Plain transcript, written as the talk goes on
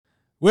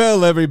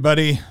Well,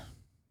 everybody,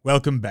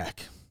 welcome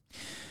back.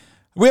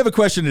 We have a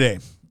question today.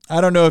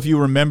 I don't know if you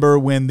remember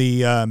when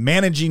the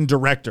managing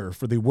director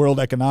for the World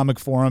Economic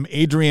Forum,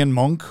 Adrian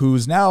Monk,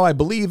 who's now, I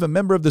believe, a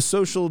member of the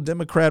Social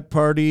Democrat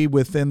Party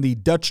within the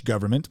Dutch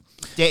government.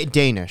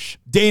 Danish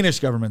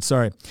government,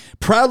 sorry.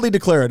 Proudly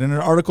declared in an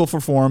article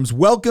for Forums,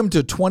 "Welcome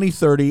to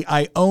 2030.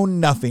 I own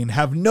nothing,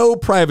 have no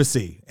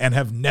privacy, and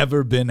have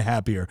never been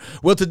happier."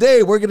 Well,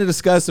 today we're going to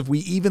discuss if we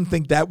even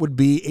think that would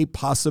be a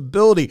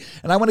possibility.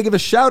 And I want to give a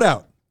shout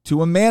out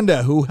to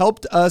Amanda, who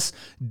helped us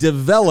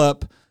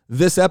develop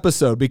this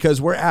episode, because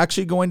we're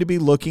actually going to be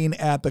looking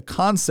at the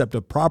concept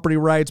of property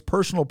rights,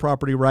 personal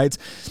property rights,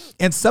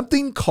 and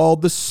something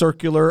called the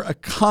circular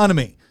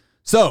economy.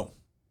 So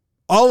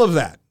all of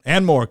that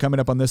and more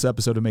coming up on this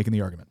episode of Making the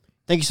Argument.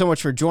 Thank you so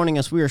much for joining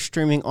us. We are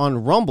streaming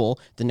on Rumble,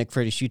 the Nick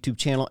Freitas YouTube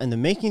channel, and the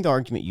Making the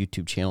Argument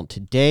YouTube channel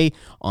today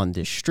on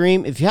this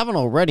stream. If you haven't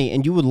already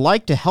and you would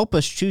like to help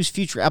us choose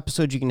future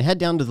episodes, you can head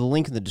down to the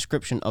link in the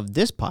description of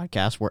this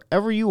podcast,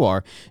 wherever you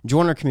are.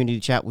 Join our community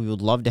chat. We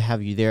would love to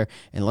have you there,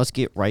 and let's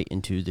get right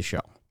into the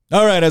show.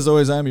 All right, as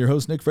always, I'm your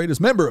host, Nick Freitas,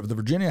 member of the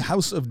Virginia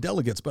House of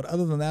Delegates. But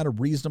other than that, a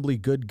reasonably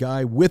good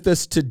guy. With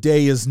us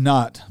today is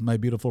not my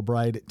beautiful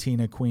bride,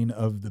 Tina, Queen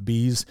of the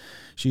Bees.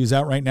 She's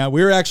out right now.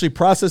 We were actually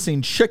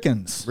processing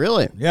chickens.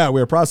 Really? Yeah,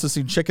 we were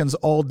processing chickens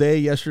all day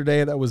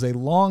yesterday. That was a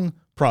long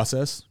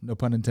process, no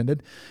pun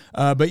intended.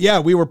 But yeah,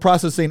 we were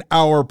processing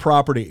our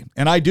property,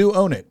 and I do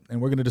own it.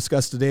 And we're going to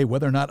discuss today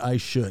whether or not I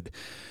should.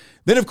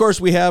 Then, of course,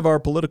 we have our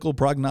political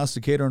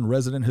prognosticator and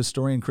resident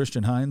historian,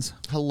 Christian Hines.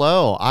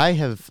 Hello. I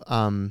have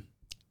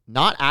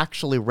not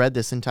actually read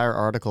this entire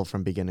article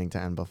from beginning to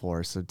end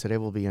before, so today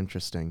will be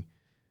interesting.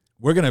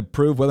 We're going to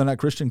prove whether or not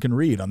Christian can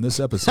read on this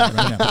episode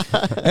right now.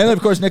 And then,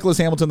 of course, Nicholas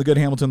Hamilton, the good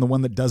Hamilton, the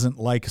one that doesn't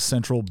like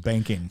central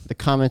banking. The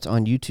comments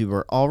on YouTube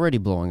are already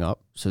blowing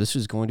up, so this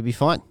is going to be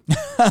fun.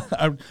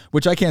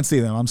 Which I can't see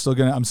them. I'm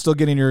still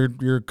getting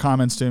your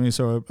comments to me,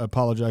 so I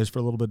apologize for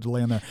a little bit of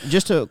delay on there.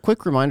 Just a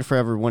quick reminder for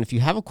everyone, if you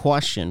have a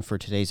question for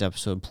today's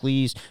episode,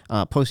 please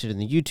post it in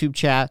the YouTube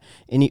chat,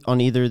 on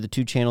either of the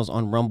two channels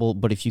on Rumble.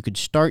 But if you could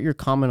start your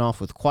comment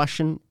off with a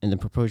question and then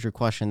propose your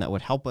question, that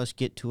would help us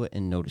get to it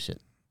and notice it.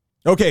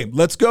 Okay,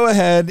 let's go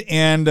ahead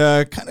and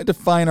kind of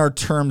define our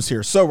terms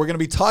here. So we're going to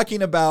be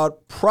talking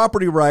about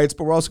property rights,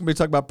 but we're also going to be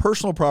talking about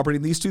personal property.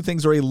 And these two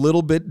things are a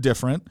little bit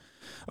different.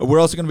 We're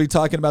also going to be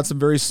talking about some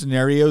various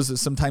scenarios that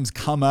sometimes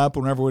come up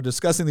whenever we're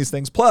discussing these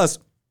things. Plus,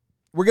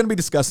 we're going to be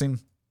discussing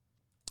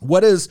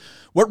what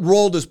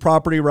role does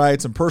property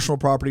rights and personal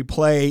property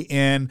play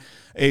in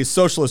a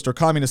socialist or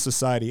communist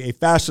society, a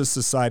fascist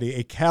society,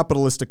 a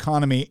capitalist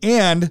economy,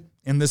 and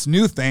in this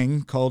new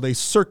thing called a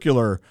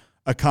circular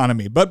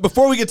economy. But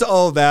before we get to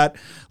all of that,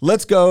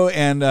 let's go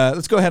ahead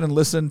and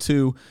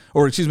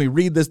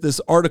read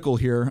this article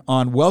here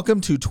on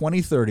Welcome to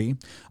 2030.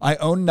 I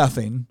own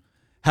nothing,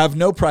 have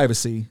no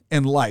privacy,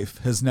 and life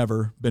has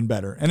never been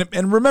better.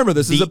 And remember,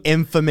 this is the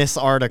infamous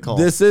article.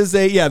 This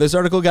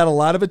article got a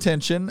lot of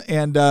attention,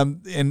 and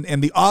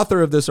the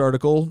author of this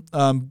article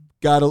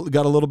got a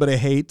little bit of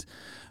hate.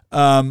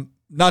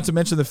 Not to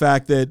mention the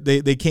fact that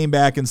they came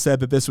back and said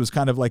that this was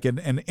kind of like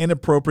an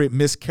inappropriate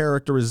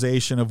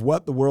mischaracterization of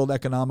what the World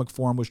Economic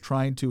Forum was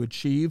trying to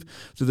achieve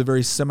through the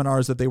very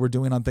seminars that they were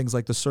doing on things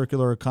like the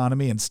circular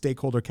economy and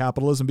stakeholder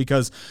capitalism,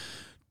 because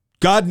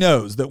God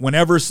knows that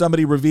whenever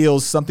somebody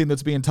reveals something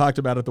that's being talked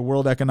about at the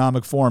World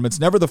Economic Forum, it's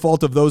never the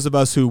fault of those of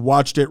us who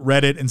watched it,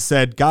 read it, and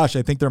said, gosh,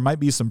 I think there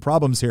might be some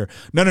problems here.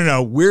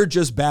 No. We're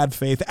just bad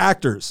faith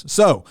actors.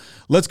 So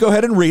let's go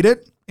ahead and read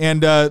it.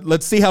 And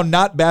let's see how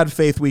not bad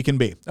faith we can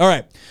be. All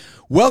right.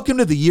 Welcome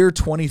to the year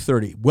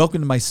 2030.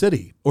 Welcome to my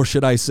city, or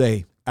should I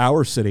say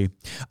our city.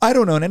 I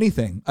don't own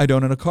anything. I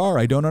don't own a car.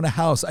 I don't own a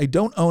house. I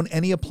don't own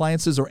any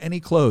appliances or any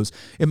clothes.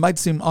 It might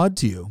seem odd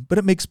to you, but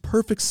it makes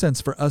perfect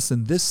sense for us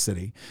in this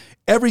city.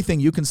 Everything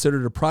you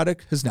considered a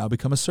product has now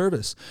become a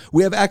service.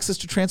 We have access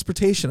to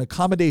transportation,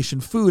 accommodation,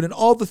 food, and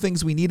all the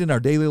things we need in our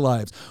daily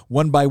lives.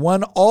 One by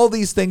one, all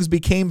these things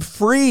became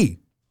free.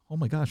 Oh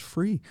my gosh,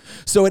 free.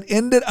 So it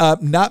ended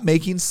up not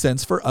making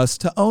sense for us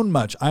to own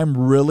much. I'm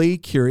really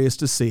curious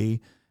to see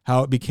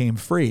how it became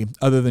free,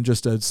 other than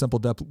just a simple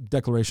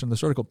declaration in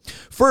this article.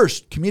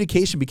 First,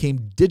 communication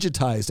became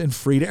digitized and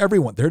free to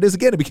everyone. There it is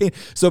again.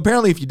 So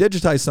apparently if you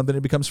digitize something,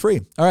 it becomes free.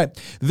 All right.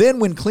 Then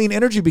when clean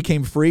energy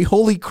became free,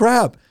 holy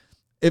crap.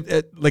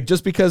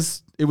 Just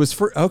because it was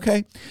free,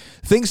 okay.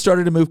 Things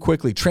started to move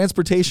quickly.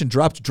 Transportation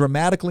dropped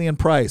dramatically in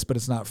price, but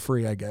it's not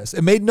free, I guess.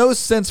 It made no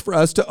sense for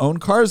us to own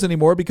cars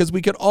anymore because we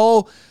could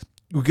call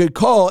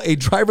a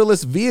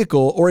driverless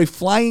vehicle or a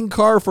flying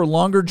car for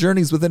longer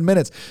journeys within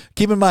minutes.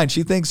 Keep in mind,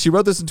 she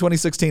wrote this in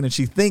 2016 and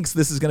she thinks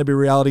this is going to be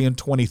reality in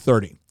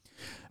 2030.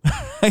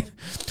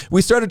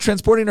 We started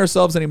transporting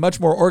ourselves in a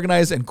much more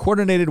organized and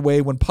coordinated way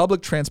when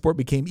public transport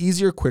became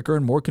easier, quicker,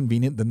 and more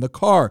convenient than the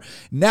car.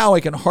 Now I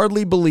can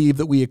hardly believe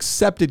that we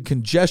accepted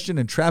congestion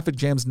and traffic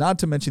jams, not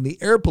to mention the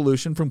air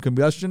pollution from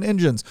combustion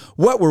engines.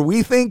 What were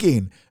we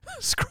thinking?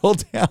 Scroll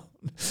down.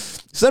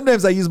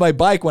 Sometimes I use my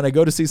bike when I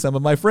go to see some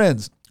of my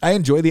friends. I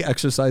enjoy the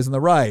exercise and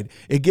the ride.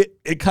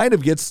 It kind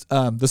of gets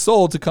the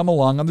soul to come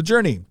along on the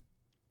journey.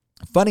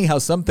 Funny how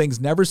some things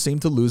never seem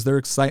to lose their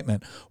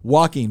excitement.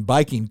 Walking,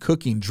 biking,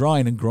 cooking,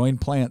 drawing, and growing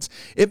plants.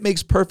 It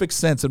makes perfect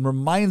sense and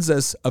reminds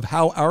us of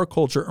how our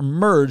culture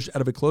emerged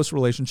out of a close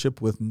relationship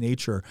with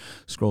nature.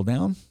 Scroll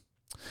down.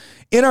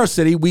 In our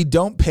city, we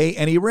don't pay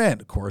any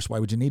rent. Of course, why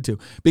would you need to?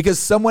 Because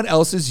someone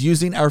else is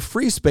using our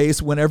free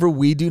space whenever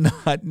we do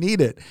not need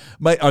it.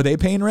 Are they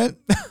paying rent?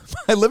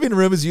 My living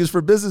room is used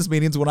for business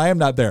meetings when I am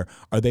not there.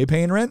 Are they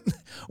paying rent?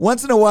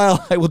 Once in a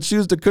while, I will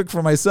choose to cook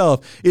for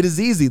myself. It is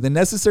easy. The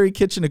necessary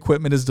kitchen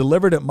equipment is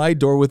delivered at my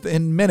door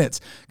within minutes,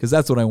 because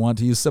that's what I want,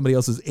 to use somebody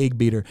else's egg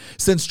beater.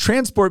 Since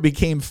transport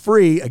became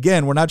free,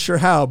 again, we're not sure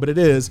how, but it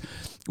is,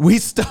 we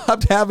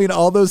stopped having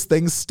all those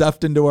things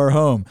stuffed into our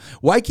home.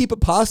 Why keep a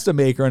pasta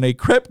maker and a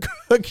crepe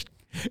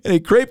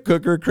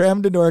cooker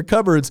crammed into our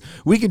cupboards?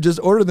 We can just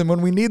order them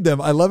when we need them.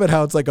 I love it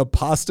how it's like a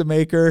pasta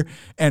maker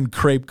and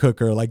crepe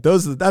cooker. Like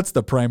that's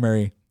the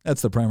primary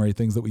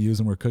things that we use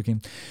when we're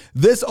cooking.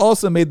 This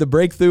also made the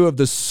breakthrough of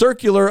the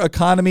circular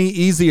economy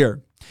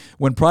easier.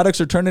 When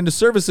products are turned into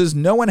services,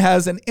 no one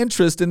has an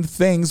interest in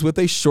things with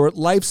a short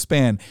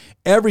lifespan.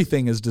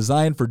 Everything is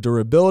designed for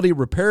durability,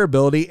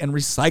 repairability, and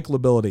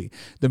recyclability.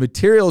 The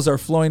materials are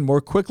flowing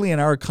more quickly in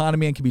our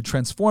economy and can be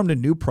transformed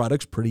into new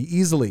products pretty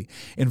easily.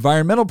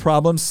 Environmental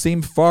problems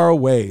seem far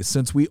away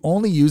since we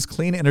only use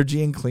clean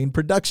energy and clean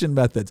production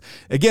methods.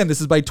 Again,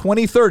 this is by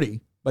 2030.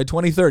 By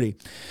 2030.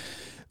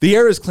 The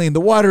air is clean,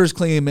 the water is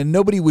clean, and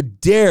nobody would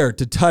dare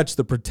to touch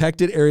the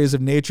protected areas of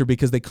nature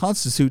because they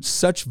constitute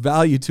such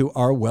value to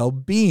our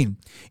well-being.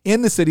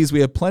 In the cities,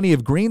 we have plenty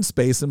of green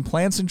space and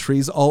plants and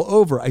trees all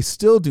over. I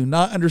still do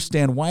not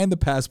understand why in the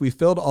past we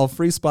filled all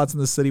free spots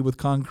in the city with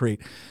concrete.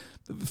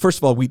 First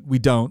of all, we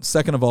don't.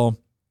 Second of all,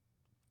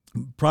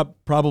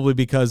 probably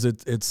because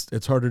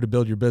it's harder to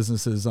build your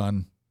businesses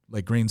on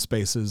like green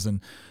spaces and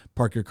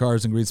park your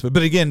cars in green space.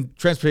 But again,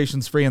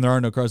 transportation's free and there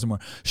are no cars anymore.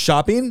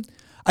 Shopping?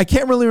 I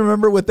can't really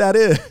remember what that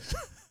is.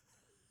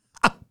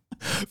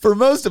 For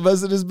most of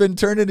us, it has been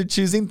turned into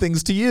choosing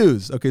things to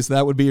use. Okay, so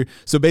that would be,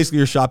 so basically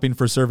you're shopping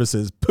for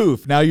services.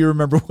 Poof, now you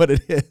remember what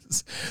it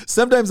is.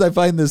 Sometimes I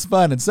find this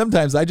fun, and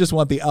sometimes I just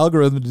want the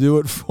algorithm to do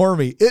it for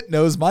me. It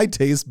knows my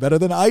taste better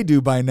than I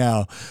do by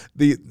now.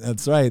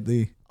 That's right,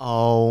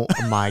 Oh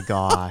my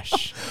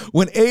gosh.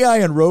 When AI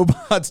and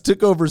robots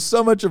took over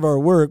so much of our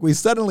work, we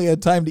suddenly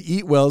had time to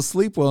eat well,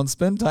 sleep well, and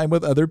spend time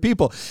with other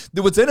people.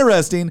 What's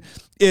interesting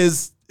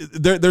is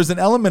there's an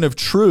element of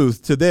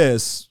truth to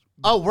this.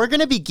 Oh, we're going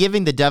to be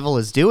giving the devil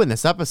his due in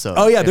this episode.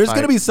 Oh, yeah. There's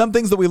going to be some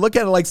things that we look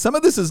at, like some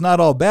of this is not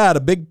all bad.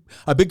 A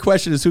big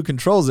question is who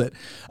controls it.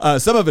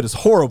 Some of it is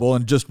horrible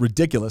and just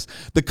ridiculous.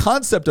 The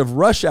concept of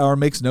rush hour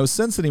makes no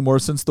sense anymore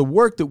since the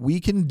work that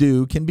we can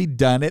do can be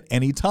done at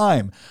any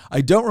time.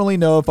 I don't really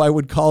know if I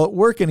would call it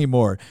work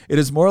anymore. It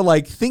is more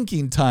like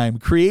thinking time,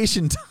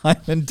 creation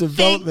time, and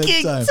development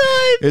time.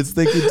 It's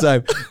thinking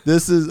time.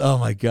 This is, oh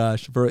my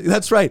gosh.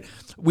 That's right.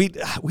 We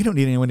don't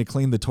need anyone to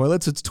clean the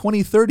toilets. It's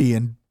 2030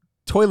 and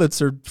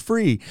toilets are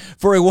free.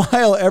 For a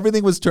while,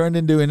 everything was turned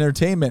into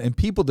entertainment and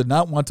people did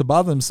not want to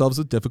bother themselves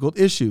with difficult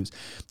issues.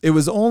 It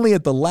was only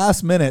at the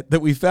last minute that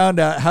we found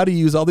out how to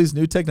use all these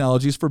new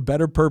technologies for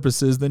better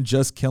purposes than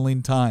just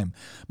killing time.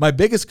 My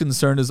biggest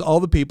concern is all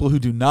the people who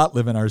do not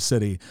live in our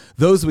city,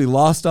 those we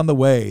lost on the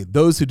way,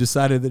 those who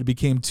decided that it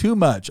became too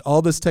much,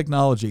 all this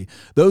technology,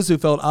 those who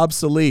felt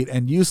obsolete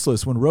and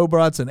useless when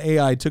robots and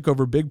AI took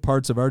over big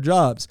parts of our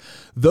jobs,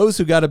 those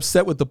who got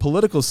upset with the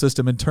political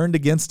system and turned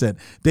against it.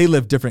 They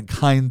live different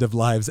kind of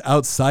lives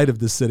outside of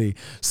the city.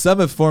 Some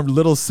have formed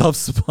little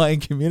self-supplying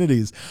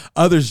communities.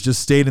 Others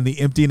just stayed in the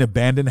empty and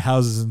abandoned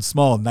houses in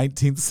small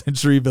 19th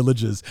century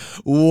villages.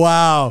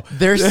 Wow.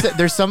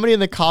 There's somebody in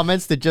the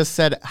comments that just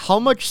said, how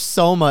much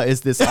Soma is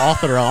this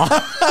author on?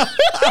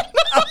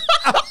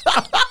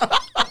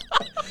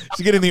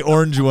 She's getting the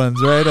orange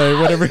ones, right?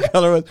 Whatever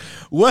color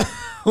was.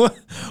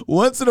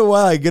 Once in a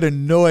while, I get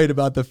annoyed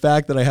about the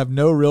fact that I have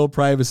no real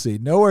privacy,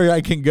 nowhere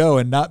I can go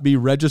and not be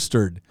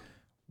registered.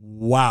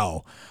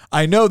 Wow.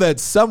 I know that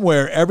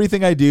somewhere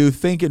everything I do,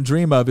 think, and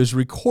dream of is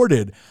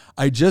recorded.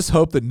 I just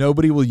hope that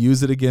nobody will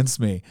use it against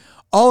me.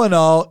 All in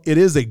all, it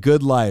is a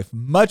good life,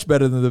 much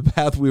better than the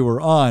path we were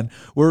on,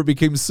 where it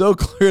became so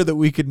clear that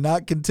we could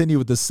not continue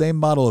with the same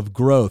model of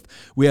growth.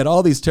 We had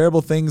all these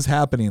terrible things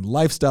happening: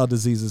 lifestyle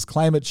diseases,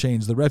 climate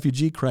change, the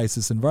refugee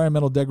crisis,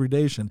 environmental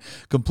degradation,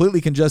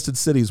 completely congested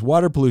cities,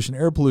 water pollution,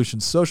 air pollution,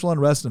 social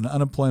unrest, and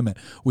unemployment.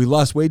 We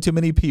lost way too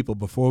many people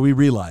before we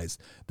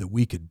realized that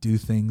we could do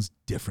things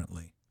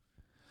differently.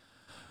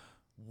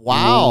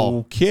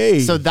 Wow. Okay.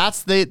 So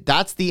that's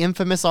the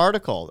infamous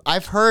article.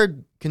 I've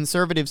heard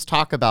conservatives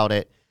talk about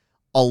it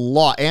a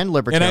lot, and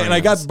libertarians. And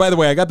I got, by the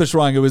way, I got this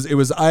wrong. It was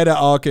Ida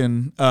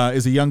Auken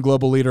is a young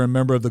global leader and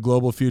member of the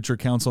Global Future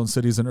Council on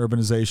Cities and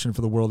Urbanization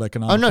for the World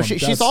Economic Forum.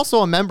 She's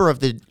also a member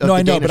of the No,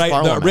 I know, Danish but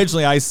Parliament.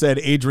 originally I said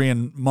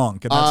Adrian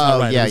Monk, and that's not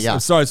right. Yeah.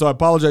 Sorry, so I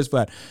apologize for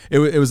that.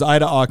 It was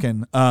Ida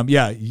Auken.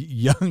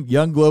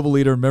 Young global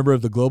leader, member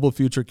of the Global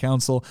Future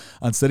Council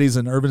on Cities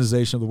and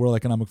Urbanization of the World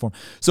Economic Forum.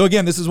 So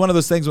again, this is one of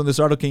those things when this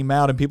article came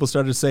out and people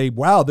started to say,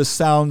 wow, this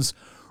sounds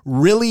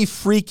really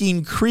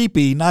freaking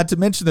creepy, not to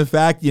mention the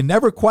fact you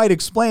never quite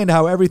explained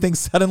how everything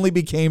suddenly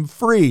became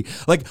free.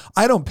 Like,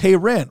 I don't pay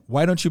rent.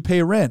 Why don't you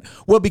pay rent?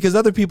 Well, because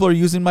other people are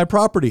using my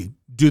property.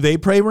 Do they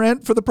pay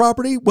rent for the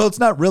property? Well, it's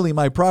not really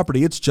my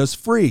property. It's just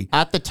free.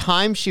 At the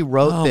time she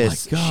wrote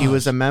this, she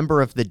was a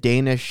member of the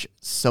Danish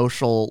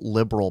Social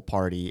Liberal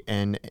Party.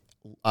 And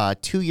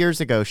 2 years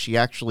ago, she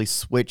actually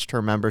switched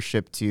her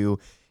membership to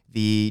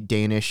the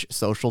Danish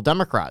Social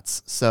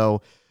Democrats.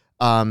 So,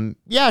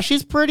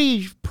 she's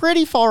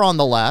pretty far on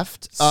the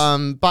left.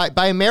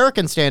 By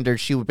American standards,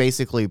 she would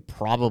basically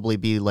probably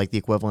be like the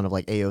equivalent of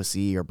like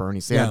AOC or Bernie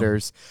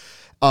Sanders.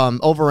 Yeah.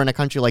 Over in a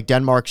country like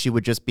Denmark, she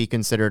would just be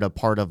considered a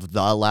part of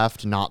the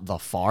left, not the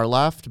far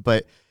left.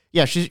 But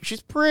yeah,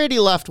 she's pretty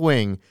left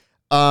wing.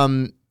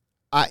 So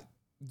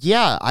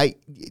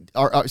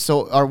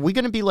are we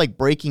going to be like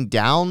breaking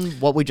down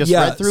what we just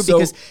read through?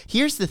 Because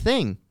here's the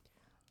thing: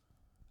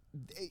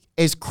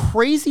 as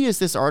crazy as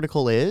this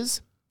article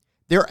is,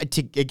 there,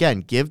 to again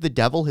give the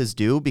devil his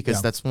due,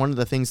 because that's one of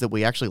the things that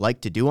we actually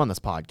like to do on this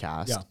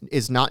podcast,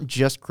 is not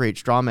just create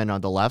straw men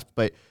on the left,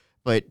 but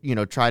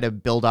try to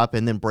build up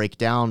and then break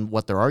down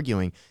what they're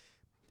arguing.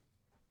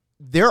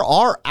 There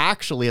are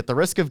actually, at the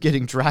risk of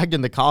getting dragged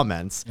in the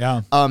comments,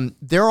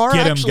 there are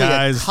actually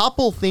a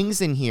couple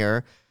things in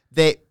here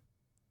that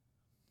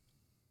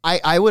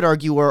I would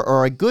argue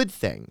are a good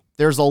thing.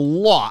 There's a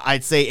lot,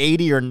 I'd say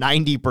 80 or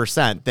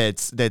 90%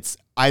 that's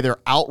either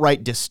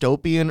outright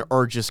dystopian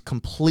or just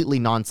completely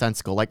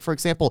nonsensical. Like, for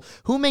example,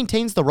 who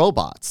maintains the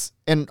robots?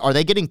 And are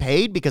they getting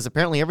paid? Because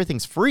apparently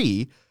everything's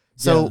free.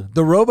 So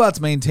the robots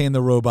maintain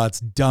the robots,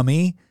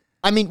 dummy.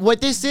 I mean,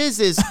 what this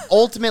is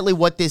ultimately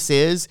what this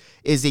is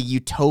a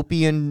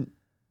utopian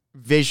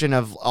vision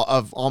of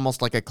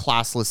almost like a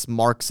classless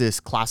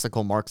Marxist,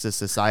 classical Marxist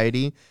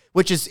society,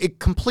 which is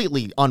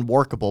completely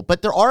unworkable.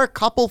 But there are a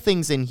couple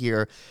things in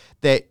here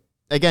that,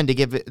 again, to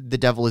give the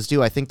devil his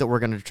due, I think that we're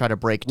going to try to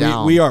break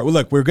down. We are. Well,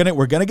 look, we're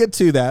gonna get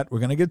to that. We're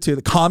gonna get to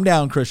that. Calm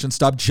down, Christian.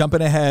 Stop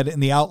jumping ahead in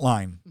the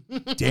outline.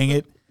 Dang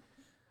it!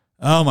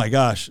 Oh my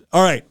gosh!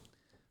 All right.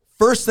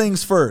 First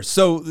things first.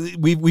 So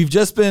we've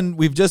just been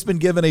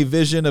given a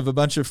vision of a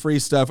bunch of free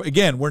stuff.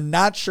 Again, we're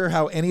not sure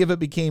how any of it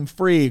became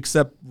free,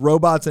 except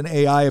robots and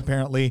AI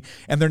apparently,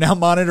 and they're now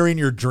monitoring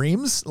your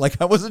dreams.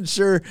 Like, I wasn't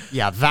sure.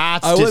 Yeah,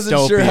 that's I wasn't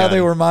dystopian. sure how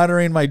they were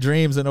monitoring my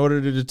dreams in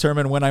order to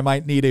determine when I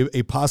might need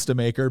a pasta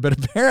maker. But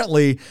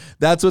apparently,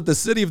 that's what the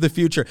city of the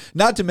future.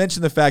 Not to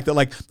mention the fact that,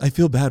 like, I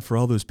feel bad for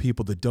all those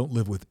people that don't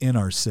live within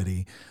our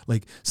city.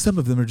 Like, some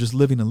of them are just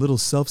living in little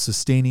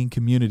self-sustaining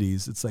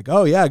communities. It's like,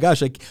 oh yeah,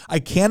 gosh, I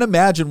can't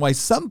imagine why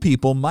some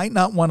people might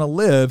not want to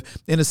live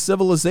in a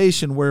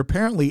civilization where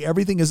apparently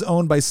everything is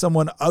owned by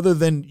someone other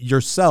than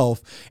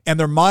yourself, and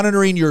they're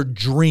monitoring your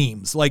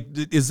dreams. Like,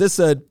 is this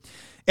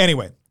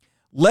anyway,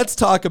 let's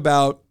talk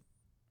about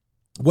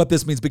what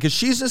this means, because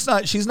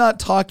she's not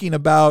talking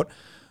about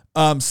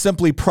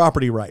simply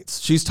property rights.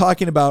 She's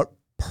talking about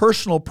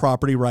personal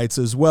property rights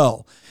as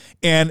well.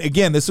 And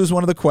again, this was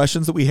one of the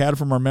questions that we had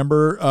from our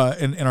member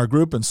in our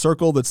group and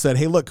circle that said,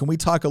 hey, look, can we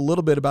talk a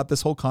little bit about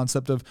this whole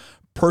concept of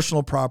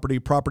personal property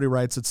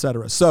rights, et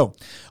cetera? So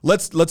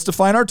let's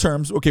define our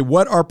terms. Okay,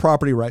 what are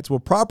property rights? Well,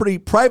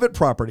 private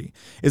property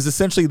is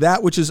essentially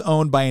that which is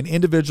owned by an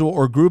individual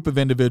or group of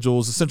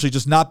individuals, essentially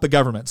just not the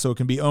government. So it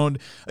can be owned,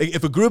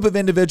 if a group of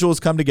individuals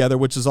come together,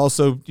 which is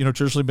also,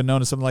 traditionally been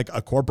known as something like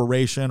a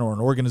corporation or an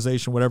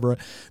organization, whatever,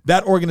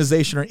 that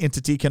organization or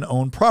entity can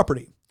own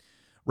property.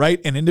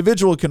 Right? An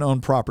individual can own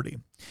property.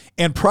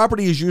 And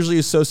property is usually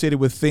associated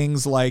with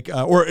things like,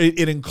 or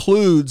it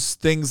includes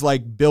things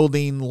like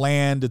building,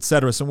 land, et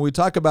cetera. So when we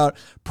talk about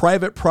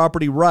private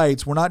property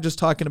rights, we're not just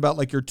talking about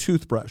like your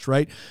toothbrush,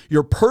 right?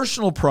 Your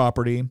personal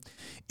property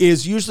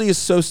is usually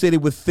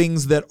associated with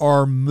things that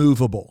are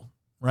movable,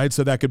 right?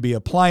 So that could be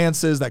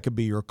appliances, that could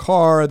be your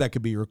car, that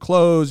could be your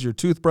clothes, your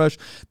toothbrush.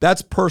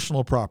 That's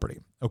personal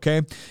property.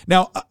 Okay.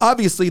 Now,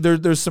 obviously,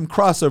 there's some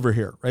crossover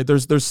here, right?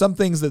 There's some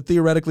things that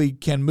theoretically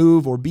can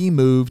move or be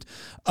moved,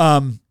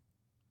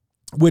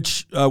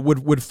 which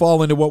would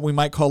fall into what we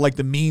might call like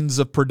the means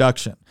of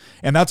production.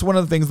 And that's one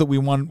of the things that we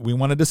want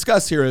to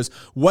discuss here is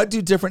how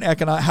do different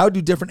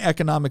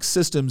economic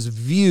systems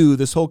view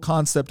this whole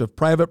concept of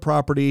private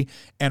property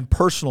and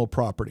personal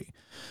property.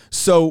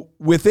 So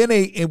within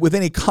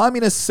a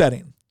communist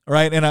setting,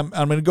 right? And I'm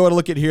going to go and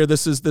look at here.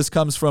 This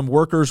comes from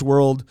Workers'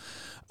 World.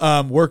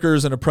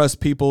 workers and oppressed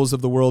peoples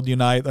of the world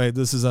unite.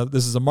 This is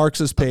a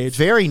Marxist page.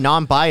 Very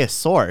non-biased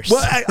source.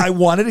 Well, I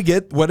wanted to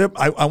get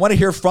I want to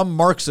hear from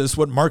Marxists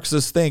what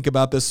Marxists think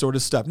about this sort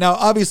of stuff. Now,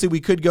 obviously, we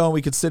could go and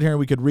we could sit here and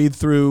we could read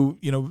through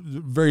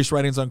various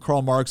writings on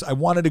Karl Marx. I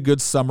wanted a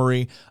good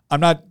summary. I'm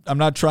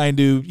not trying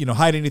to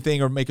hide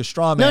anything or make a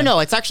straw man. No,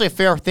 it's actually a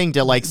fair thing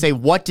to say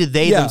what did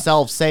they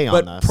themselves say on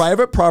this. But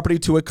private property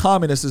to a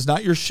communist is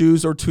not your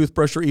shoes or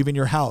toothbrush or even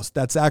your house.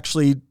 That's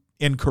actually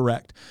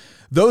incorrect.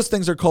 Those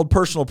things are called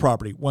personal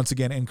property. Once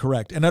again,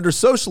 incorrect. And under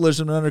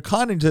socialism and under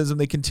communism,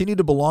 they continue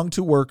to belong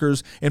to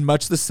workers in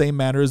much the same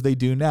manner as they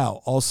do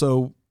now.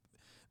 Also,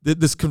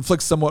 this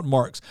conflicts somewhat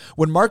Marx.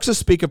 When Marxists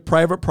speak of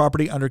private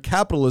property under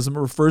capitalism, it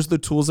refers to the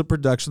tools of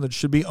production that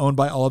should be owned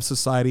by all of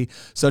society,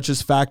 such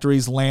as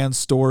factories, land,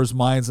 stores,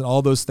 mines, and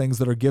all those things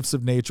that are gifts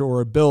of nature or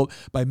are built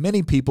by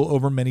many people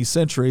over many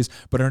centuries,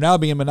 but are now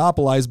being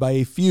monopolized by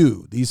a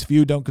few. These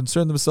few don't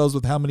concern themselves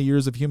with how many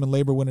years of human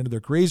labor went into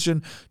their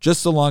creation,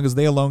 just so long as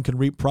they alone can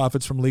reap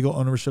profits from legal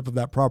ownership of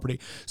that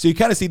property. So you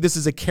kind of see this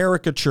is a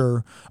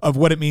caricature of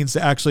what it means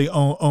to actually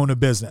own a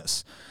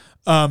business.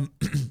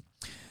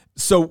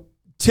 So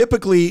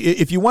typically,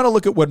 if you want to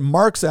look at what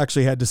Marx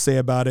actually had to say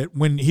about it,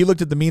 when he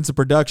looked at the means of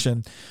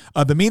production,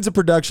 the means of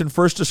production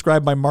first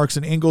described by Marx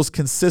and Engels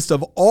consist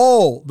of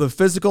all the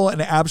physical and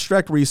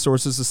abstract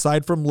resources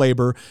aside from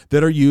labor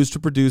that are used to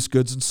produce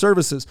goods and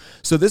services.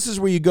 So this is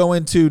where you go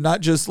into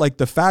not just like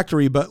the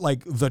factory, but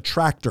like the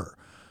tractor.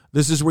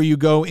 This is where you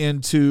go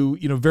into,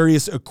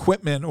 various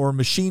equipment or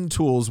machine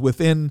tools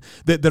within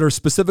that are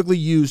specifically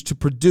used to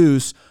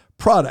produce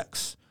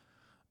products.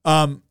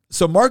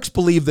 So Marx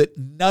believed that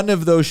none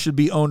of those should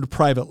be owned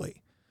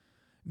privately.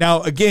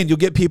 Now, again, you'll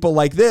get people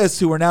like this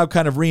who are now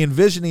kind of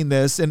re-envisioning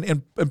this.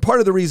 And part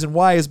of the reason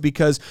why is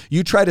because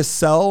you try to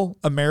sell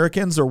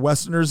Americans or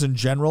Westerners in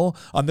general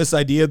on this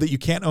idea that you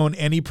can't own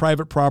any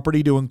private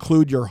property to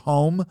include your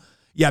home.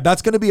 Yeah,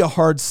 that's going to be a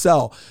hard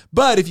sell.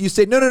 But if you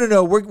say, no,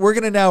 we're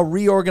going to now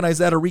reorganize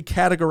that or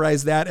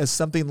recategorize that as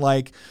something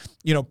like,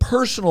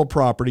 personal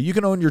property. You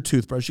can own your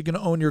toothbrush. You can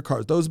own your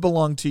cars. Those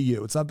belong to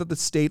you. It's not that the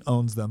state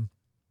owns them.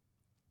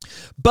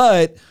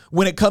 But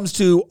when it comes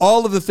to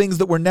all of the things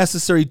that were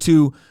necessary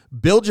to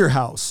build your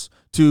house,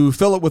 to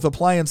fill it with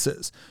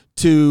appliances,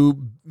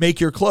 to make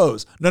your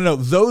clothes, no,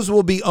 those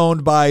will be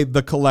owned by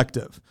the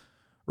collective,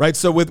 right?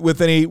 So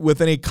within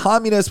a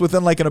communist,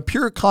 within like in a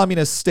pure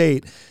communist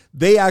state,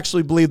 they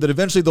actually believe that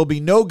eventually there'll be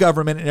no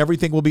government and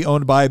everything will be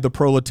owned by the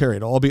proletariat.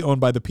 It'll all be owned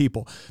by the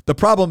people. The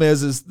problem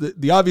is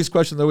the obvious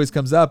question that always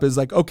comes up is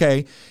like,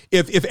 okay,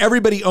 if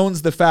everybody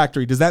owns the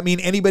factory, does that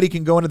mean anybody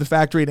can go into the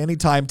factory at any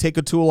time, take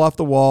a tool off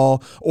the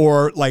wall,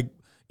 or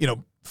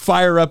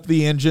fire up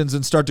the engines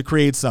and start to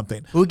create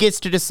something? Who gets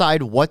to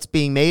decide what's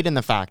being made in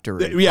the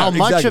factory? How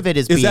much of it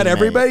is being made? Is that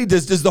everybody?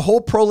 Does the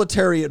whole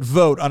proletariat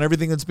vote on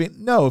everything that's being?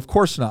 No, of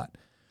course not.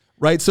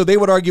 Right? So they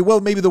would argue, well,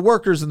 maybe the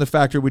workers in the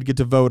factory would get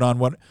to vote on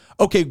what.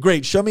 Okay,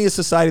 great. Show me a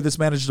society that's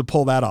managed to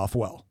pull that off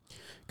well.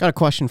 Got a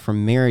question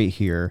from Mary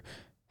here.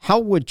 How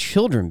would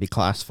children be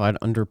classified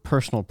under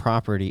personal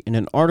property in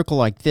an article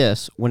like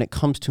this when it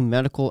comes to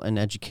medical and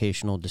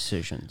educational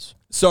decisions?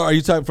 So are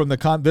you talking from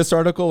this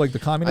article, like the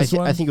communist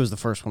one? I think it was the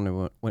first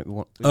one.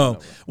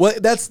 Well,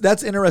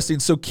 that's interesting.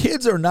 So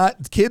kids are not,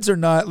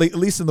 like, at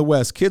least in the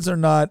West, kids are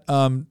not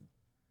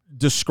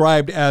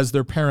described as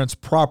their parents'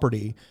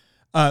 property.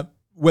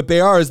 What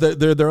they are is that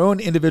they're their own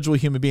individual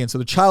human beings. So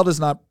the child is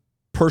not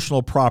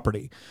personal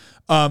property.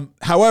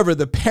 However,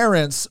 the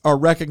parents are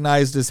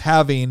recognized as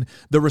having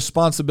the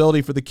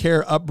responsibility for the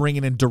care,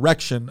 upbringing, and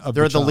direction of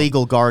the child. They're the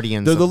legal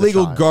guardians. They're the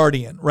legal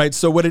guardian, right?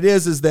 So what it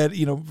is that,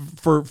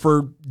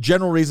 for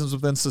general reasons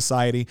within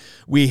society,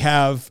 we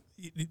have,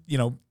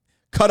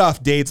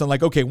 cutoff dates on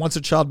like, okay, once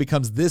a child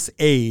becomes this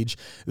age,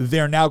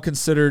 they're now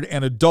considered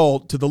an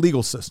adult to the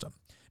legal system.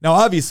 Now,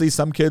 obviously,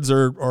 some kids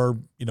are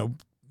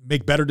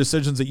make better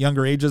decisions at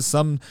younger ages.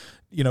 Some,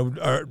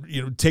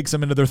 takes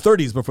them into their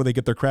 30s before they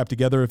get their crap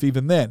together, if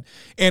even then.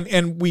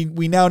 And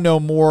we now know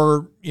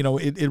more,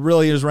 it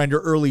really is around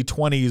your early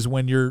 20s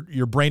when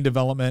your brain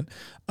development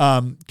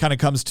kind of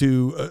comes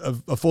to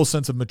a full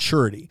sense of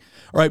maturity.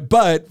 All right.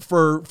 But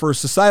for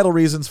societal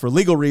reasons, for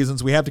legal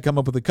reasons, we have to come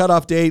up with a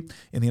cutoff date.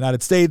 In the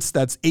United States,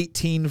 that's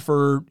 18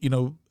 for,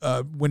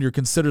 when you're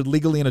considered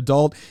legally an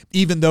adult,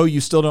 even though you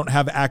still don't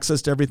have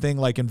access to everything.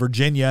 Like in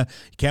Virginia,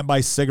 you can't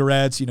buy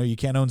cigarettes, you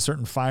can't own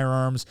certain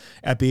firearms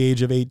at the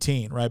age of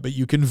 18, right? But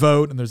you can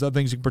vote and there's other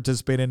things you can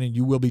participate in, and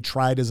you will be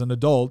tried as an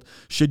adult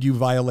should you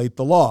violate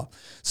the law.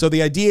 So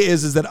the idea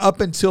is that up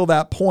until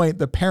that point,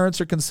 the parents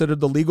are considered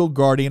the legal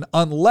guardian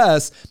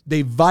unless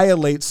they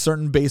violate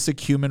certain basic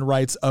human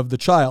rights of the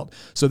child.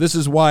 So this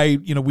is why,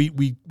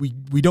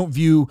 we don't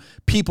view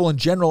people in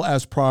general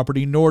as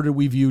property, nor do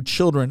we view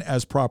children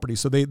as property.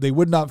 So they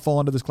would not fall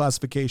into this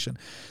classification.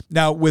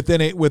 Now,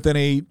 within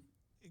a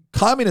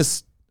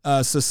communist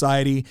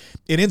society,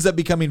 it ends up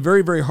becoming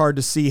very, very hard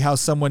to see how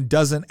someone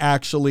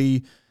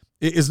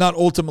is not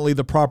ultimately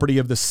the property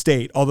of the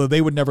state, although they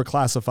would never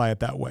classify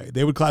it that way.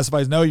 They would classify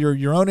as, no, you're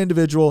your own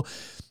individual.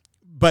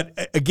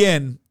 But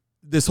again,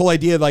 this whole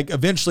idea, like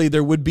eventually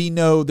there'd be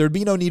no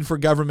need for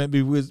government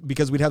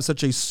because we'd have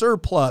such a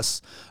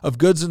surplus of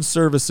goods and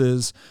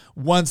services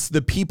once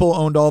the people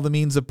owned all the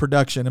means of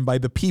production. And by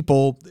the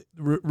people,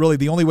 really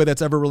the only way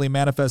that's ever really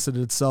manifested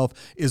itself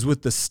is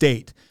with the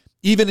state.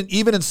 Even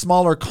in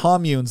smaller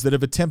communes that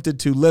have attempted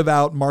to live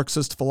out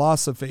Marxist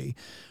philosophy,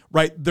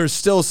 right? There's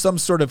still some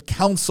sort of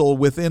council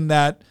within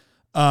that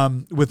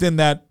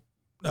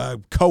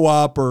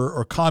co-op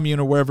or commune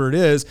or wherever it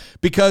is,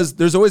 because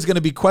there's always going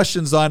to be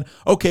questions on,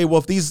 okay,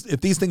 well,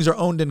 if these things are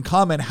owned in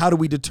common, how do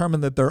we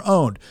determine that they're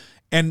owned?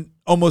 And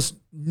almost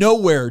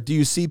nowhere do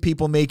you see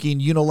people making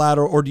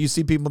unilateral, or do you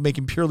see people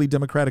making purely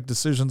democratic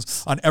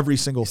decisions on every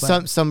single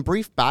thing. Some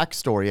brief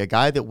backstory. A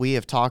guy that we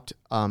have talked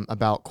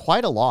about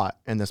quite a lot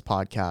in this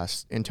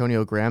podcast,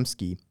 Antonio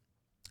Gramsci,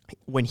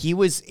 when he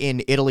was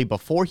in Italy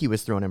before he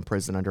was thrown in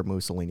prison under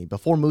Mussolini,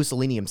 before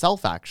Mussolini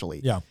himself, actually,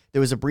 there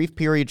was a brief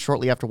period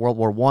shortly after World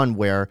War I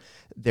where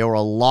there were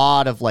a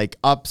lot of like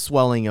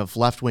upswelling of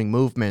left-wing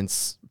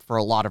movements for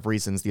a lot of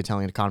reasons. The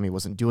Italian economy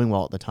wasn't doing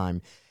well at the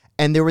time.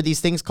 And there were these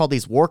things called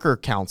these worker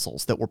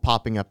councils that were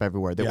popping up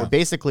everywhere that were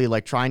basically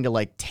like trying to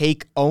like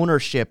take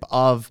ownership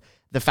of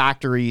the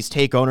factories,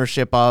 take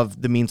ownership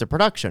of the means of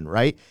production,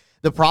 right?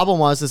 The problem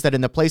is that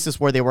in the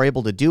places where they were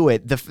able to do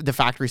it, the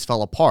factories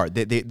fell apart.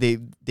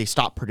 They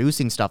stopped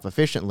producing stuff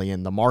efficiently,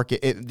 and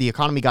the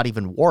economy got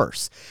even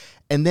worse.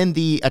 And then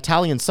the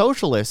Italian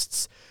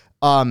socialists,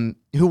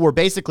 who were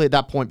basically at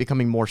that point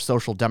becoming more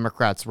social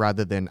democrats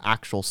rather than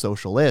actual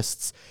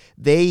socialists,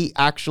 they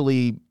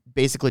actually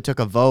basically took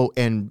a vote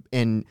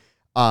and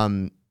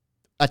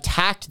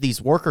attacked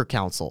these worker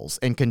councils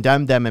and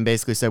condemned them and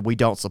basically said, we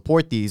don't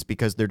support these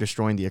because they're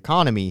destroying the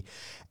economy.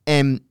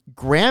 And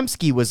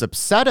Gramsci was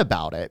upset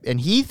about it.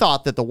 And he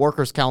thought that the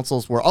workers'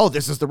 councils were, oh,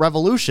 this is the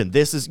revolution.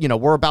 This is,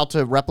 we're about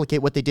to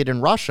replicate what they did in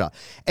Russia.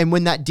 And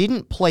when that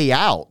didn't play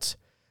out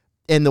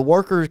and the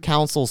worker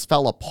councils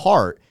fell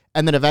apart,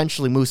 and then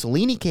eventually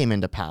Mussolini came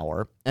into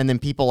power, and then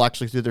people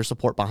actually threw their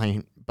support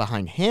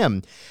behind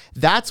him,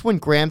 that's when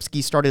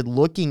Gramsci started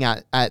looking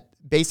at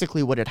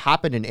basically what had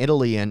happened in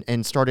Italy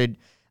and started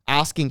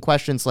asking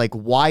questions like,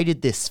 why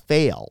did this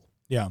fail?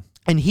 Yeah.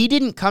 And he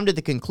didn't come to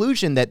the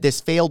conclusion that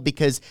this failed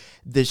because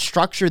the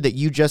structure that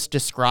you just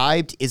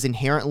described is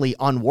inherently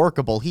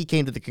unworkable. He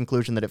came to the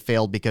conclusion that it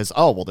failed because,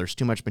 oh, well, there's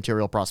too much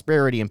material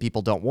prosperity and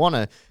people don't want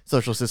a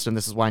social system.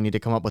 This is why I need to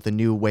come up with a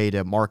new way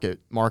to market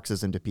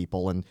Marxism to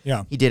people. And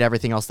he did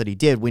everything else that he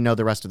did. We know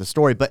the rest of the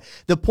story. But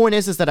the point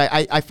is that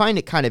I find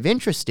it kind of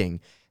interesting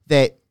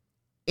that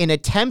an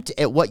attempt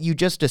at what you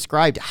just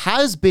described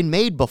has been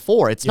made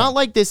before. It's not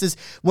like this is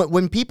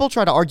when people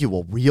try to argue,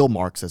 well, real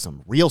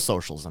Marxism, real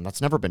socialism,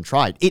 that's never been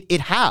tried.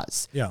 It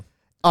has. Yeah.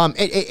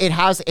 It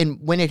has. And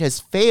when it has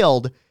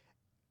failed,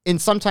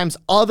 and sometimes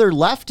other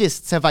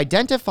leftists have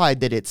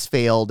identified that it's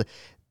failed,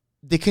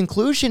 the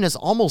conclusion is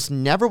almost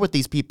never with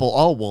these people,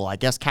 oh, well, I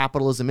guess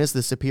capitalism is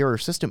the superior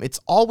system. It's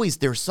always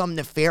there's some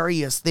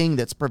nefarious thing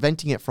that's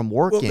preventing it from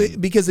working. Well,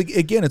 because,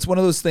 again, it's one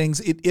of those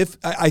things.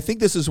 I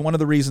think this is one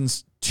of the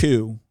reasons,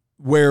 too,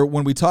 where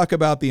when we talk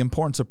about the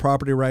importance of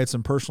property rights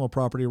and personal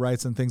property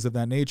rights and things of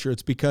that nature,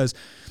 it's because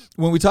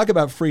when we talk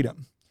about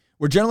freedom,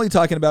 we're generally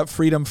talking about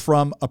freedom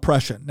from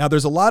oppression. Now,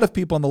 there's a lot of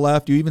people on the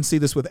left, you even see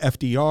this with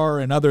FDR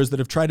and others, that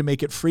have tried to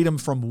make it freedom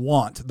from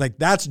want. Like,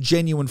 that's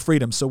genuine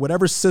freedom. So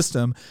whatever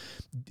system,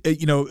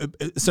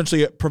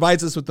 essentially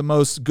provides us with the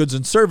most goods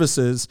and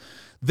services,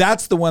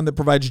 that's the one that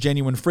provides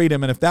genuine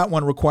freedom. And if that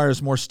one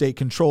requires more state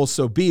control,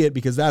 so be it,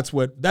 because that's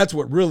what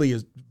really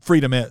is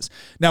freedom is.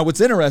 Now,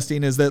 what's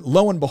interesting is that,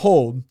 lo and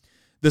behold,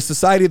 the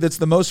society that's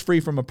the most free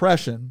from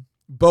oppression,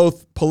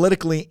 both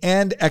politically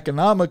and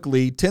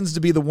economically, tends to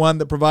be the one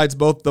that provides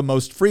both the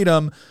most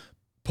freedom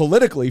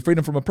politically,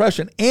 freedom from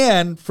oppression,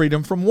 and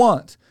freedom from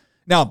want.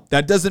 Now,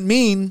 that doesn't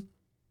mean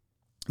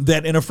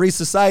that in a free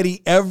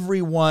society,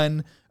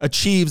 everyone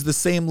achieves the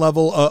same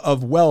level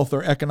of wealth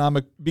or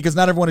economic, because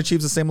not everyone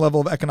achieves the same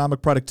level of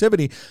economic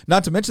productivity,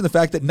 not to mention the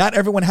fact that not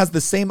everyone has the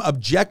same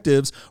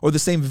objectives or the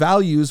same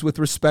values with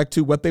respect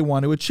to what they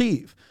want to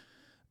achieve.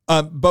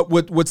 But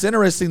what's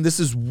interesting, this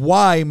is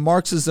why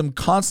Marxism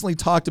constantly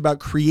talked about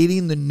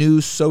creating the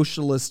new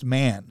socialist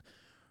man,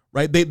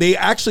 right? They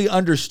actually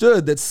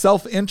understood that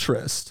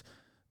self-interest,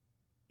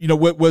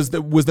 what was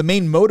the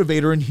main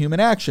motivator in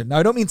human action. Now,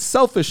 I don't mean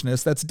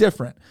selfishness. That's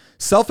different.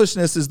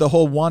 Selfishness is the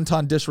whole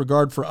wanton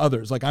disregard for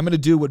others. Like, I'm going to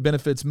do what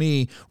benefits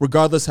me,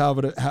 regardless how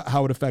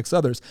it affects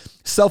others.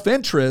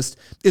 Self-interest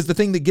is the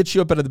thing that gets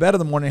you up out of the bed in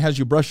the morning and has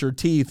you brush your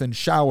teeth and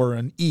shower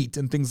and eat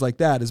and things like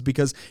that, is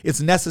because it's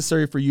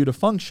necessary for you to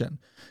function.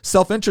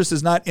 Self-interest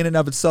is not in and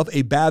of itself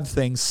a bad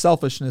thing.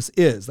 Selfishness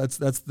is. That's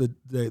the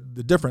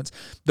difference.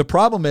 The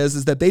problem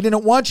is that they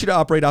didn't want you to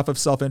operate off of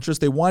self-interest.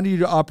 They wanted you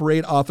to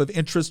operate off of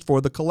interest for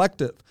the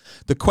collective.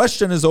 The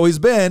question has always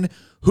been,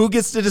 who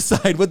gets to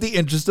decide what the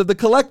interest of the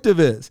collective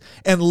is?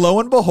 And lo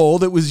and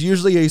behold, it was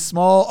usually a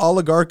small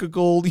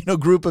oligarchical,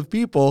 group of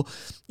people,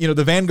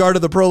 the vanguard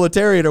of the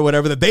proletariat or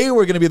whatever, that they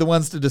were going to be the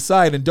ones to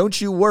decide. And don't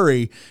you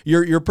worry,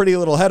 your pretty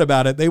little head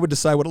about it. They would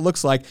decide what it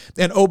looks like.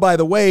 And oh, by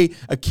the way,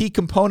 a key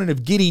component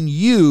of getting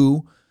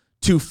you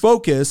to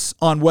focus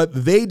on what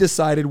they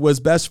decided was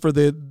best for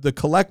the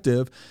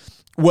collective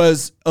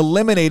was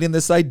eliminating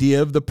this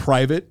idea of the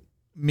private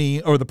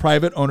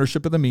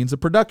ownership of the means of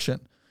production.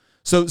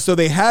 So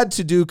they had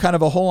to do kind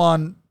of a whole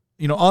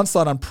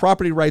onslaught on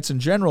property rights in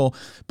general,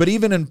 but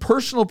even in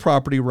personal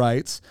property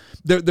rights,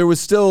 there was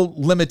still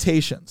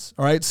limitations.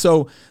 All right.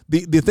 So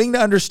the thing to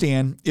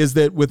understand is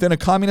that within a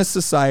communist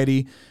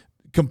society,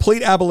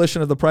 complete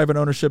abolition of the private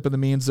ownership of the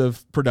means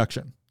of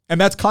production. And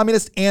that's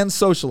communist and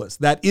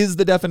socialist. That is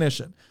the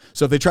definition.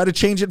 So if they try to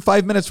change it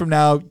 5 minutes from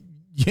now,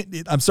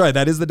 I'm sorry,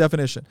 that is the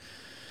definition.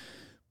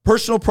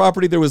 Personal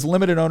property, there was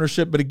limited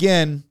ownership. But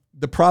again,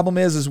 the problem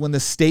is when the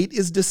state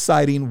is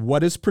deciding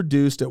what is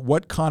produced at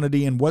what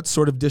quantity and what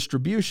sort of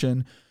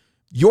distribution,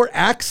 your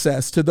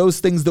access to those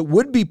things that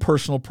would be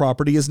personal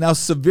property is now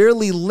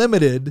severely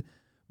limited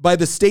by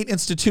the state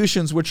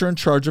institutions which are in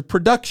charge of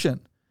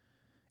production.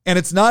 And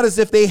it's not as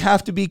if they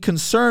have to be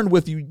concerned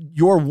with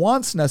your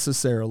wants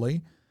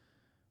necessarily,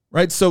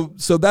 right? So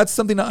that's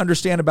something to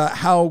understand about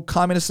how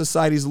communist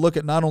societies look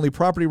at not only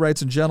property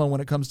rights in general when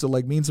it comes to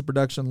like means of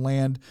production,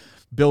 land,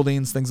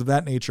 buildings, things of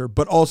that nature,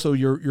 but also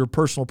your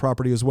personal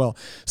property as well.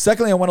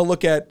 Secondly, I want to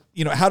look at,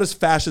 how does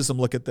fascism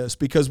look at this?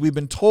 Because we've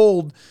been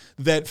told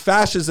that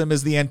fascism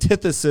is the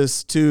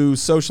antithesis to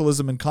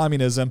socialism and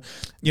communism.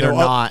 They're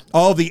not.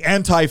 All the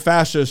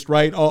anti-fascist,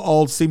 right?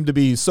 All seem to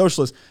be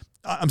socialist.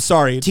 I'm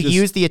sorry. To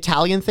use the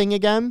Italian thing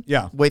again,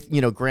 yeah, with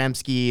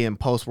Gramsci and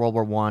post World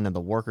War I and the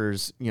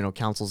workers,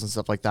 councils and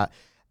stuff like that.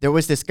 There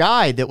was this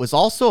guy that was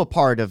also a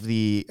part of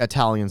the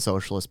Italian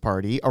Socialist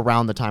Party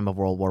around the time of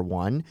World War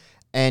I,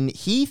 and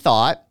he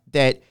thought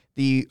that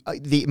the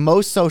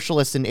most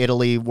socialists in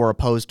Italy were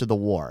opposed to the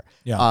war.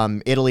 Yeah.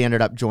 Italy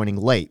ended up joining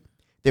late.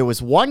 There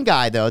was one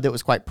guy, though, that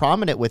was quite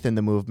prominent within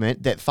the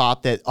movement that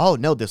thought that, oh,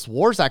 no, this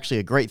war is actually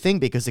a great thing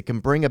because it can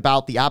bring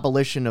about the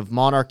abolition of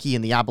monarchy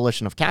and the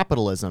abolition of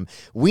capitalism.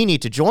 We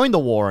need to join the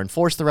war and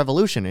force the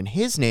revolution. And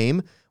his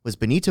name was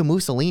Benito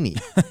Mussolini.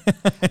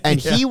 And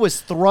he was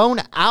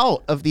thrown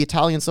out of the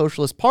Italian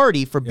Socialist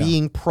Party for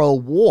being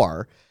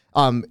pro-war.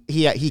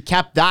 He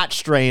kept that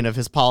strain of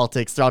his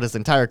politics throughout his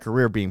entire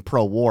career, being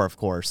pro-war, of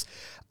course.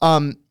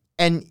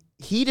 And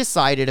he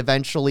decided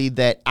eventually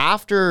that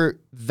after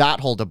that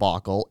whole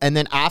debacle, and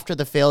then after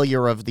the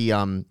failure of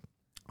the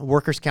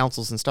workers'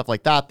 councils and stuff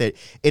like that, that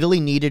Italy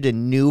needed a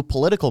new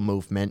political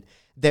movement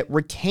that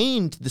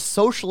retained the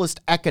socialist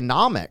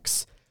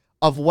economics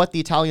of what the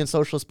Italian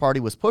Socialist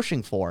Party was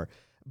pushing for,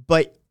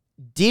 but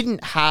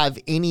didn't have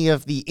any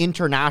of the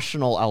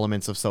international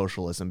elements of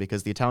socialism,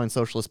 because the Italian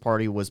Socialist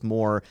Party was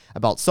more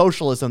about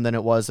socialism than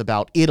it was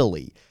about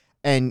Italy.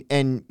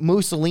 And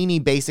Mussolini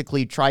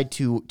basically tried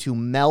to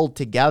meld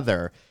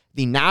together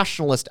the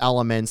nationalist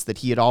elements that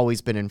he had always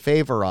been in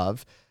favor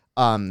of,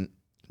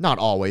 not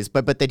always,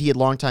 but that he had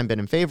long time been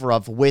in favor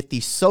of, with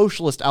the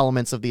socialist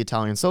elements of the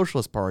Italian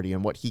Socialist Party.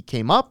 And what he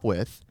came up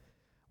with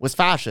was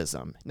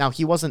fascism. Now,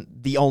 he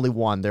wasn't the only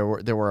one. There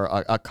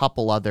were a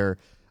couple other,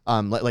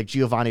 like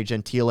Giovanni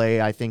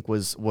Gentile, I think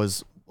was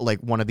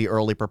like one of the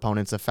early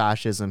proponents of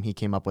fascism. He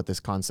came up with this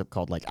concept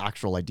called like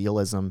actual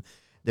idealism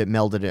that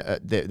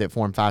melded that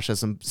formed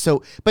fascism.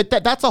 So, but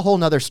that's a whole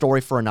nother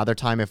story for another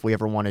time if we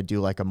ever want to do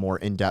like a more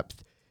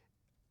in-depth,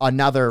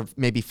 another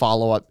maybe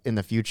follow-up in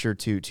the future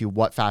to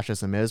what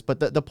fascism is. But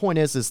the point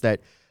is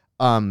that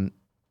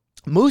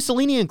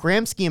Mussolini and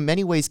Gramsci in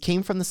many ways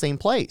came from the same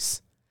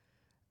place.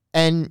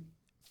 And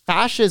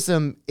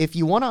fascism, if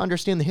you want to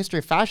understand the history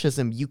of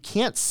fascism, you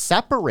can't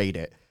separate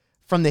it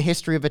from the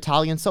history of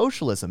Italian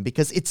socialism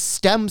because it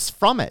stems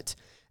from it.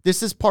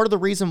 This is part of the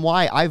reason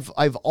why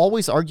I've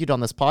always argued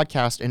on this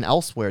podcast and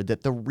elsewhere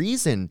that the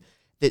reason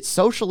that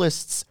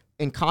socialists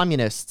and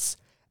communists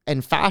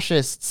and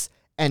fascists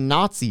and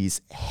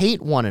Nazis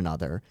hate one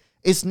another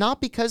is not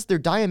because they're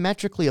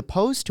diametrically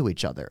opposed to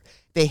each other.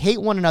 They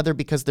hate one another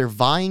because they're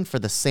vying for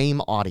the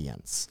same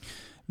audience.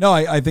 No,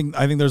 I think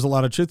there's a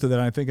lot of truth to that.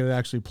 I think it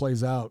actually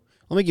plays out.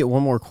 Let me get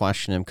one more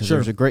question in, because Sure.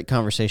 there's a great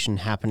conversation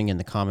happening in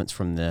the comments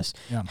from this.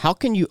 Yeah. How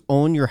can you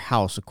own your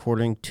house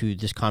according to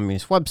this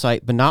communist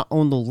website, but not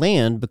own the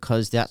land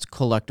because that's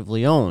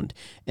collectively owned?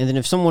 And then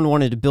if someone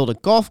wanted to build a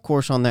golf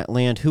course on that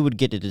land, who would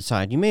get to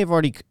decide? You may have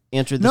already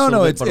answered this.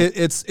 No, bit,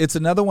 it's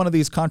another one of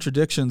these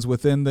contradictions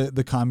within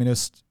the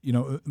communist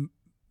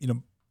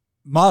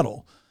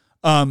model.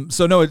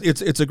 So no,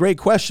 it's a great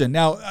question.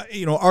 Now,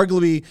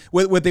 arguably,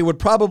 what they would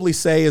probably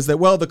say is that,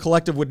 well, the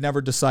collective would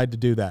never decide to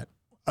do that.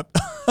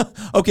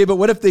 Okay, but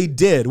what if they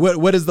did?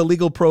 What is the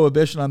legal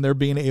prohibition on their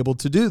being able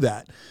to do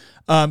that?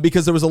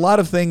 Because there was a lot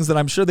of things that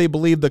I'm sure they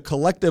believed the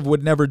collective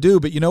would never do.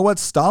 But you know what?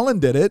 Stalin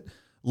did it.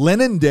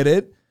 Lenin did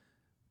it.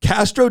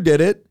 Castro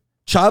did it.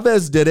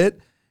 Chavez did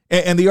it.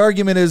 And the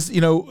argument is,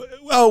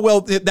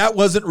 that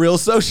wasn't real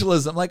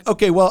socialism. Like,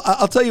 okay, well,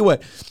 I'll tell you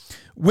what.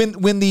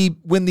 When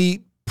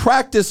the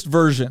practiced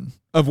version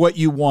of what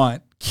you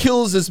want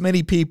kills as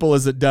many people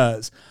as it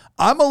does,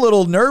 I'm a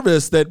little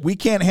nervous that we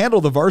can't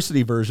handle the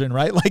varsity version,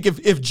 right? Like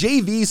if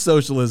JV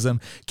socialism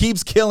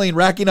keeps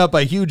racking up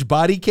a huge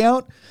body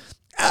count,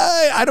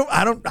 I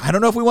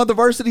don't know if we want the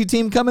varsity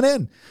team coming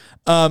in.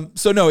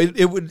 So no,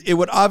 it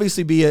would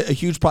obviously be a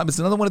huge problem. It's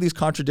another one of these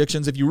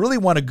contradictions. If you really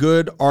want a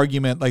good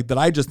argument like that,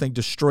 I just think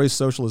destroys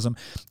socialism.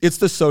 It's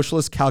the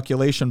socialist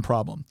calculation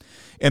problem.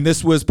 And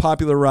this was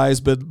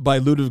popularized by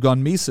Ludwig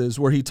von Mises,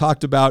 where he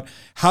talked about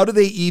how do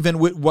they even,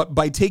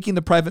 by taking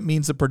the private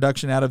means of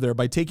production out of there,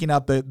 by taking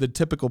out the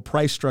typical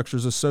price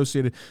structures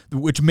associated,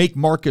 which make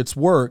markets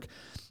work,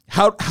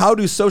 how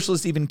do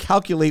socialists even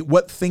calculate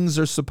what things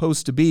are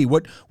supposed to be,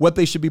 what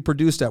they should be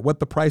produced at, what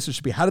the prices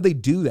should be? How do they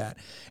do that?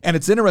 And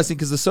it's interesting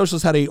because the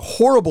socialists had a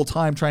horrible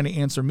time trying to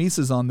answer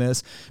Mises on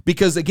this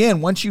because,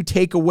 again, once you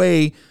take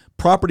away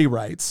property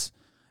rights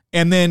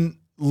and then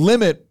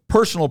limit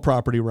personal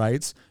property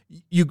rights,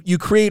 you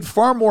create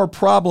far more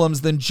problems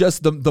than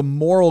just the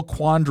moral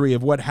quandary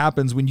of what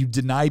happens when you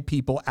deny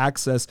people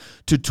access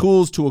to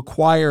tools to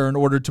acquire in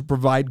order to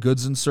provide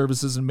goods and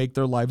services and make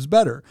their lives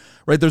better,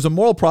 right? There's a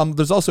moral problem.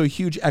 There's also a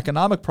huge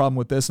economic problem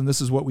with this, and this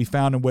is what we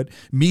found and what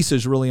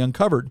Mises really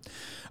uncovered.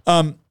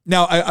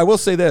 Now, I will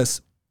say this.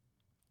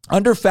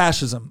 Under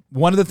fascism,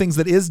 one of the things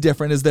that is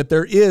different is that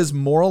there is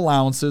more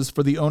allowances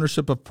for the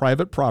ownership of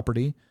private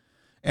property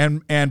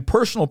and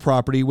personal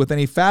property within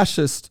a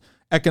fascist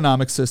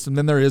economic system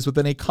than there is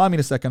within a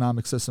communist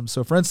economic system.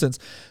 So, for instance,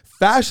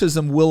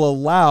 fascism will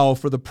allow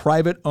for the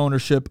private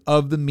ownership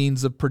of the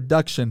means of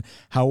production.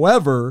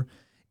 However,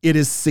 it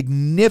is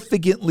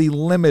significantly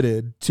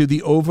limited to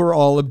the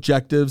overall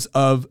objectives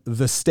of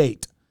the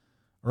state,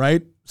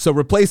 right? So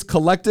replace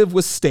collective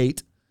with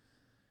state,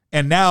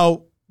 and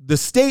now the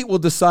state will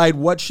decide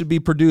what should be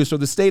produced, or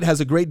the state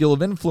has a great deal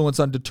of influence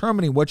on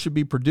determining what should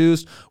be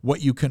produced,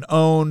 what you can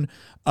own,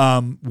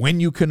 when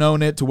you can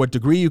own it, to what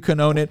degree you can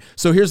own it.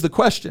 So here's the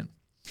question.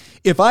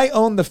 If I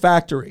own the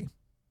factory,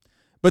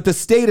 but the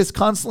state is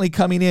constantly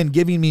coming in,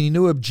 giving me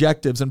new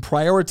objectives and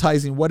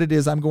prioritizing what it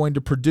is I'm going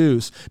to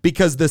produce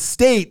because the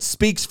state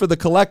speaks for the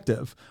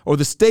collective, or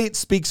the state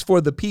speaks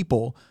for the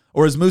people,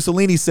 or as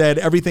Mussolini said,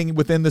 everything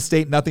within the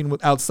state, nothing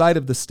outside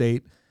of the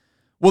state,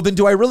 well, then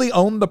do I really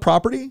own the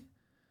property?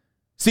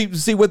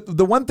 See, what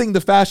the one thing the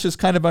fascists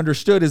kind of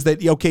understood is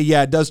that, okay,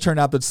 yeah, it does turn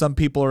out that some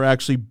people are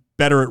actually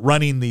better at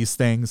running these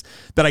things,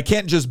 that I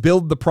can't just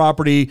build the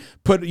property,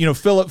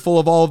 fill it full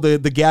of all the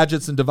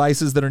gadgets and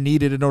devices that are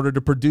needed in order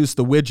to produce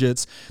the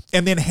widgets,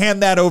 and then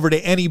hand that over to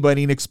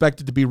anybody and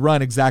expect it to be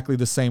run exactly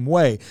the same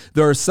way.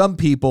 There are some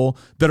people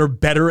that are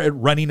better at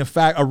running a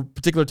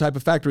particular type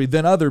of factory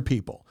than other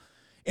people.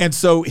 And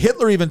so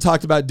Hitler even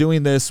talked about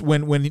doing this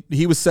when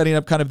he was setting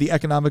up kind of the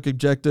economic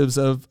objectives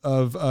of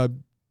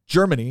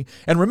Germany.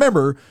 And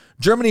remember,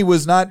 Germany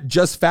was not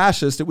just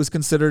fascist, it was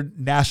considered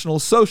national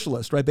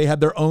socialist, right? They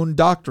had their own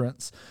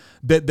doctrines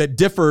that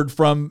differed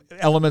from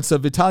elements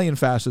of Italian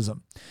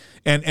fascism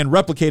and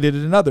replicated it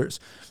in others.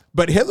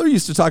 But Hitler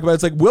used to talk about,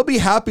 it's like, we'll be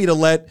happy to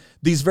let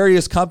these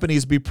various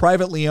companies be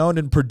privately owned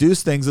and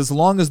produce things as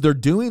long as they're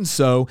doing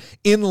so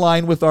in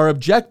line with our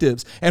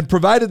objectives. And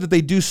provided that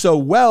they do so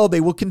well,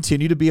 they will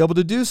continue to be able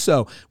to do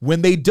so.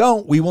 When they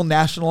don't, we will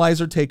nationalize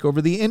or take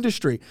over the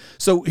industry.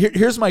 So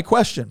here's my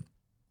question.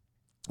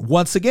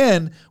 Once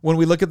again, when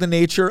we look at the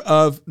nature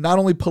of not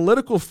only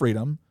political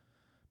freedom,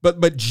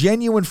 but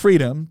genuine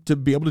freedom to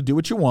be able to do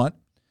what you want,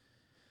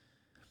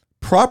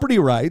 property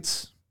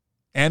rights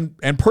and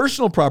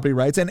personal property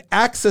rights and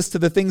access to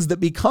the things that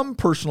become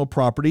personal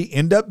property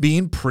end up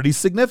being pretty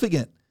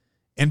significant,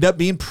 end up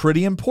being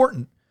pretty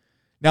important.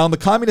 Now, in the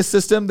communist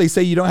system, they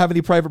say you don't have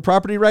any private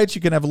property rights.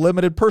 You can have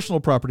limited personal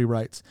property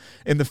rights.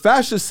 In the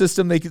fascist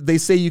system, they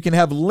say you can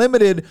have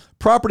limited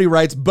property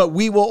rights, but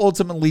we will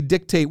ultimately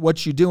dictate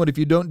what you do. And if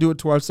you don't do it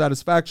to our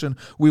satisfaction,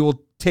 we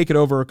will take it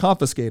over or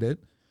confiscate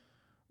it,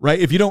 right?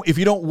 If you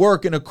don't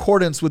work in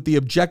accordance with the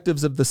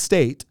objectives of the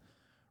state,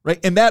 right?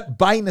 And that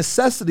by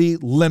necessity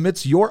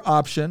limits your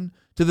option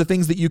to the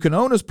things that you can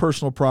own as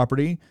personal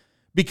property,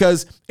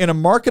 because in a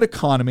market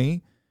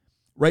economy,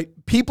 right,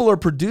 people are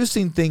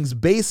producing things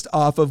based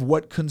off of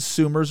what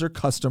consumers or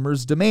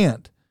customers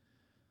demand,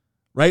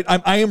 right?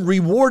 I am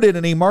rewarded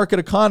in a market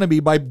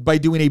economy by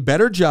doing a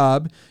better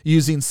job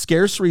using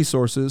scarce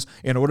resources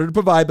in order to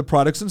provide the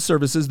products and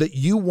services that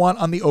you want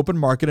on the open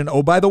market. And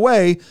oh, by the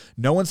way,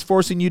 no one's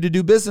forcing you to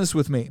do business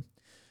with me.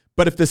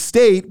 But if the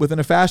state within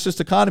a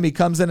fascist economy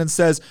comes in and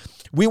says,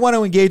 we want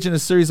to engage in a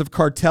series of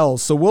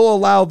cartels, so we'll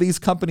allow these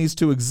companies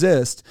to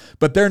exist,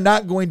 but they're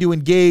not going to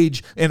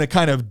engage in a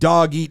kind of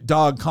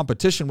dog-eat-dog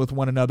competition with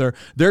one another.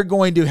 They're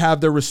going to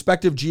have their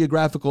respective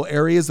geographical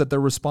areas that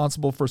they're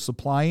responsible for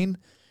supplying,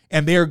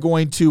 and they are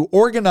going to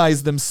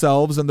organize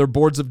themselves and their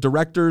boards of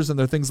directors and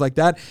their things like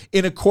that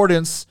in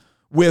accordance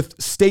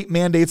with state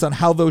mandates on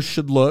how those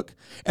should look,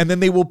 and then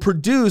they will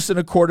produce in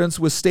accordance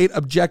with state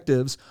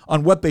objectives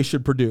on what they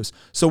should produce.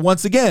 So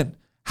once again,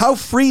 how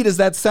free does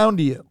that sound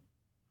to you?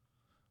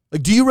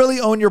 Like, do you really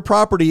own your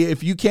property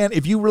if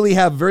you really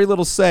have very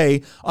little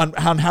say on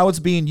how it's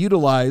being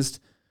utilized?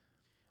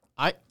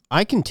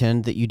 I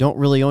contend that you don't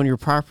really own your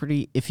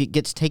property if it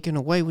gets taken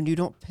away when you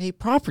don't pay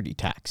property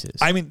taxes.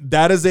 I mean,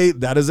 that is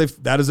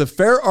a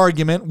fair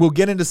argument. We'll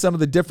get into some of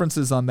the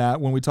differences on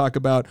that when we talk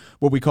about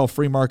what we call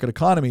free market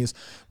economies.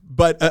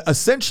 But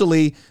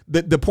essentially,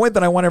 the point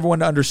that I want everyone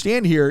to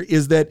understand here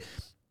is that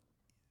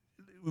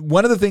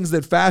one of the things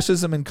that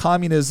fascism and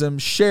communism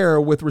share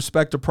with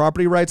respect to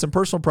property rights and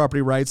personal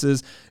property rights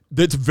is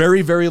that's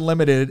very, very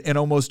limited and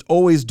almost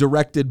always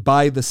directed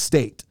by the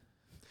state.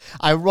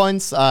 I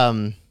once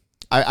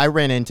I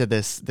ran into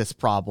this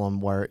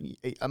problem where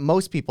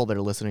most people that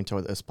are listening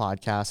to this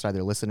podcast,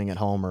 either listening at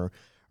home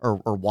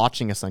or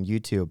watching us on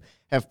YouTube,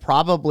 have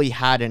probably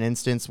had an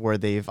instance where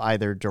they've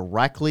either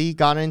directly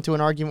gotten into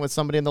an argument with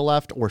somebody on the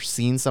left or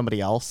seen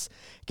somebody else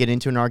get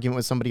into an argument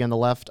with somebody on the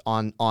left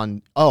on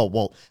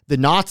the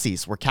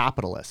Nazis were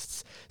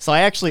capitalists. So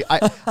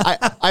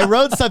I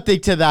wrote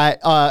something to that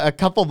a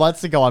couple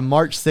months ago on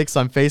March 6th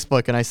on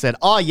Facebook, and I said,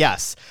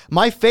 yes,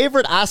 my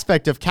favorite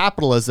aspect of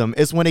capitalism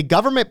is when a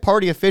government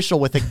party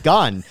official with a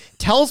gun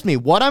tells me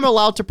what I'm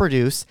allowed to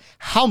produce,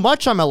 how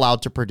much I'm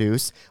allowed to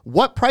produce,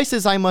 what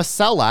prices I must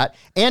sell at,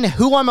 and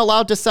who I'm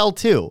allowed to sell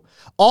to,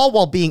 all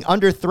while being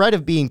under threat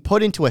of being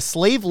put into a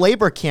slave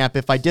labor camp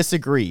if I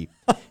disagree.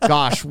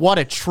 Gosh, what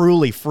a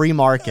truly free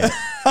market.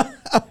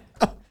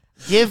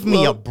 Give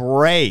me a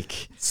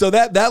break. So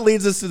that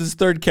leads us to this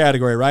third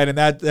category, right? And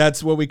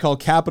that's what we call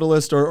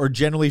capitalist or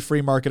generally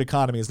free market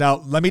economies. Now,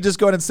 let me just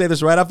go ahead and say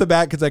this right off the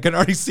bat because I can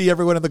already see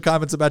everyone in the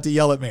comments about to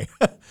yell at me.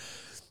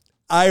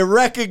 I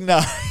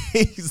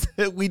recognize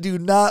that we do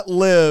not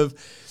live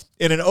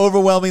in an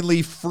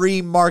overwhelmingly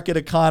free market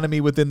economy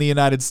within the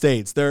United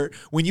States.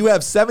 When you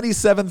have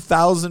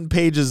 77,000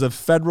 pages of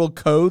federal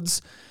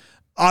codes,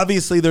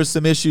 obviously there's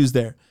some issues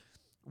there.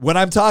 What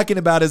I'm talking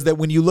about is that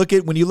when you look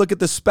at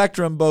the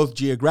spectrum, both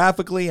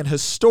geographically and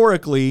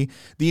historically,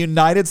 the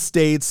United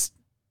States,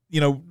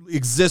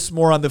 exists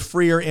more on the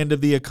freer end of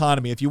the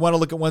economy. If you want to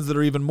look at ones that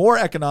are even more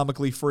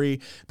economically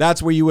free,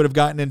 that's where you would have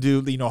gotten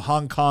into,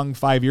 Hong Kong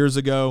 5 years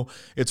ago.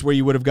 It's where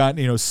you would have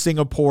gotten,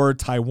 Singapore,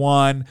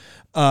 Taiwan,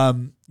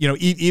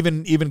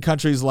 even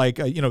countries like,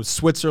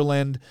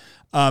 Switzerland.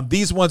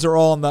 These ones are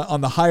all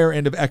on the higher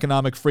end of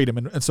economic freedom.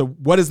 And so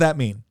what does that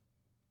mean?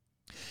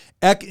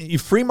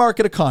 Free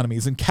market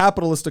economies and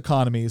capitalist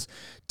economies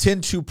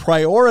tend to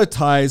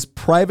prioritize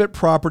private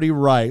property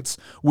rights,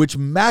 which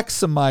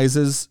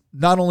maximizes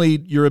not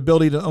only your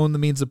ability to own the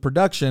means of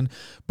production,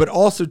 but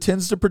also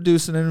tends to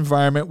produce an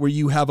environment where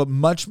you have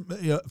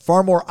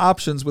far more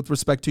options with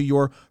respect to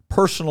your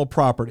personal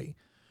property,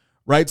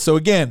 right? So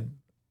again,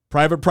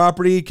 private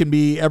property can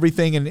be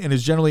everything and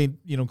is generally,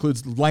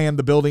 includes land,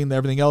 the building,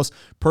 everything else.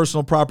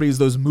 Personal property is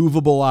those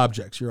movable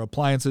objects, your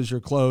appliances,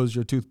 your clothes,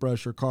 your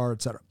toothbrush, your car,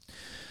 etc.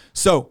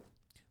 So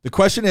the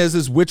question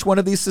is which one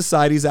of these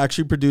societies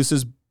actually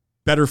produces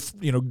better,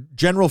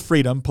 general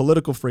freedom,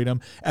 political freedom,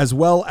 as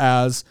well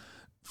as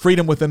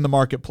freedom within the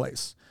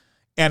marketplace?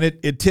 And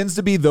it tends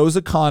to be those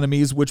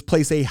economies which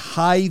place a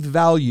high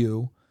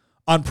value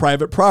on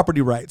private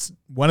property rights.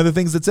 One of the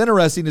things that's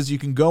interesting is you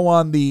can go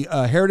on the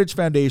Heritage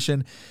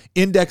Foundation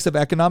Index of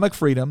Economic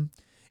Freedom,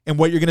 and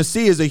what you're going to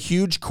see is a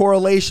huge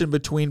correlation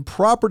between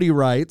property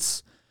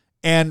rights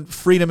and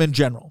freedom in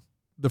general.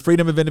 The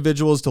freedom of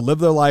individuals to live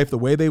their life the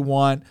way they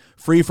want,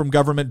 free from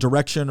government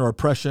direction or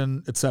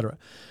oppression, etc.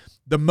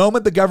 The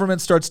moment the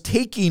government starts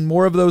taking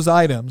more of those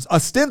items,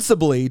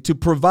 ostensibly to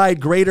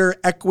provide greater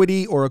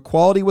equity or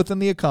equality within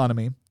the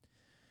economy,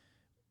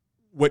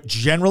 what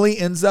generally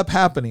ends up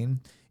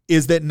happening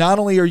is that not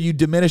only are you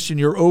diminishing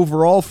your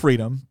overall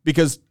freedom,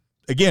 because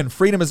again,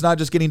 freedom is not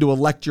just getting to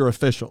elect your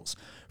officials.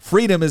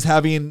 Freedom is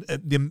having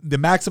the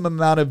maximum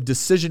amount of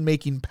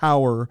decision-making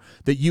power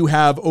that you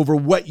have over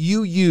what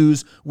you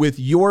use with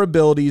your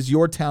abilities,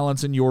 your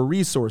talents, and your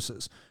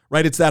resources,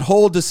 right? It's that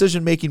whole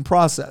decision-making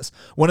process.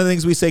 One of the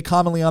things we say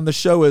commonly on the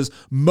show is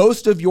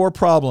most of your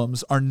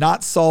problems are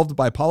not solved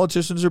by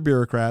politicians or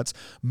bureaucrats.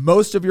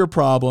 Most of your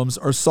problems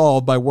are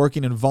solved by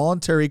working in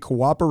voluntary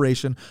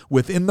cooperation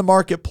within the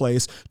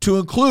marketplace, to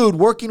include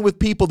working with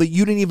people that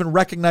you didn't even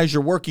recognize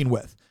you're working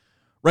with.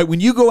 Right,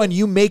 when you go and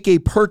you make a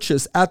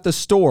purchase at the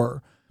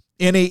store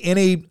in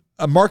a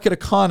market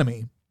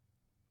economy,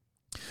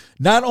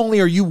 not only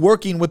are you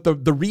working with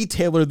the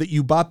retailer that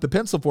you bought the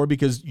pencil for,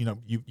 because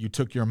you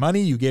took your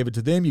money, you gave it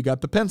to them, you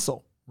got the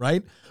pencil,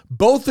 right?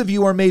 Both of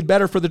you are made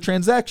better for the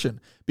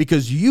transaction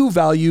because you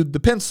valued the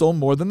pencil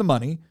more than the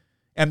money,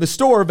 and the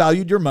store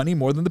valued your money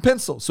more than the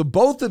pencil. So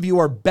both of you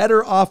are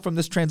better off from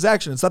this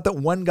transaction. It's not that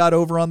one got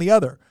over on the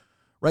other,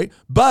 right?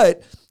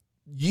 But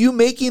you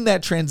making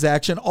that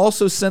transaction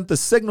also sent the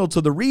signal to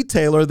the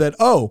retailer that,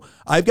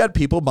 I've got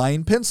people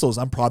buying pencils.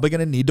 I'm probably going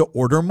to need to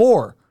order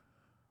more,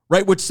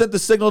 right? Which sent the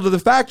signal to the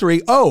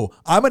factory,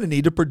 I'm going to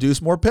need to produce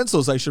more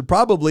pencils. I should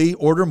probably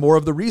order more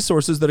of the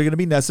resources that are going to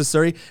be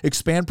necessary,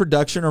 expand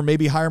production, or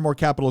maybe hire more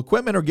capital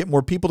equipment or get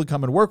more people to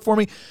come and work for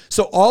me.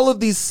 So all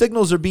of these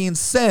signals are being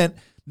sent,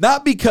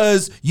 not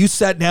because you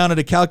sat down at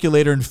a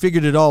calculator and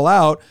figured it all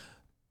out.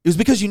 It was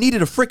because you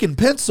needed a freaking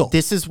pencil.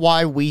 This is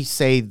why we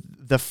say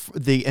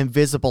the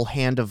invisible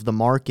hand of the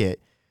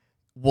market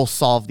will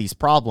solve these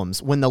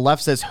problems. When the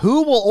left says,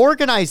 who will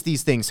organize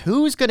these things?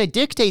 Who's going to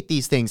dictate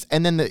these things?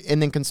 And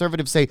then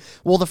conservatives say,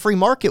 well, the free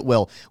market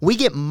will. We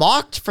get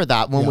mocked for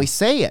that when we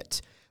say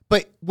it.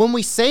 But when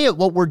we say it,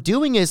 what we're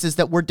doing is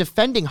that we're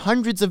defending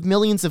hundreds of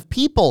millions of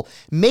people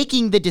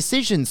making the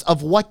decisions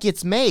of what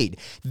gets made.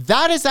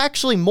 That is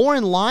actually more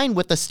in line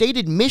with the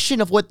stated mission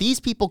of what these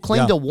people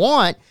claim to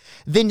want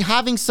than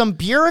having some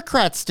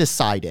bureaucrats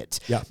decide it.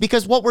 Yeah.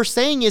 Because what we're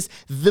saying is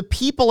the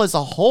people as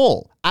a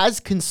whole, as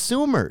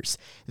consumers,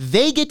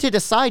 they get to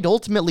decide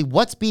ultimately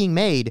what's being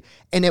made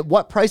and at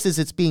what prices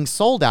it's being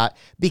sold at,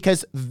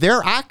 because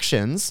their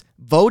actions,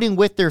 voting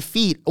with their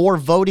feet or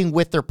voting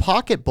with their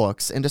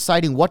pocketbooks and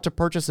deciding what to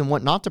purchase and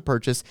what not to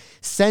purchase,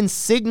 sends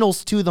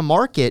signals to the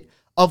market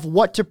of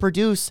what to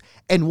produce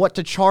and what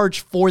to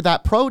charge for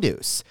that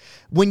produce.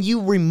 When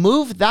you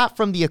remove that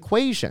from the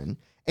equation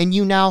and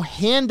you now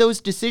hand those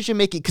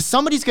decision-making, because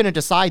somebody's going to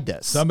decide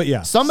this.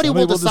 Somebody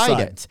will decide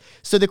it.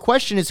 So the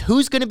question is,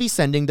 who's going to be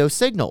sending those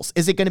signals?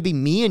 Is it going to be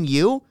me and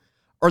you,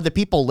 or the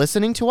people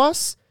listening to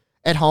us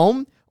at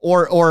home,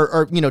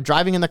 or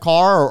driving in the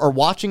car, or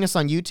watching us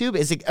on YouTube?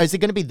 Is it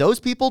going to be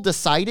those people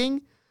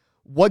deciding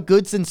what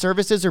goods and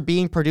services are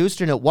being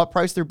produced and at what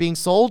price they're being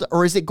sold?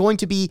 Or is it going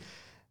to be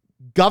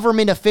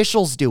government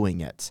officials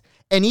doing it?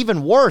 And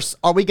even worse,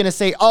 are we going to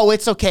say, oh,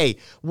 it's okay,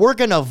 we're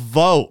going to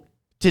vote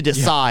to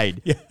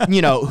decide,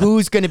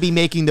 who's going to be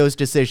making those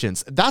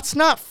decisions? That's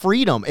not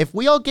freedom. If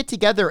we all get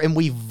together and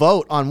we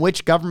vote on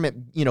which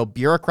government,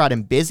 bureaucrat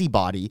and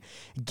busybody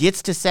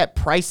gets to set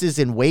prices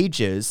and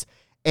wages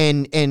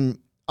and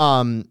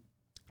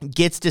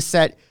gets to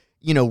set,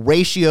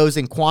 ratios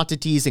and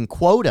quantities and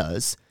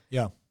quotas,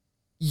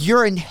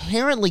 you're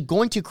inherently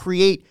going to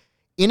create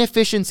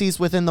inefficiencies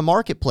within the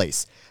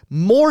marketplace.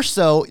 More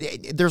so,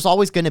 there's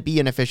always going to be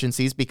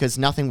inefficiencies because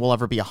nothing will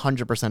ever be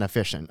 100%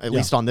 efficient, at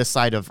least on this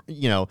side of,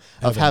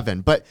 of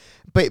heaven. But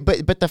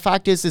the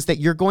fact is that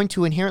you're going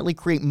to inherently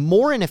create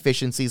more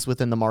inefficiencies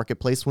within the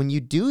marketplace when you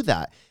do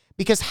that.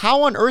 Because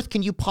how on earth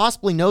can you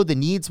possibly know the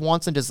needs,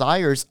 wants, and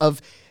desires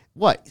of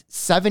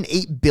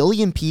 7-8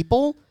 billion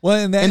people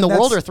in the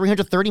world, or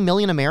 330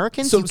 million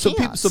Americans?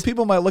 So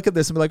people might look at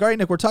this and be like, all right,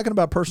 Nick, we're talking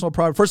about personal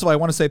property. First of all, I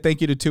want to say thank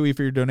you to Tui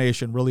for your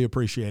donation. Really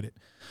appreciate it.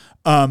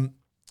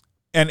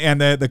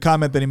 And the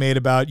comment that he made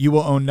about you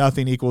will own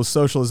nothing equals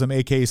socialism,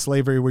 aka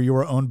slavery, where you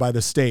are owned by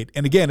the state.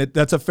 And again,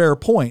 that's a fair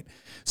point.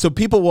 So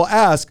people will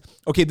ask,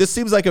 okay, this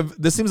seems like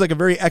a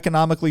very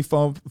economically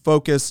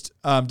focused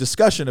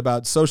discussion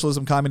about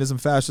socialism, communism,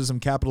 fascism,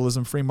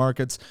 capitalism, free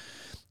markets.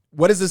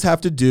 What does this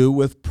have to do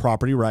with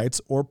property rights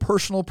or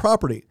personal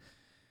property?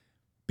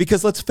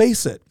 Because let's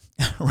face it,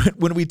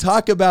 when we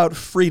talk about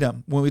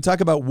freedom, when we talk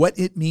about what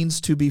it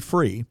means to be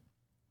free,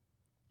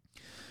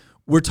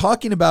 we're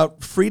talking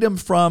about freedom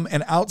from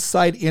an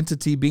outside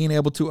entity being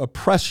able to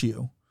oppress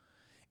you,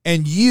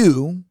 and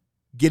you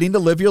getting to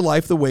live your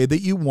life the way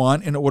that you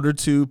want in order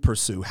to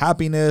pursue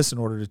happiness, in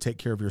order to take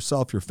care of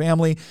yourself, your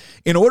family.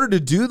 In order to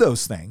do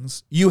those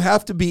things, you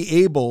have to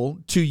be able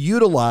to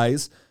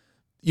utilize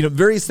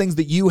various things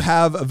that you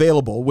have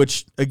available,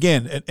 which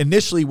again,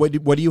 initially, what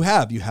do you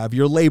have? You have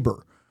your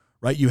labor,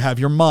 right? You have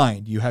your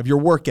mind, you have your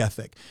work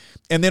ethic.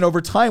 And then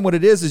over time, what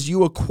it is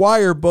you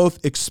acquire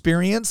both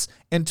experience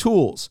and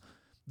tools.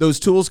 Those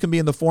tools can be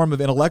in the form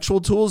of intellectual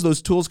tools.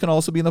 Those tools can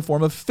also be in the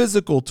form of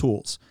physical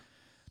tools.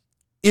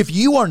 If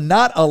you are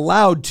not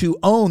allowed to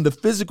own the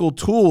physical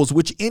tools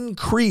which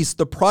increase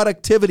the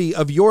productivity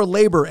of your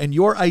labor and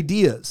your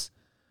ideas,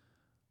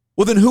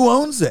 well, then who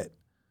owns it?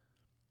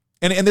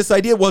 And this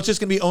idea, well, it's just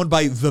going to be owned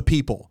by the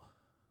people.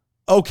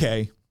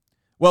 Okay.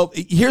 Well,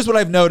 here's what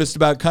I've noticed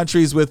about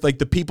countries with like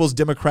the People's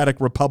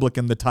Democratic Republic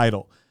in the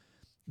title.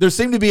 There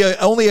seem to be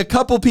only a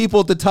couple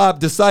people at the top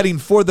deciding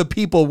for the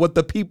people what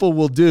the people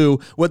will do,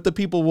 what the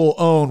people will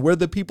own, where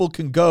the people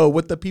can go,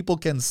 what the people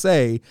can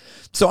say.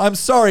 So I'm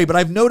sorry, but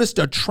I've noticed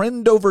a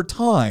trend over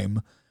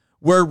time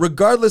where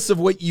regardless of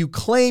what you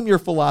claim your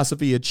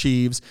philosophy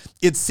achieves,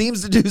 it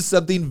seems to do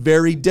something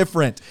very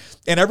different.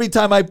 And every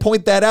time I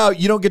point that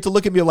out, you don't get to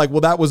look at me like, well,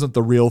 that wasn't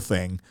the real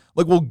thing.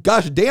 Like, well,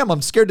 gosh, damn,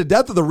 I'm scared to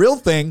death of the real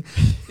thing.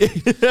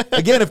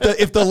 Again,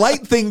 if the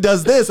light thing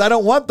does this, I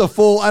don't want the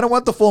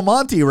full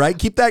Monty, right?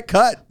 Keep that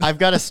cut. I've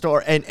got a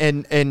story.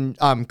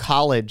 In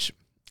college,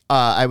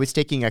 I was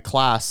taking a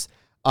class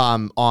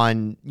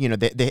on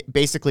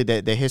basically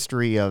the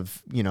history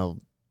of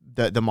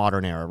the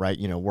modern era, right?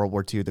 World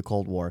War II, the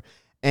Cold War.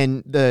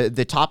 And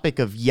the topic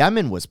of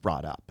Yemen was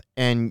brought up.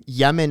 And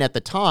Yemen at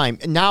the time,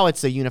 now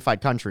it's a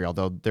unified country,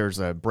 although there's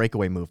a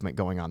breakaway movement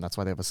going on. That's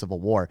why they have a civil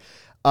war.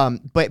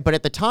 But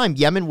at the time,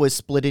 Yemen was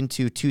split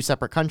into two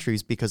separate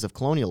countries because of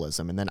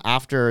colonialism. And then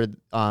after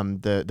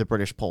the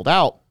British pulled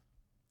out,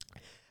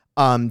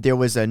 there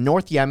was a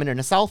North Yemen and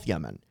a South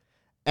Yemen.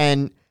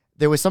 And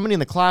there was somebody in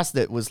the class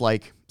that was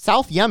like,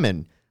 South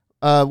Yemen,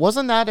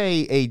 wasn't that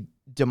a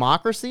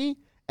democracy?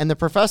 And the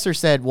professor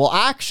said, well,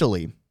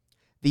 actually,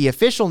 the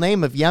official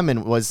name of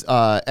Yemen was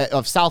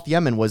of South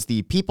Yemen was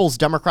the People's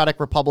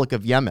Democratic Republic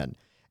of Yemen.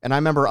 And I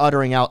remember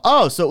uttering out,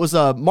 oh, so it was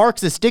a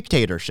Marxist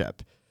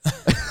dictatorship.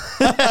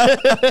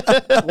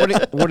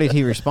 What did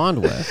he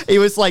respond with? He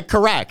was like,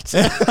 correct.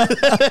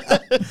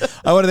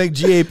 I want to thank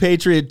GA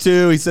Patriot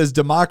too. He says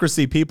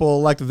democracy, people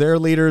elect their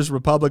leaders.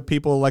 Republic,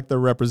 people elect their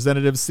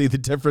representatives. See the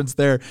difference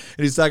there? And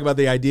he's talking about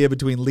the idea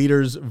between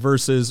leaders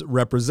versus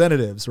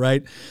representatives,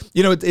 right?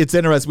 You know, it's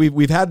interesting.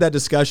 We've had that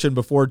discussion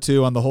before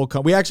too on the whole.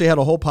 We actually had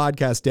a whole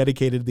podcast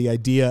dedicated to the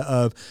idea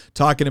of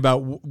talking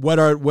about what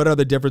are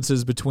the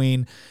differences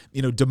between,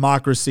 you know,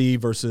 democracy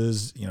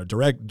versus, you know,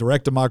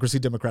 direct democracy,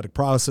 democratic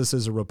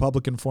processes, a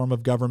Republican form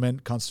of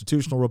government,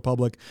 constitutional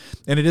republic,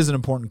 and it is an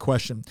important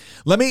question.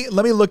 Let me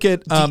look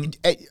at.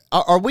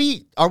 Are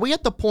we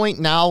at the point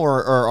now,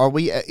 or are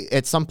we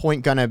at some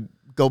point gonna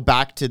go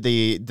back to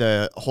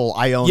the whole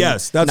I own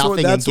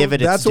nothing and give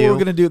it its due? That's what we're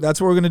gonna do.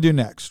 That's what we're gonna do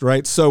next,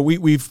 right? So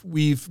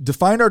we've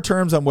defined our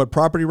terms on what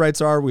property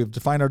rights are. We've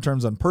defined our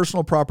terms on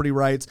personal property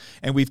rights,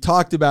 and we've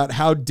talked about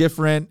how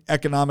different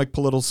economic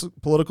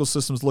political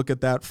systems look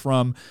at that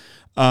from,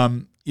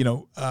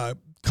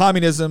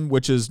 communism,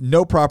 which is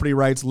no property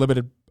rights,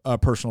 limited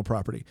personal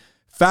property.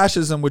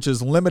 Fascism, which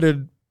is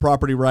limited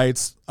property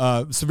rights,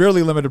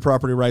 severely limited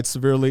property rights,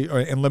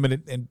 and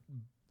limited and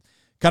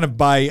kind of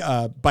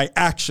by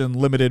action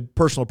limited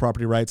personal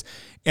property rights.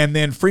 And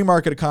then free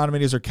market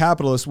economies or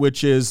capitalist,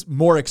 which is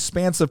more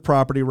expansive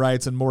property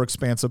rights and more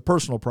expansive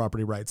personal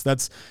property rights.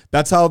 That's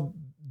how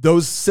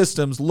those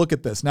systems look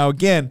at this. Now,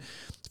 again,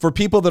 for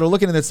people that are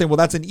looking at this saying, well,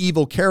 that's an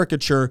evil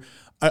caricature,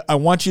 I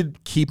want you to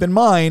keep in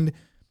mind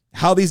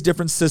how these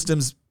different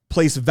systems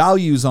place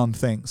values on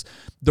things.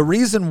 The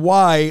reason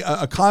why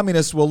a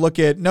communist will look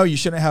at, no, you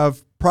shouldn't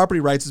have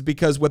property rights, is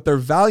because what they're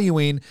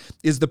valuing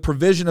is the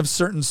provision of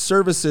certain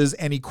services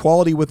and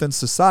equality within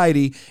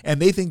society.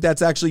 And they think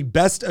that's actually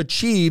best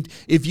achieved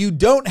if you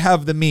don't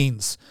have the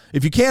means,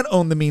 if you can't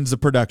own the means of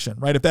production,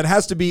 right? If that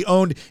has to be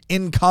owned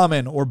in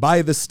common or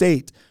by the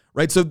state,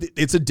 right? So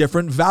it's a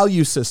different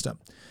value system.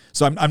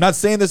 So I'm not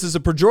saying this is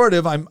a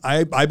pejorative.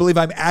 I believe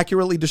I'm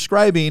accurately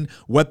describing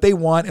what they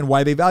want and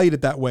why they valued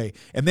it that way.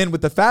 And then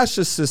with the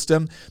fascist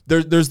system,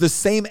 there's the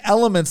same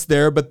elements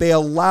there, but they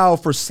allow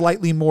for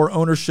slightly more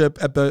ownership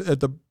at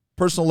the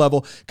personal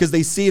level because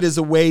they see it as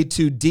a way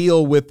to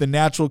deal with the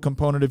natural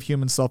component of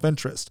human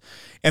self-interest.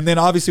 And then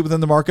obviously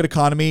within the market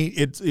economy,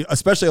 it's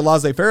especially a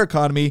laissez-faire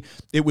economy,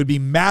 it would be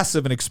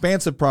massive and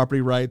expansive property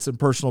rights, and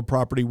personal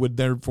property would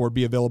therefore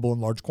be available in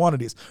large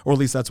quantities, or at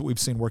least that's what we've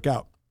seen work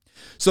out.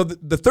 So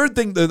the third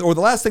thing, or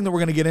the last thing that we're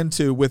going to get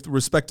into with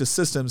respect to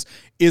systems,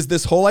 is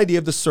this whole idea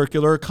of the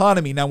circular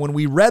economy. Now, when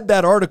we read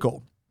that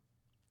article,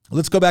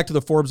 let's go back to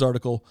the Forbes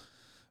article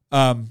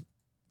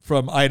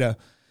from Ida.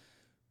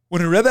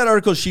 When we read that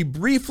article, she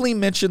briefly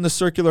mentioned the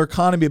circular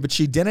economy, but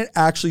she didn't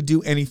actually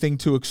do anything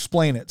to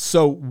explain it.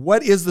 So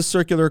what is the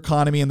circular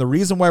economy? And the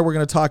reason why we're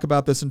going to talk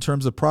about this in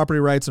terms of property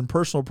rights and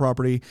personal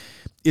property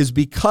is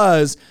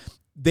because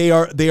they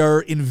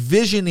are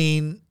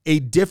envisioning a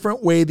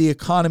different way the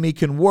economy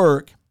can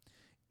work.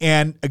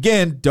 And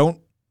again, don't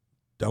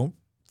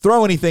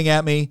throw anything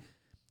at me.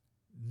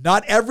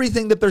 Not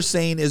everything that they're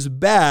saying is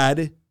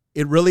bad.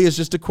 It really is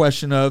just a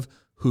question of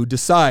who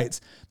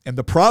decides. And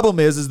the problem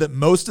is that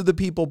most of the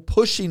people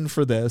pushing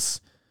for this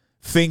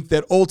think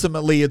that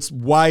ultimately it's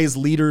wise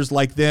leaders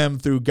like them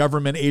through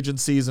government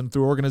agencies and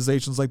through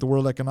organizations like the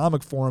World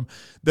Economic Forum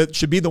that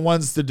should be the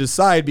ones to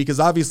decide, because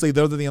obviously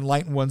they're the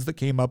enlightened ones that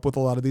came up with a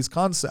lot of these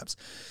concepts.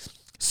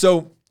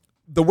 So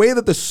the way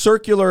that the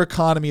circular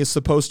economy is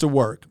supposed to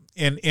work,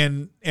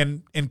 in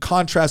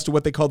contrast to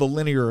what they call the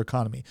linear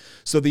economy.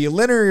 So the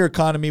linear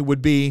economy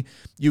would be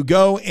you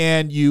go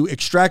and you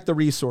extract the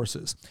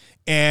resources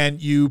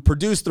and you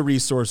produce the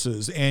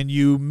resources and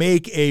you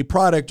make a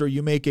product or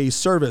you make a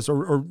service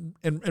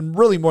and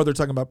really more they're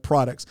talking about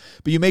products,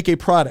 but you make a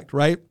product,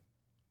 right?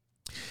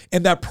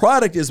 And that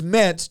product is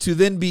meant to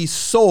then be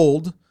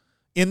sold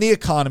in the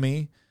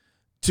economy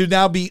to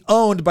now be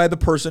owned by the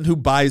person who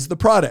buys the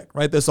product,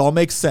 right? This all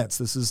makes sense.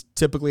 This is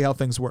typically how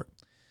things work.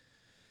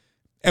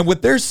 And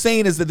what they're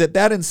saying is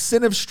that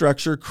incentive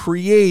structure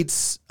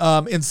creates,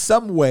 in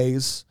some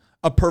ways,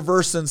 a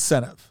perverse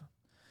incentive.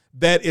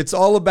 That it's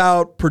all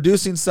about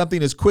producing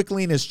something as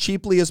quickly and as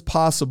cheaply as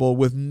possible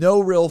with no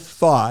real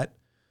thought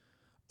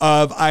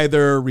of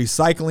either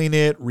recycling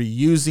it,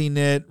 reusing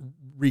it,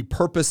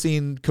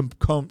 repurposing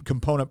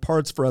component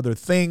parts for other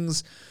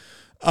things.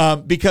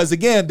 Because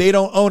again, they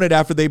don't own it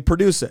after they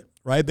produce it,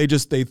 right? They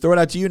throw it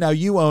out to you. Now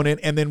you own it.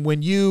 And then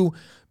when you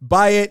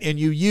buy it and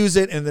you use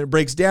it and then it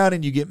breaks down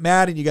and you get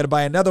mad and you got to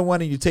buy another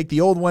one and you take the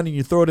old one and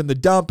you throw it in the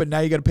dump and now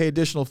you got to pay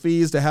additional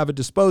fees to have it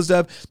disposed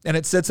of and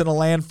it sits in a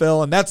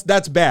landfill, and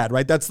that's bad,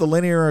 right? That's the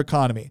linear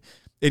economy.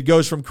 It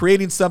goes from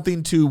creating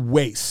something to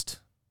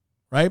waste,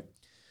 right?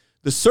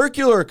 The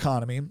circular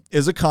economy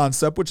is a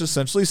concept which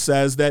essentially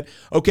says that,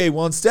 okay,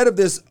 well, instead of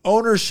this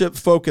ownership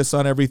focus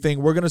on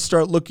everything, we're going to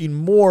start looking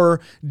more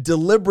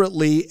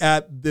deliberately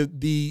at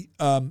the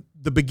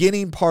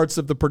beginning parts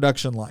of the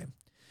production line.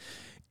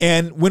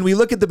 And when we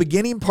look at the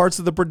beginning parts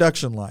of the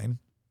production line,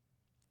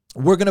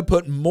 we're going to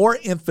put more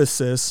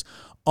emphasis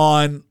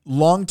on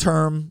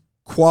long-term,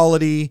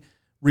 quality,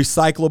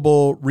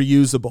 recyclable,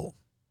 reusable,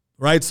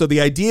 right? So the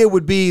idea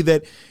would be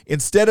that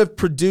instead of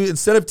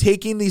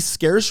taking these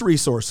scarce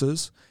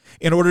resources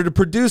in order to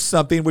produce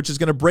something which is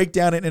going to break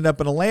down and end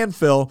up in a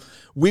landfill,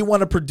 we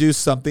want to produce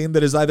something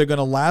that is either going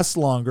to last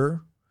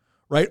longer,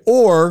 right?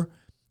 Or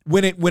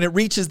when it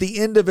reaches the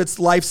end of its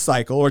life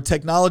cycle or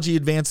technology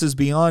advances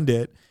beyond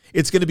it,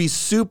 it's going to be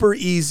super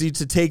easy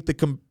to take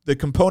the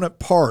component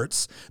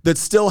parts that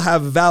still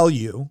have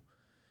value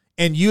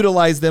and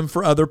utilize them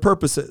for other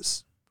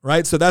purposes,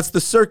 right? So that's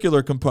the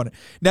circular component.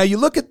 Now you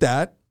look at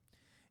that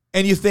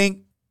and you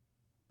think,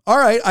 all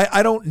right,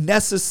 I don't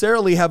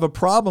necessarily have a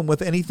problem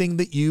with anything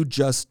that you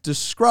just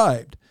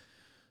described.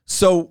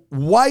 So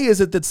why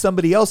is it that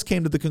somebody else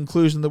came to the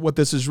conclusion that what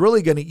this is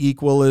really going to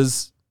equal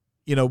is,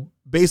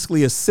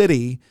 basically a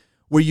city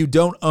where you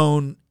don't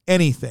own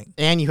anything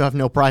and you have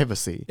no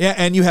privacy? Yeah,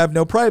 and you have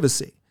no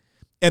privacy.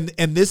 And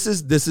this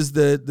is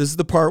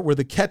the part where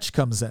the catch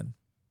comes in.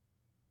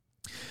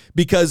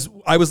 Because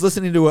I was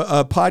listening to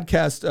a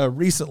podcast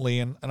recently,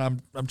 and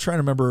I'm trying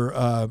to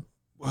remember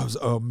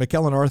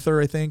McEllen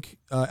Arthur, I think.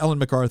 Ellen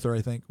MacArthur,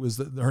 I think,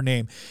 was her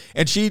name.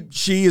 And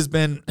she has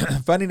been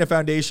funding a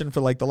foundation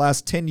for like the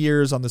last 10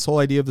 years on this whole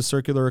idea of the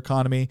circular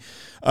economy.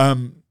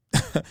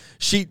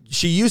 She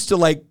used to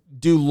like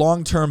do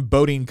long-term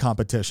boating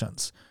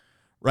competitions,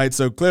 right?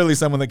 So clearly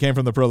someone that came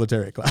from the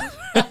proletariat class.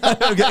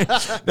 Okay.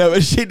 No,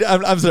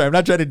 but I'm sorry. I'm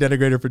not trying to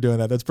denigrate her for doing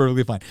that. That's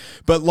perfectly fine.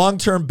 But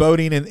long-term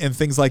boating and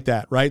things like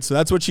that, right? So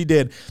that's what she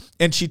did.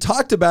 And she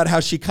talked about how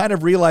she kind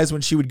of realized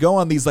when she would go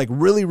on these like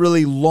really,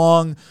 really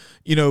long,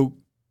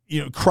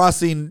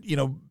 crossing,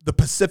 the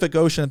Pacific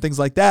Ocean and things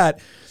like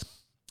that,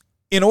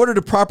 in order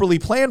to properly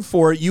plan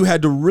for it, you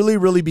had to really,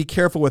 really be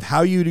careful with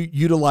how you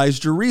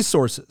utilized your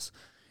resources.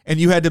 And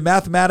you had to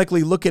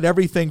mathematically look at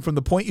everything from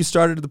the point you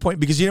started to the point,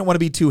 because you didn't want to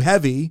be too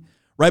heavy,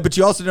 right? But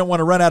you also didn't want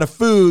to run out of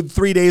food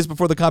 3 days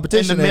before the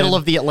competition. In the middle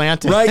of the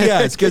Atlantic. Right, yeah.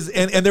 It's because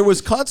and there was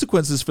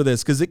consequences for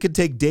this, because it could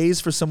take days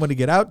for someone to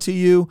get out to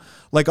you,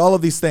 like all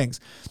of these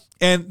things.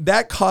 And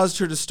that caused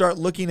her to start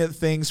looking at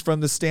things from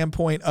the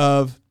standpoint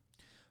of,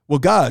 well,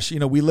 gosh,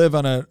 we live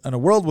on a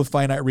world with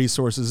finite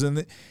resources.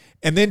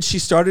 And then she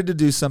started to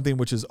do something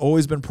which has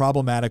always been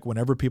problematic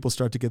whenever people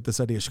start to get this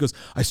idea. She goes,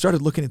 I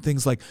started looking at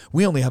things like,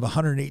 we only have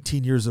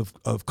 118 years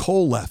of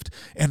coal left.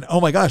 And oh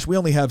my gosh, we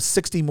only have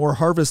 60 more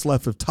harvests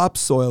left of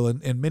topsoil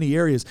in many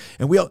areas.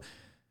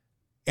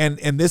 And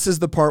this is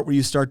the part where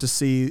you start to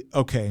see,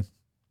 okay,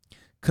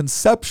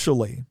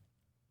 conceptually,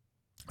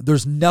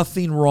 there's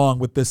nothing wrong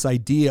with this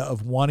idea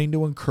of wanting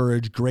to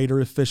encourage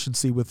greater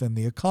efficiency within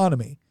the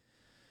economy.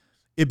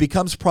 It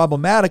becomes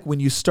problematic when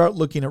you start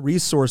looking at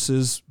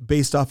resources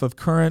based off of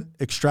current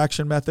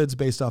extraction methods,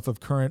 based off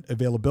of current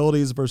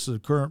availabilities versus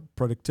current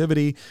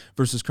productivity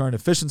versus current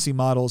efficiency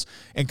models,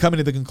 and coming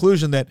to the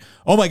conclusion that,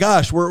 oh my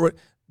gosh,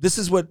 this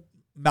is what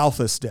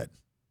Malthus did.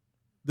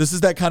 This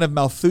is that kind of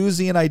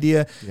Malthusian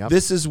idea. Yep.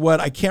 This is what,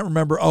 I can't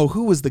remember. Oh,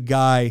 who was the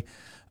guy?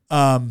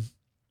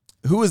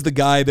 Who was the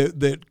guy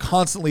that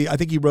constantly, I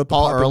think he wrote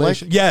Paul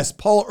Ehrlich? Yes,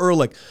 Paul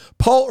Ehrlich.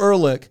 Paul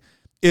Ehrlich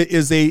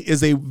is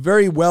a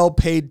very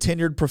well-paid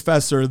tenured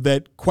professor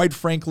that, quite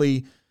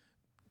frankly,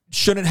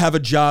 shouldn't have a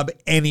job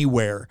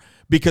anywhere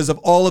because of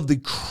all of the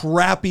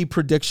crappy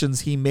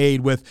predictions he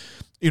made with,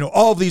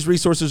 all of these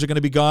resources are going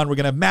to be gone. We're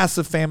going to have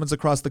massive famines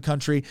across the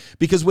country,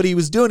 because what he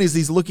was doing is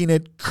he's looking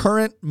at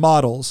current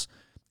models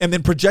and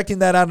then projecting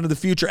that out into the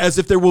future as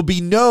if there will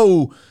be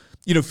no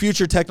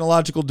future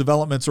technological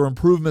developments or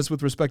improvements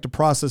with respect to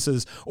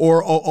processes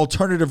or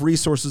alternative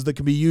resources that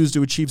can be used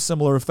to achieve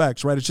similar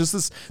effects, right? It's just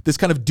this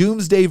kind of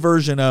doomsday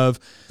version of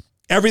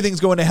everything's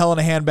going to hell in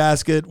a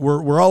handbasket.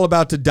 We're all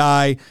about to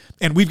die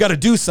and we've got to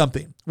do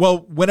something.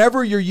 Well,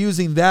 whenever you're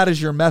using that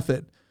as your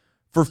method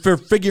for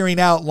figuring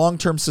out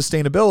long-term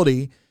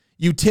sustainability,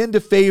 you tend to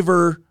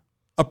favor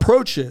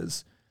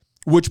approaches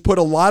which put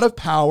a lot of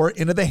power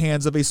into the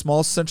hands of a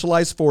small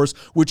centralized force,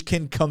 which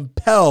can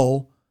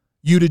compel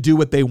you to do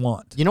what they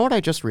want. You know what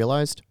I just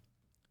realized?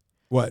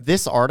 What?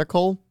 This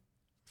article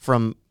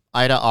from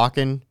Ida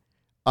Aachen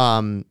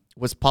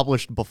was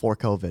published before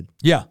COVID.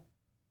 Yeah,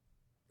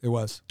 it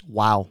was.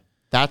 Wow.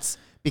 That's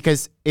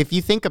because if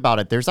you think about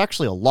it, there's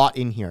actually a lot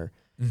in here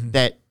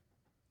that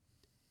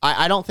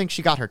I don't think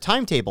she got her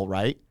timetable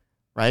right?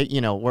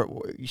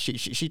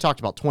 She talked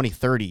about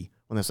 2030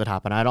 when this would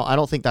happen. I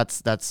don't think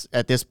that's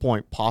at this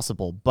point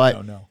possible.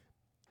 But no.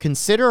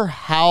 Consider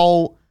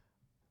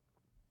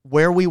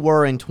where we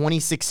were in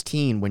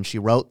 2016 when she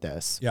wrote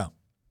this, yeah,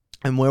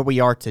 and where we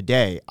are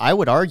today. I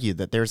would argue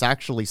that there's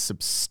actually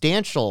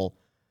substantial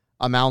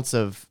amounts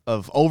of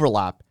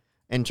overlap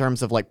in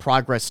terms of like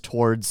progress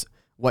towards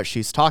what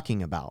she's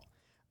talking about,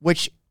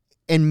 which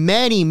in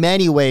many,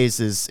 many ways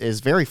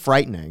is very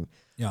frightening.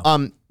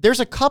 Yeah.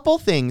 There's a couple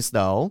things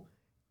though,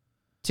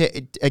 to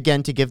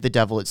give the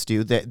devil its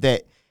due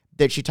that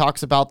she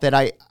talks about that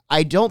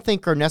I don't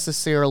think are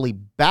necessarily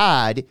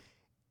bad,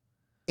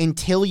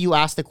 until you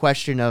ask the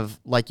question of,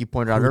 like you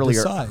pointed out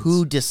earlier,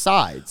 who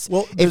decides?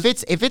 Well, if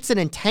it's an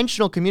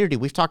intentional community,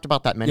 we've talked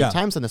about that many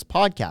times on this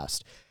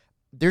podcast.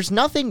 There's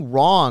nothing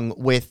wrong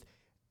with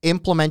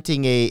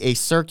implementing a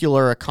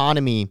circular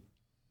economy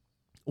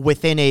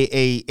within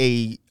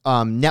a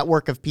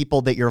network of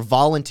people that you're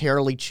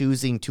voluntarily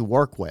choosing to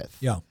work with.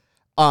 Yeah.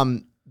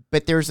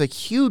 But there's a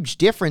huge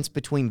difference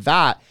between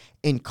that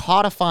and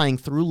codifying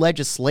through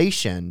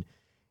legislation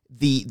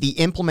the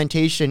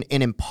implementation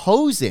and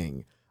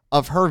imposing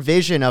of her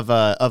vision of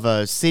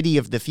a city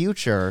of the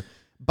future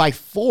by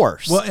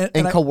force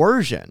and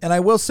coercion. And I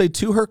will say,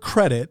 to her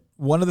credit,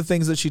 one of the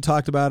things that she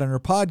talked about in her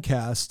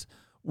podcast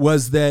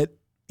was that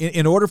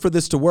in order for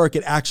this to work,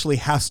 it actually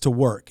has to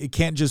work. It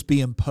can't just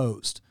be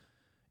imposed.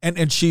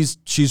 And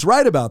she's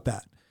right about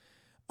that.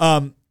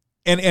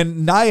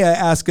 And Naya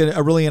asked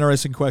a really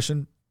interesting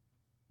question.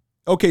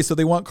 Okay, so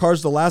they want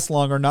cars to last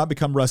longer, not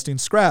become rusting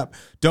scrap.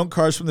 Don't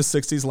cars from the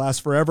 60s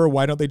last forever?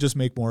 Why don't they just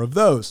make more of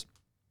those?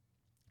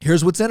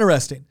 Here's what's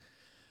interesting.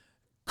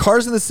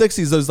 Cars in the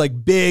 60s, those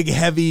like big,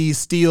 heavy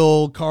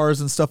steel cars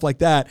and stuff like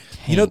that,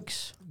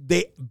 Tanks.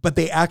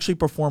 They actually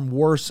perform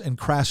worse in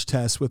crash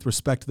tests with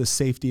respect to the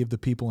safety of the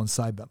people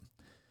inside them.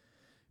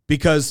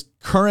 Because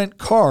current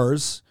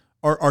cars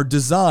are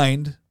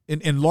designed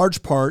in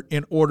large part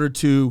in order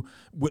to,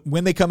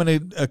 when they come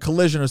in a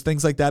collision or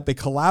things like that, they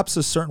collapse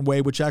a certain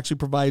way, which actually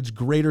provides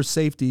greater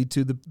safety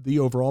to the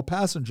overall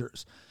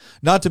passengers.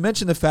 Not to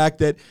mention the fact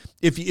that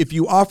if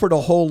you offered a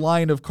whole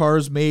line of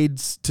cars made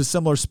to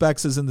similar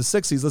specs as in the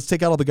 60s, let's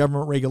take out all the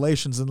government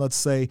regulations and let's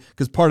say,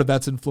 because part of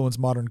that's influenced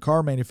modern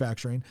car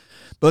manufacturing,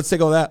 but let's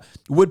take all that.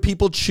 Would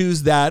people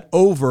choose that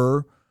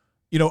over,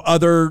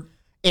 other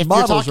if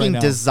you're talking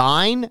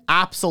design,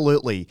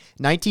 absolutely.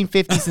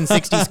 1950s and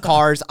 60s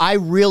cars, I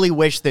really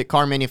wish that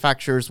car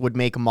manufacturers would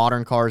make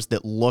modern cars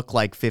that look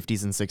like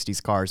 50s and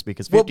 60s cars,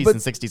 because 50s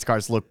and 60s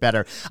cars look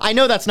better. I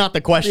know that's not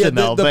the question,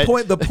 though. The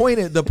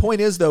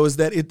point is, though, is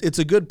that it's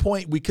a good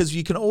point, because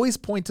you can always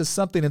point to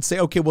something and say,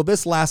 okay, well,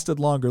 this lasted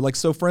longer. Like,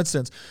 so for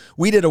instance,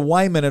 we did a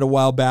Wine Minute a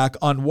while back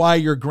on why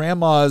your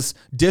grandma's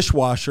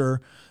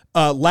dishwasher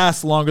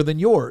lasts longer than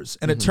yours.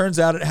 And it turns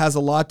out it has a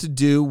lot to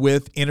do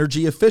with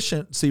energy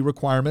efficiency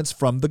requirements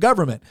from the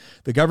government.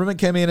 The government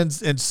came in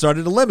and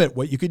started to limit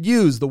what you could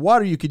use, the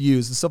water you could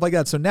use, and stuff like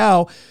that. So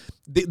now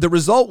the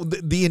result,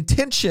 the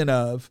intention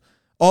of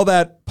all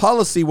that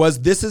policy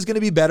was this is going to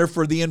be better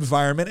for the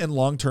environment and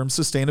long-term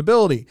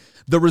sustainability.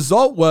 The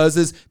result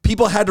is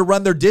people had to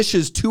run their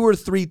dishes 2 or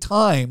 3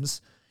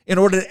 times in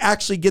order to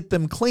actually get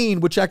them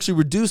clean, which actually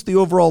reduced the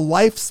overall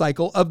life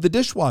cycle of the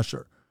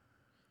dishwasher.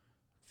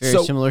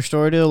 Very similar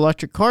story to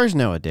electric cars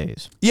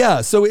nowadays.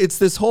 Yeah, so it's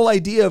this whole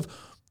idea of,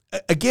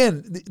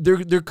 again,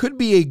 there could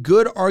be a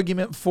good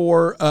argument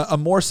for a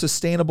more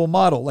sustainable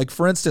model. Like,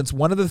 for instance,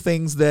 one of the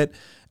things that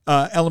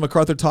Ellen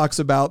MacArthur talks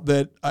about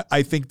that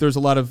I think there's a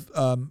lot of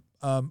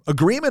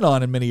agreement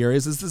on in many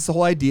areas is this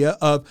whole idea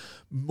of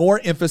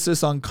more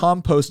emphasis on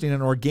composting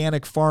and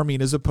organic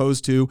farming as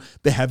opposed to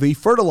the heavy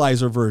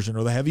fertilizer version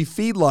or the heavy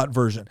feedlot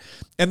version.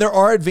 And there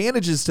are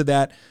advantages to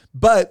that,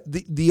 but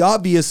the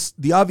obvious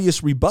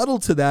rebuttal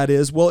to that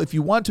is, well, if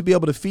you want to be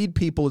able to feed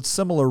people at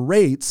similar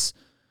rates,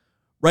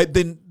 right,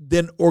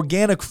 then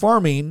organic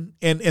farming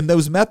and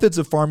those methods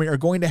of farming are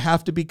going to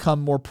have to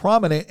become more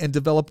prominent and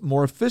develop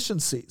more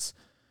efficiencies,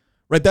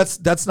 right?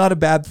 That's not a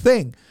bad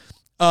thing.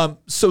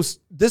 So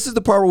this is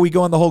the part where we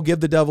go on the whole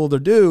give the devil their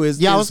due.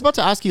 I was about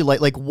to ask you,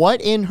 like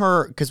what in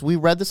her, because we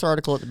read this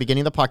article at the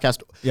beginning of the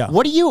podcast. Yeah.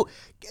 What do you,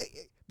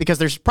 because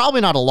there's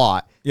probably not a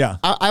lot. Yeah.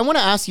 I want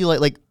to ask you,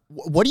 like,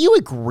 what do you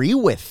agree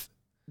with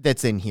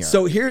that's in here?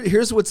 So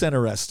here's what's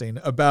interesting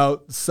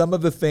about some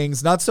of the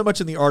things, not so much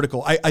in the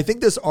article. I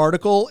think this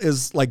article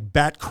is like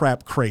bat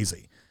crap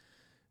crazy.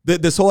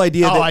 This whole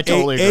idea that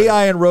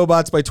AI and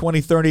robots by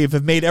 2030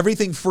 have made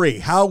everything free.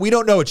 How? We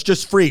don't know. It's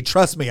just free.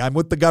 Trust me. I'm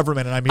with the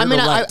government and I'm here to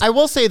elect. I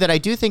will say that I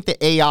do think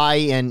that AI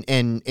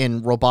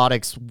and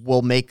robotics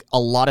will make a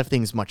lot of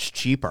things much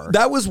cheaper.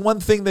 That was one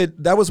thing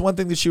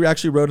that she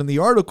actually wrote in the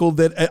article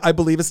that I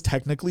believe is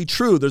technically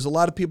true. There's a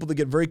lot of people that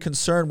get very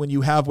concerned when you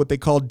have what they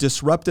call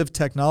disruptive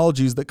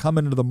technologies that come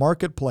into the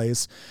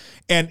marketplace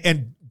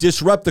and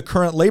disrupt the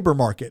current labor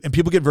market. And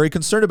people get very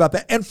concerned about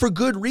that. And for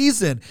good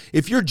reason.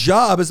 If your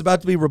job is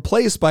about to be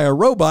replaced by a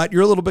robot,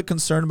 you're a little bit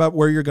concerned about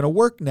where you're going to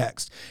work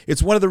next.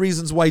 It's one of the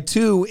reasons why,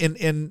 too,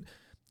 in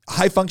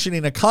high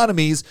functioning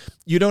economies,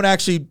 you don't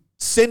actually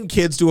send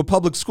kids to a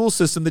public school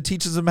system that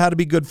teaches them how to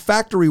be good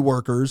factory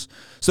workers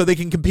so they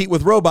can compete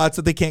with robots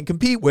that they can't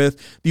compete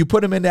with. You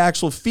put them into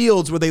actual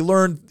fields where they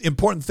learn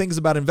important things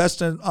about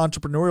investment,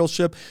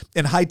 entrepreneurship,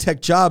 and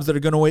high-tech jobs that are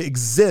going to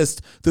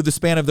exist through the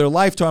span of their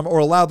lifetime or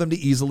allow them to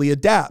easily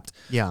adapt.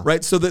 Yeah.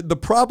 Right? So the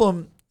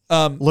problem...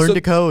 learn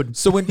to code.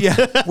 So when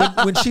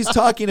she's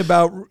talking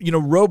about,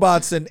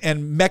 robots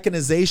and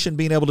mechanization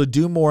being able to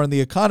do more in the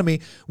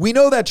economy, we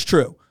know that's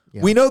true.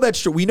 Yeah. We know that's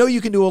true. We know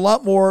you can do a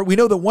lot more. We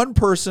know that one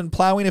person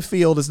plowing a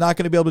field is not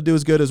going to be able to do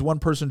as good as one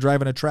person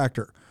driving a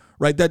tractor,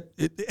 right?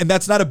 And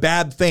that's not a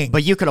bad thing.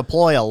 But you could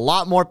employ a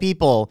lot more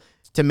people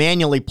to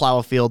manually plow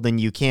a field than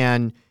you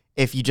can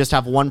if you just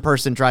have one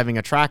person driving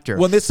a tractor.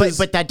 Well,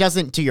 but that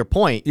doesn't, to your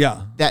point.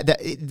 Yeah.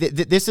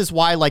 This is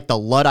why, like, the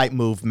Luddite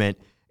movement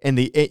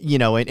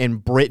in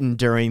Britain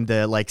during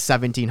the like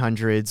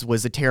 1700s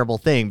was a terrible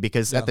thing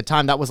because at the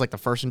time that was like the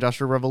first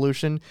industrial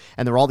revolution,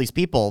 and there were all these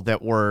people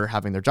that were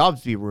having their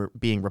jobs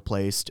being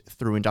replaced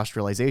through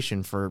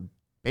industrialization for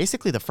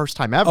basically the first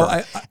time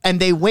ever. And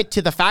they went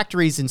to the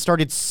factories and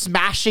started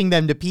smashing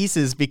them to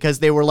pieces because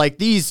they were like,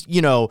 these,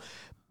 the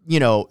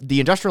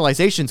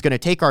industrialization is going to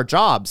take our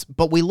jobs.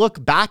 But we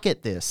look back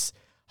at this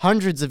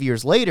hundreds of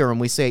years later and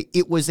we say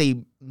it was a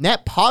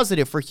net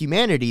positive for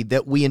humanity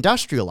that we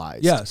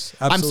industrialized. Yes,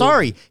 absolutely. I'm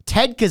sorry,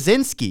 Ted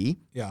Kaczynski,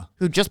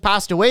 who just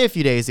passed away a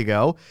few days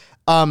ago,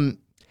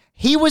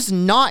 he was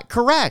not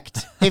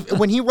correct.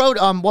 When he wrote,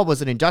 what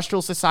was it,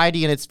 Industrial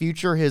Society and Its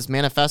Future, his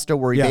manifesto,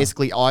 where he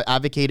basically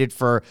advocated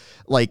for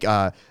like,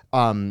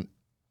 Henry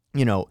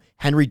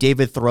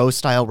David Thoreau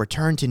style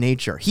return to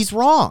nature. He's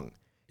wrong.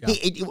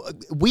 Yeah.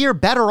 We are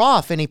better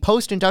off in a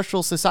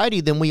post-industrial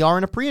society than we are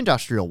in a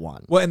pre-industrial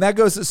one. Well, and that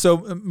goes, so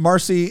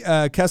Marcy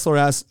Kessler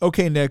asks,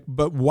 okay, Nick,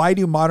 but why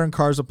do modern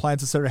cars,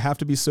 appliances, etc. have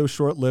to be so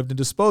short-lived and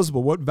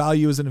disposable? What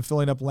value is it in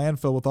filling up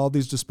landfill with all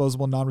these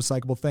disposable,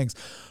 non-recyclable things?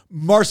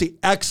 Marcy,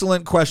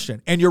 excellent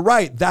question. And you're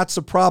right, that's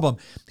a problem.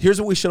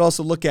 Here's what we should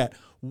also look at.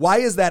 Why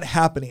is that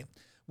happening?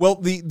 Well,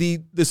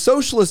 the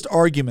socialist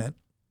argument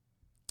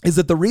is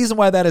that the reason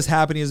why that is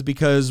happening is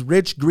because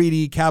rich,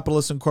 greedy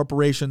capitalists and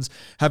corporations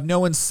have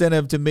no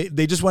incentive to make,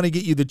 they just want to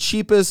get you the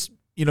cheapest,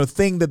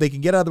 thing that they can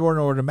get out of the world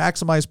in order to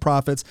maximize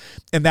profits.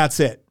 And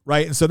that's it.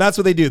 Right. And so that's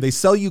what they do. They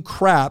sell you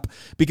crap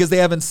because they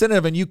have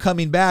incentive in you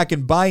coming back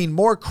and buying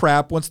more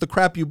crap once the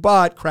crap you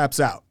bought craps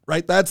out.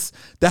 Right. That's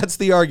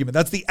the argument.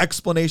 That's the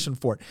explanation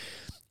for it.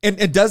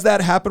 And does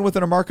that happen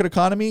within a market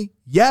economy?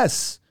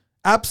 Yes.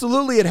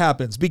 Absolutely it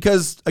happens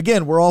because,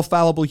 again, we're all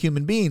fallible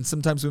human beings.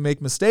 Sometimes we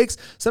make mistakes.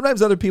 Sometimes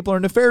other people are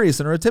nefarious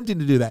and are attempting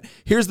to do that.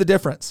 Here's the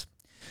difference.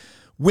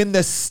 When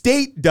the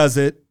state does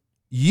it,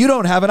 you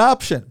don't have an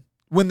option.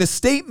 When the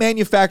state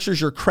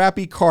manufactures your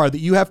crappy car that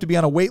you have to be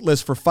on a wait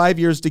list for 5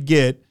 years to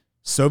get,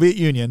 Soviet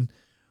Union,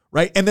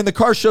 right? And then the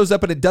car shows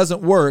up and it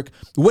doesn't work.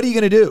 What are you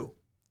going to do?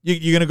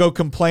 You're going to go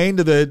complain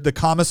to the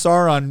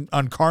commissar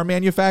on car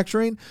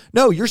manufacturing?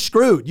 No, you're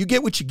screwed. You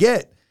get what you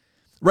get.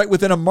 Right,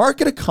 within a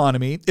market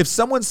economy, if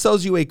someone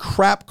sells you a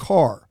crap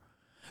car,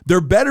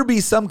 there better be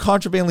some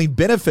countervailing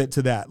benefit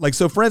to that. Like,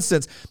 so for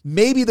instance,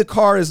 maybe the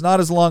car is not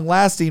as long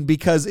lasting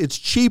because it's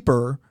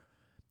cheaper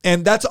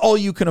and that's all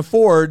you can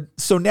afford.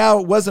 So now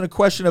it wasn't a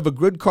question of a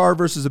good car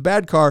versus a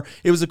bad car.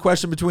 It was a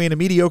question between a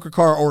mediocre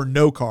car or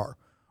no car,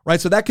 right?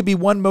 So that could be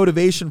one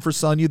motivation for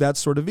selling you that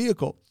sort of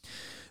vehicle.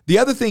 The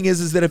other thing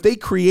is that if they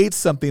create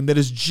something that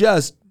is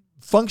just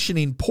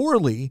functioning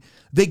poorly,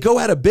 they go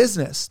out of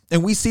business.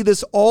 And we see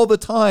this all the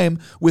time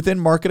within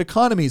market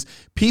economies.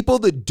 People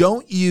that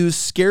don't use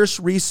scarce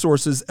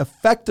resources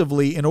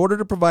effectively in order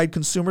to provide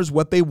consumers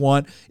what they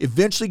want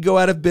eventually go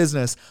out of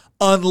business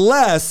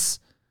unless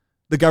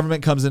the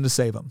government comes in to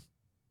save them.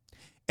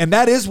 And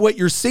that is what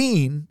you're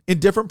seeing in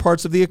different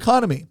parts of the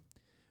economy.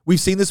 We've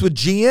seen this with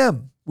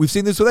GM. We've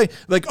seen this with,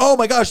 like, oh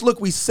my gosh,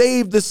 look, we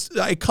saved this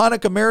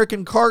iconic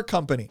American car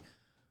company.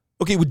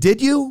 Okay, well,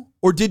 did you?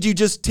 Or did you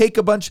just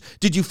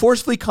did you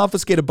forcefully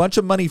confiscate a bunch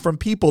of money from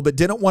people that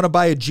didn't want to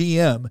buy a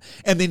GM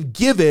and then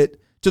give it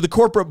to the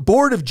corporate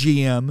board of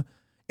GM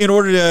in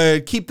order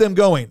to keep them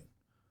going?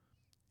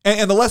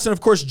 And the lesson,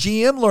 of course,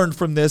 GM learned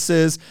from this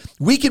is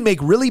we can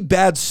make really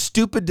bad,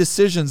 stupid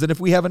decisions. And if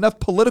we have enough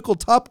political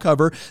top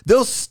cover,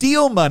 they'll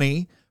steal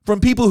money from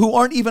people who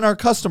aren't even our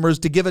customers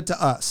to give it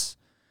to us.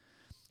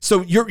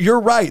 So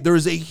you're right. There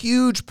is a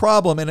huge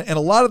problem, and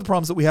a lot of the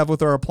problems that we have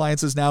with our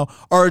appliances now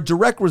are a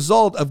direct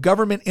result of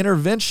government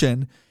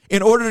intervention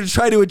in order to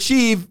try to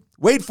achieve,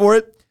 wait for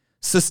it,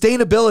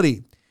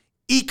 sustainability,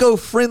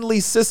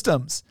 eco-friendly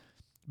systems.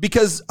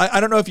 Because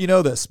I don't know if you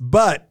know this,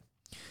 but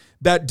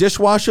that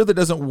dishwasher that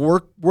doesn't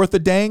work worth a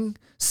dang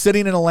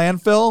sitting in a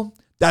landfill,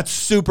 that's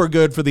super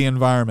good for the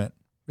environment.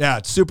 Yeah,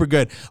 it's super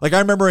good. Like I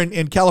remember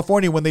in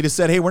California when they just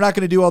said, hey, we're not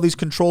going to do all these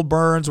controlled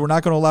burns. We're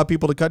not going to allow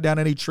people to cut down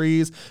any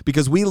trees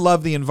because we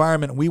love the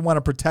environment and we want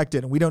to protect it.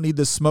 And we don't need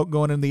this smoke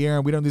going in the air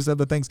and we don't need these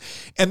other things.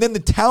 And then the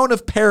town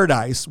of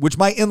Paradise, which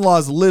my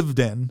in-laws lived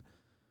in,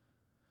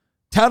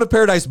 town of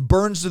Paradise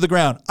burns to the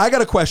ground. I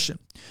got a question.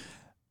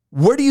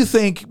 Where do you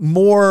think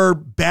more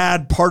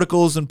bad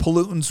particles and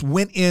pollutants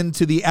went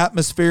into the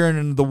atmosphere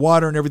and the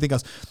water and everything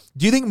else?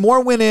 Do you think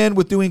more went in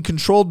with doing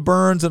controlled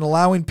burns and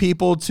allowing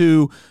people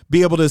to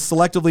be able to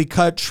selectively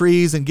cut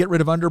trees and get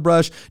rid of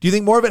underbrush? Do you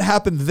think more of it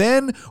happened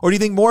then, or do you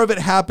think more of it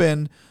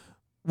happened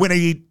when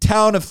a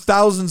town of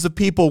thousands of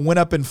people went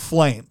up in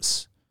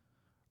flames?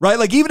 Right?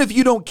 Like, even if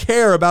you don't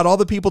care about all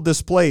the people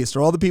displaced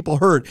or all the people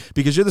hurt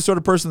because you're the sort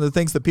of person that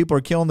thinks that people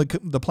are killing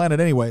the planet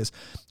anyways,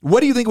 what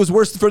do you think was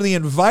worse for the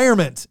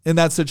environment in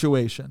that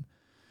situation?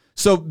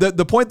 So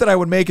the point that I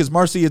would make is,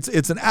 Marcy,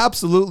 it's an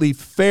absolutely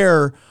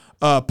fair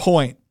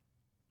point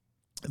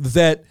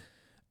that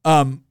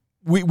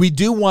we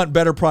do want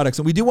better products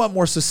and we do want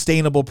more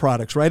sustainable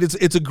products, right?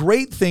 It's a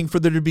great thing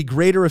for there to be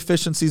greater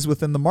efficiencies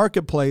within the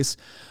marketplace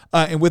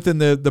and within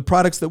the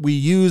products that we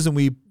use and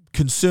we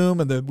consume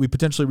and that we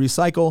potentially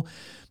recycle.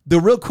 The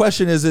real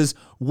question is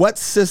what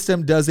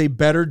system does a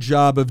better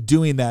job of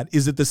doing that?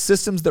 Is it the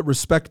systems that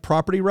respect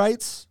property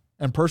rights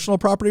and personal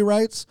property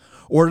rights,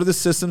 or are the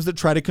systems that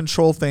try to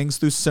control things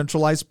through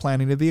centralized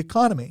planning of the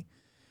economy?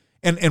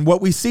 And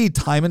what we see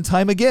time and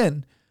time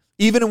again,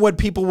 even in what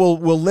people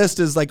will list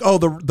as like, oh,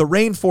 the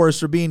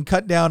rainforests are being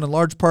cut down in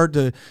large part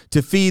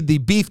to feed the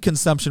beef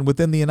consumption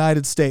within the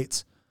United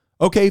States.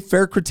 Okay,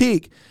 fair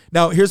critique.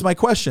 Now, here's my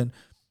question.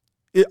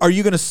 Are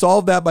you going to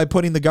solve that by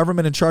putting the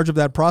government in charge of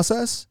that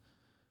process?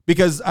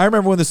 Because I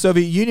remember when the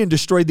Soviet Union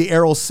destroyed the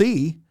Aral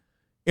Sea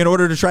in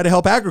order to try to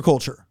help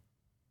agriculture.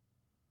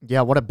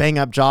 Yeah, what a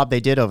bang-up job they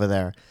did over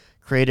there.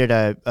 Created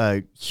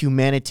a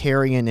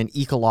humanitarian and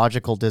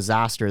ecological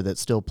disaster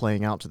that's still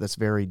playing out to this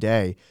very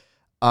day.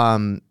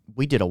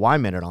 We did a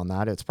Y-Minute on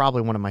that. It's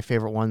probably one of my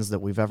favorite ones that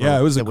we've ever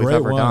it was a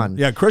great one. done.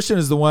 Yeah,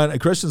 Christian's the one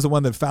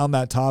that found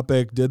that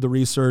topic, did the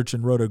research,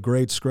 and wrote a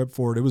great script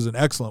for it. It was an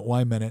excellent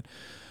Y-Minute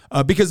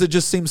because it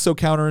just seems so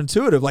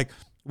counterintuitive. Like,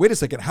 wait a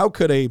second, how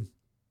could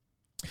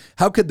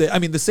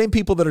the same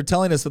people that are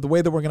telling us that the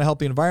way that we're going to help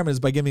the environment is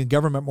by giving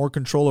government more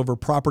control over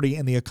property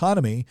and the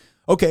economy.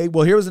 Okay,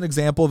 well, here was an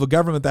example of a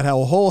government that had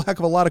a whole heck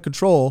of a lot of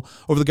control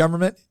over the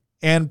government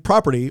and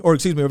property, over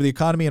the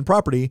economy and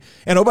property.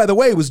 And oh, by the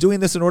way, was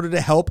doing this in order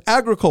to help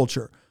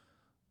agriculture.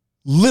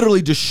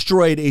 Literally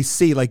destroyed a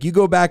sea. Like, you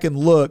go back and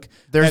look.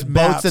 There's at boats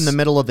maps in the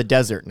middle of the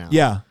desert now.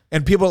 Yeah.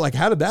 And people are like,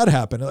 how did that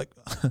happen? Like,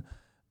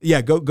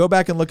 yeah, go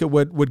back and look at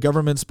what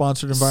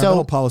government-sponsored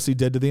environmental policy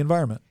did to the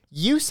environment.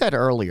 You said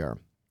earlier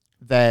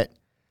that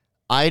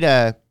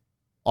Ida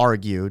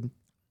argued,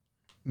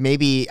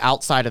 maybe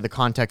outside of the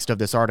context of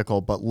this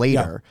article, but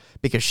later,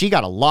 because she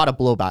got a lot of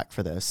blowback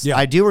for this. Yeah.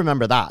 I do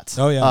remember that.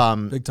 Oh, yeah,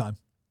 big time.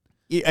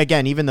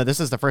 Again, even though this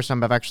is the first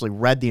time I've actually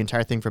read the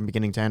entire thing from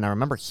beginning to end, I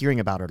remember hearing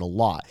about it a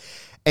lot.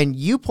 And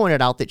you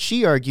pointed out that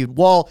she argued,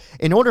 well,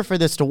 in order for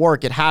this to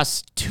work, it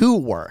has to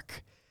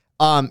work.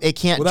 It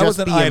can't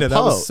just be Ida, imposed.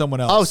 that was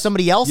someone else. Oh,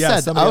 somebody else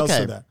said somebody else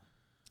said that.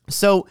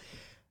 So,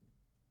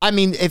 I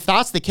mean, if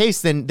that's the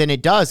case, then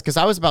it does, because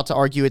I was about to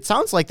argue, it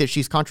sounds like that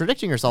she's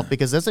contradicting herself,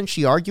 because isn't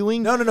she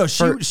arguing? No.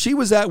 She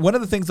was at, one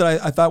of the things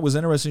that I thought was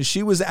interesting,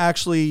 she was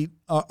actually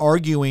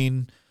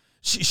arguing,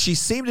 she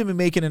seemed to be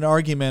making an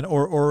argument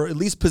or at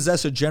least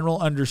possess a general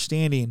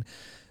understanding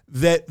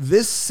that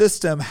this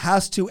system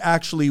has to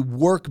actually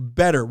work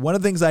better. One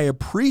of the things I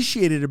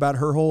appreciated about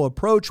her whole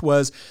approach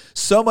was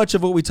so much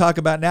of what we talk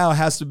about now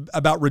has to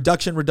about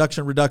reduction.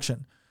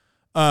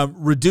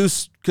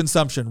 Reduce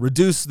consumption,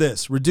 reduce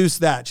this, reduce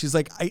that. She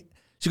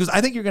goes,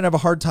 I think you're going to have a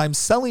hard time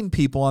selling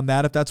people on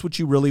that if that's what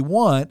you really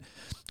want,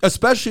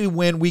 especially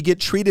when we get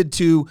treated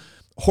to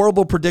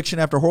horrible prediction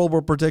after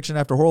horrible prediction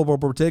after horrible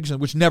prediction,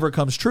 which never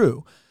comes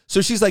true.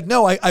 So she's like,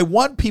 no, I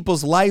want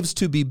people's lives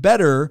to be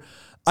better.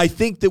 I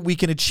think that we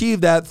can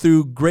achieve that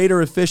through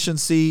greater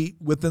efficiency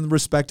within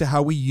respect to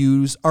how we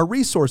use our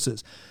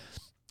resources.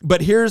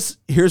 But here's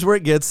where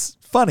it gets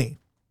funny.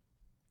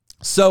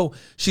 So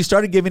she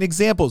started giving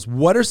examples.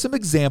 What are some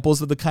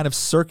examples of the kind of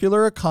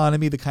circular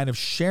economy, the kind of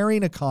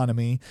sharing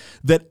economy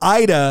that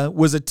Ida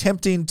was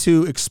attempting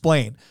to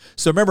explain?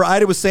 So remember,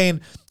 Ida was saying,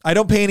 I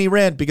don't pay any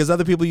rent because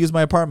other people use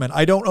my apartment.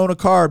 I don't own a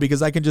car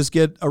because I can just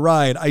get a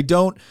ride. I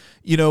don't,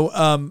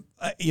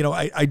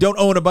 I don't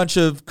own a bunch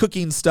of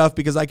cooking stuff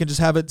because I can just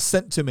have it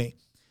sent to me.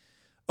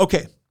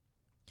 Okay.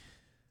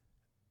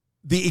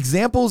 The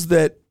examples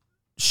that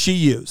she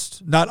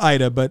used, not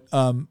Ida, but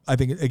I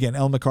think, again,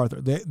 Ellen MacArthur,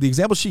 the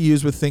example she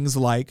used with things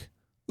like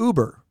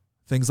Uber,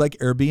 things like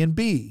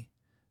Airbnb,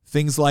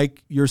 things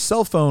like your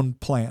cell phone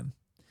plan.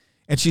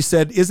 And she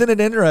said, isn't it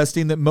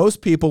interesting that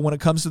most people, when it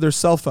comes to their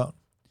cell phone,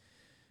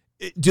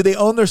 do they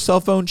own their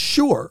cell phone?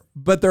 Sure.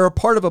 But they're a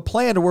part of a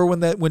plan to where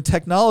when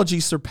technology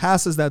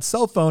surpasses that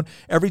cell phone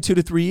every 2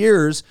 to 3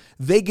 years,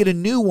 they get a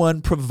new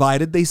one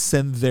provided they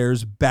send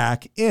theirs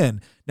back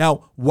in.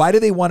 Now, why do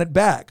they want it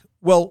back?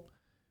 Well,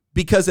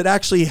 because it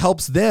actually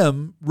helps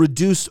them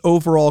reduce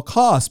overall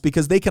costs,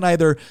 because they can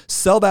either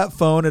sell that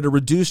phone at a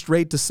reduced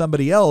rate to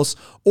somebody else,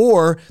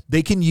 or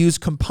they can use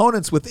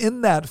components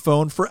within that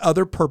phone for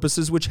other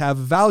purposes which have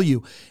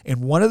value.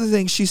 And one of the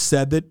things she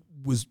said that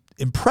was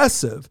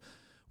impressive,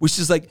 which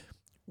is like,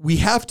 we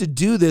have to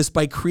do this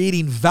by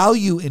creating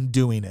value in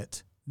doing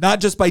it.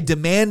 Not just by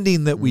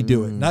demanding that we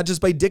do it, not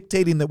just by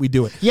dictating that we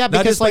do it. Yeah,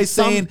 because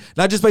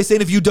not just by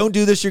saying if you don't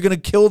do this, you're going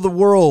to kill the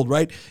world,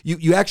 right?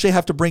 You actually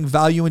have to bring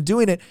value in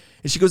doing it.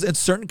 And she goes, and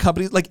certain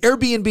companies like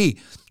Airbnb,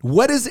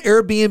 what does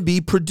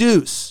Airbnb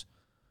produce?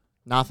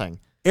 Nothing.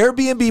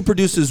 Airbnb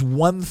produces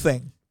one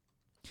thing.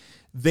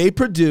 They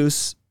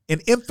produce an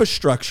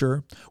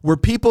infrastructure where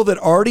people that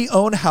already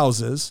own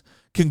houses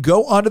can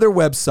go onto their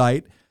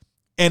website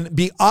and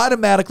be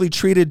automatically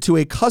treated to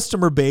a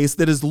customer base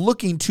that is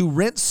looking to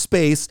rent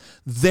space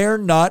they're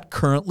not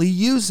currently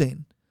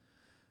using.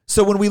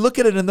 So when we look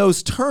at it in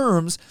those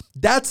terms,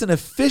 that's an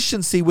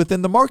efficiency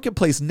within the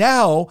marketplace.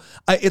 Now,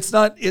 I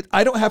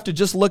don't have to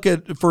just look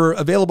for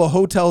available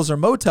hotels or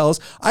motels.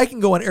 I can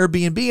go on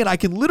Airbnb and I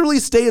can literally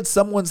stay at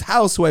someone's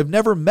house who I've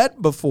never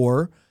met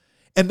before,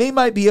 and they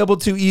might be able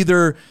to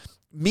either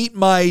meet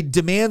my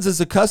demands as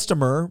a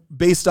customer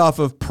based off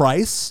of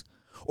price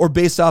or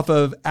based off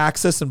of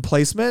access and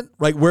placement,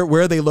 right? Where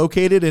are they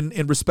located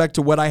in respect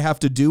to what I have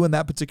to do in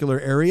that particular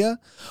area?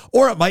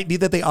 Or it might be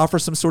that they offer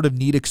some sort of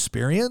neat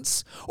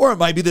experience, or it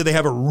might be that they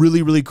have a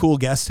really, really cool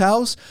guest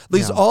house.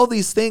 All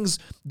these things,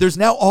 there's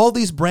now all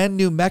these brand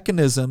new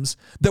mechanisms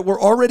that were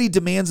already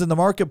demands in the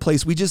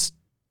marketplace.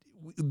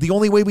 The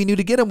only way we knew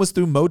to get them was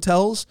through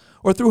motels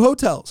or through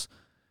hotels.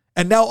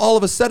 And now all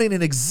of a sudden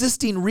an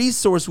existing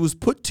resource was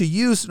put to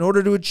use in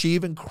order to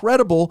achieve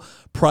incredible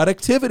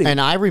productivity. And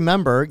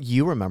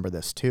you remember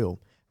this too.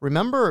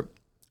 Remember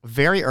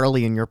very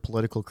early in your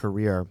political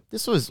career,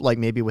 this was like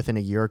maybe within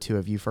a year or two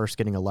of you first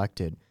getting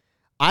elected.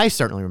 I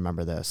certainly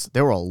remember this.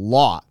 There were a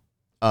lot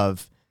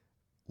of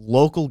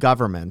local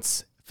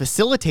governments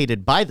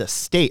facilitated by the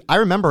state. I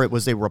remember it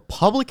was a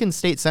Republican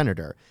state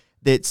senator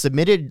that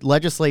submitted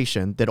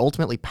legislation that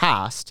ultimately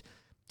passed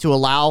to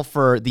allow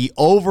for the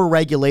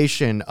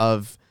over-regulation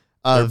of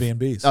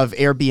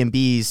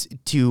Airbnbs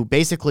to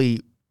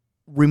basically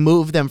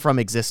remove them from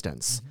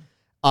existence,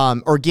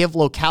 or give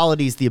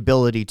localities the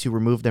ability to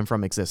remove them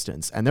from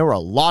existence. And there were a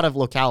lot of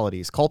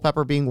localities,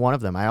 Culpeper being one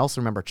of them. I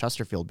also remember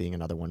Chesterfield being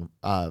another one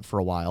for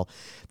a while,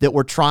 that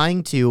were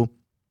trying to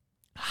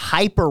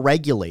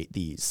hyper-regulate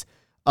these,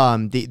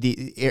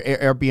 the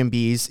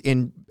Airbnbs,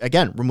 and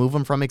again, remove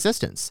them from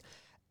existence.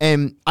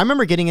 And I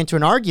remember getting into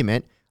an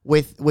argument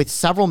with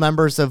several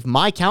members of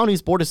my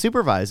county's board of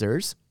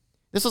supervisors.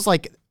 This was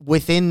like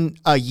within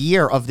a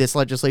year of this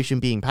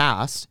legislation being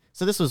passed.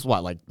 So this was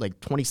what, like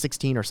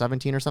 2016 or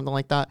 17 or something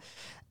like that.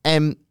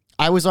 And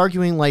I was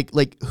arguing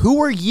like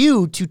who are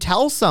you to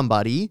tell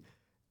somebody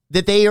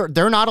that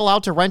they're not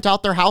allowed to rent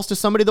out their house to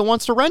somebody that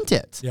wants to rent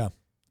it? Yeah.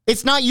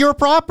 It's not your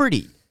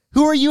property.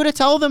 Who are you to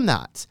tell them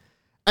that?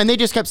 And they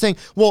just kept saying,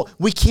 well,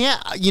 we can't,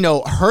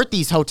 hurt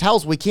these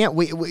hotels. We can't,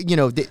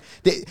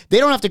 they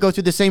don't have to go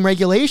through the same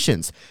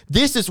regulations.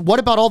 What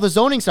about all the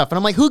zoning stuff? And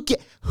I'm like,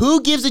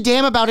 who gives a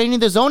damn about any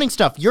of the zoning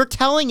stuff? You're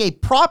telling a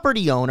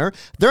property owner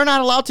they're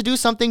not allowed to do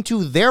something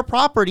to their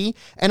property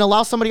and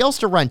allow somebody else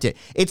to rent it.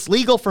 It's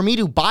legal for me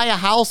to buy a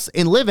house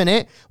and live in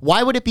it.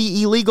 Why would it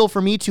be illegal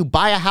for me to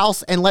buy a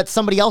house and let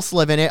somebody else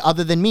live in it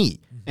other than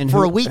me? And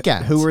for a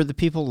weekend. Who were the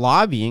people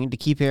lobbying to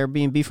keep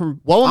Airbnb from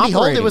Lo and operating?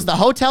 behold, it was the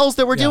hotels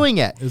that were doing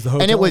it.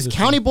 And it was industry.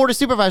 county board of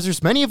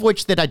supervisors, many of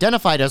which that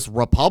identified as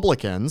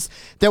Republicans,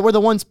 that were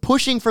the ones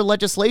pushing for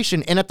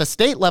legislation, and at the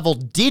state level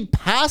did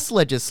pass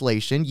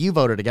legislation. You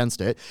voted against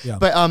it. Yeah.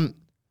 But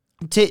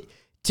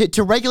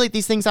to regulate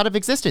these things out of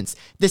existence.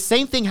 The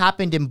same thing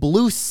happened in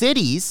blue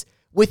cities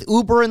with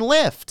Uber and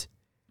Lyft.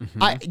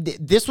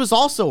 This was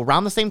also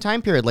around the same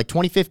time period, like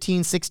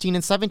 2015, 16,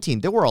 and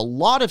 17. There were a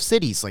lot of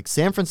cities like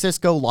San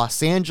Francisco,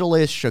 Los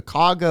Angeles,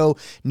 Chicago,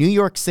 New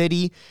York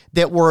City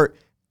that were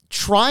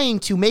trying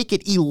to make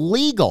it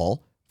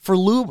illegal for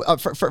Uber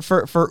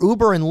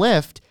and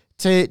Lyft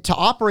to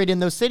operate in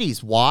those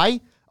cities. Why?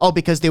 Oh,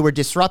 because they were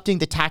disrupting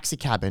the taxi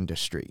cab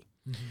industry.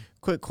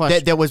 Quick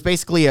question. That was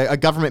basically a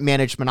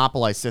government-managed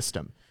monopolized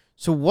system.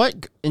 So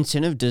what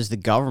incentive does the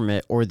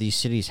government or these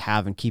cities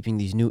have in keeping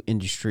these new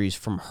industries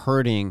from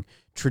hurting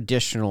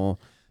traditional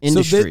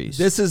industries?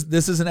 So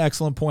this is an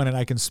excellent point, and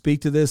I can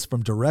speak to this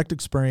from direct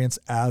experience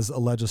as a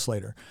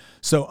legislator.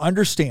 So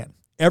understand,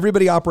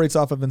 everybody operates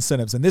off of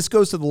incentives, and this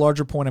goes to the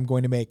larger point I'm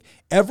going to make.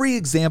 Every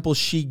example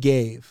she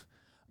gave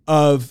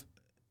of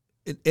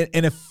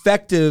an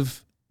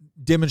effective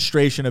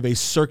demonstration of a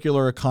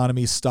circular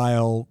economy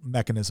style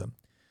mechanism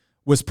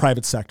was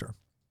private sector.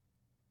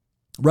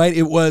 Right?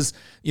 It was,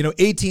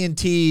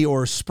 AT&T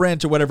or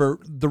Sprint or whatever.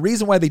 The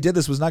reason why they did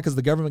this was not because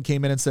the government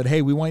came in and said,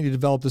 hey, we want you to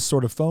develop this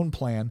sort of phone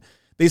plan.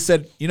 They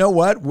said, you know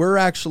what? We're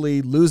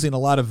actually losing a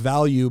lot of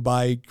value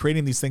by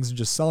creating these things and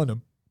just selling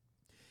them.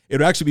 It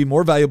would actually be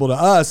more valuable to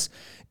us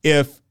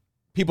if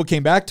people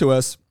came back to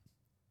us,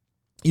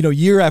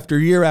 year after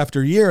year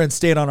after year and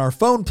stayed on our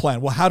phone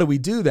plan. Well, how do we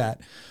do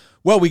that?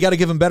 Well, we got to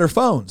give them better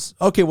phones.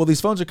 Okay, well,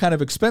 these phones are kind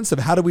of expensive.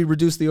 How do we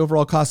reduce the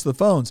overall cost of the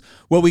phones?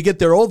 Well, we get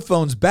their old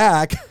phones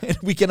back, and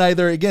we can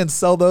either, again,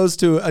 sell those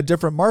to a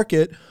different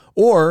market,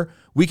 or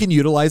we can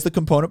utilize the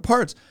component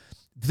parts.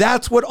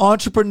 That's what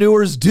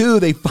entrepreneurs do.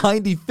 They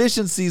find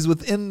efficiencies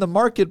within the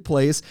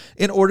marketplace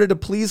in order to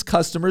please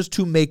customers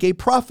to make a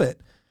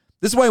profit.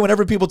 This is why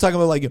whenever people talk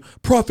about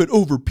profit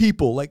over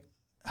people, I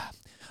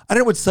don't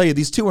know what to tell you.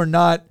 These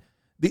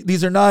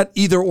are not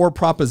either or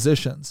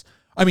propositions.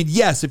 I mean,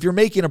 yes, if you're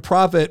making a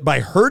profit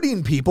by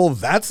hurting people,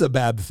 that's a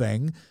bad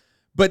thing.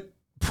 But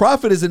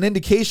profit is an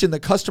indication that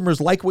customers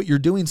like what you're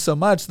doing so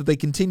much that they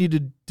continue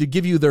to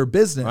give you their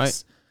business.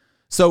 Right.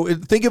 So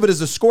think of it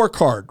as a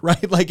scorecard,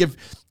 right? Like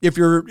if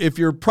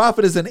your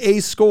profit is an A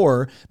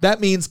score,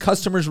 that means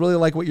customers really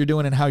like what you're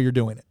doing and how you're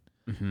doing it.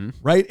 Mm-hmm.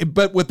 Right?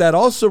 But what that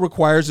also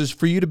requires is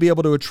for you to be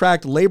able to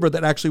attract labor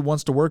that actually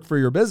wants to work for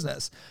your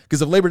business.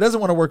 Because if labor doesn't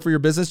want to work for your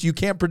business, you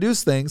can't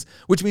produce things,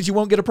 which means you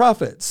won't get a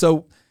profit.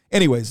 So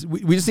anyways,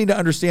 we just need to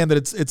understand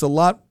that it's a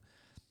lot.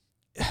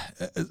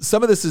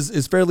 Some of this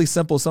is fairly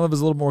simple. Some of it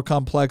is a little more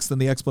complex than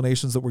the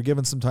explanations that we're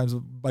given sometimes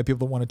by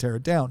people that want to tear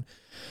it down.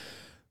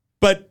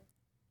 But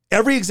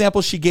Every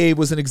example she gave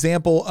was an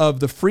example of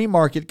the free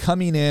market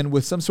coming in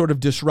with some sort of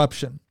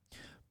disruption.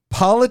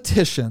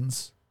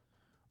 Politicians,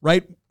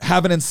 right,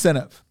 have an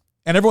incentive.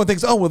 And everyone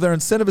thinks, oh, well, their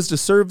incentive is to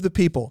serve the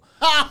people.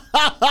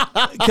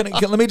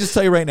 Let me just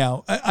tell you right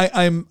now,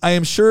 I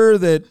am sure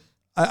that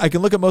I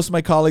can look at most of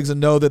my colleagues and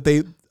know that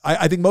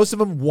I think most of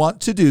them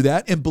want to do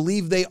that and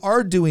believe they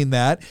are doing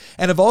that,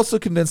 and have also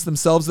convinced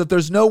themselves that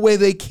there's no way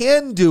they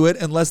can do it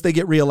unless they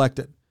get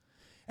reelected.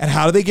 And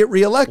how do they get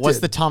reelected? What's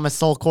the Thomas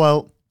Sowell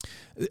quote?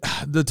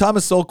 The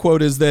Thomas Sowell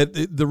quote is that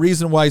the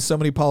reason why so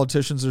many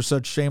politicians are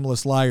such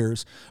shameless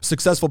liars,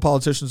 successful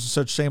politicians are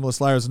such shameless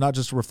liars, is not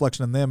just a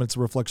reflection on them, it's a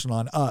reflection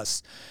on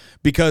us.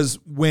 Because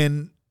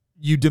when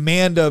you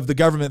demand of the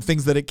government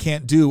things that it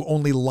can't do,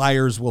 only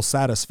liars will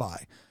satisfy.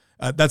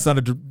 That's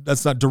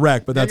not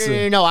direct, but that's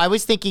no. I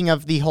was thinking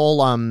of the whole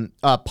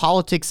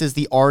politics is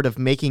the art of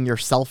making your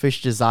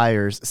selfish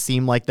desires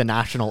seem like the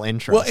national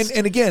interest. Well,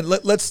 and again,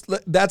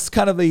 that's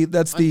kind of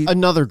the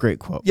another great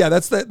quote. Yeah,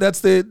 that's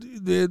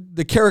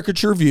the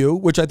caricature view,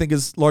 which I think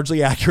is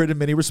largely accurate in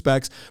many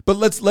respects. But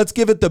let's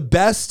give it the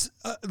best.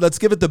 Let's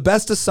give it the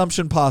best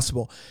assumption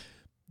possible.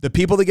 The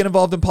people that get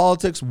involved in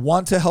politics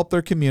want to help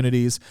their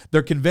communities.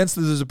 They're convinced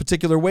that there's a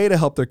particular way to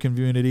help their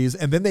communities,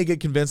 and then they get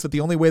convinced that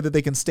the only way that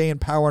they can stay in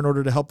power in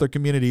order to help their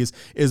communities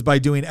is by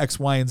doing X,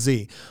 Y, and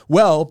Z.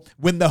 Well,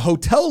 when the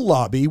hotel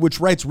lobby, which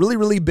writes really,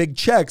 really big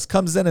checks,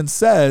 comes in and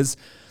says,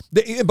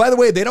 and by the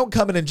way, they don't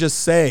come in and just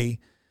say,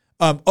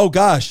 oh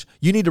gosh,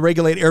 you need to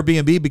regulate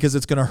Airbnb because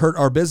it's going to hurt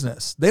our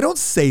business. They don't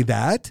say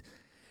that.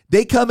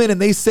 They come in and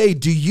they say,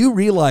 do you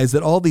realize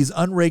that all these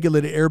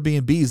unregulated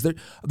Airbnbs,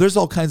 there's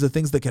all kinds of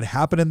things that could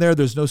happen in there.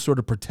 There's no sort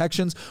of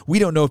protections. We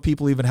don't know if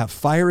people even have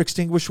fire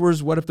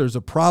extinguishers. What if there's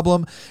a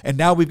problem? And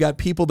now we've got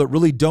people that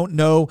really don't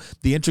know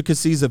the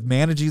intricacies of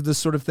managing this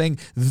sort of thing.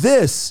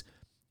 This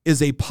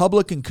is a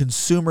public and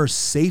consumer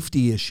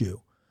safety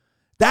issue.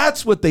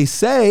 That's what they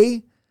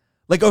say.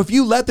 Like, oh, if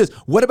you let this,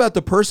 what about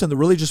the person that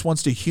really just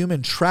wants to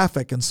human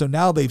traffic? And so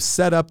now they've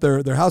set up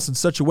their house in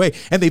such a way,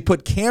 and they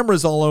put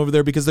cameras all over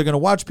there because they're going to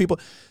watch people.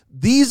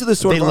 These are the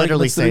sort of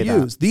arguments that are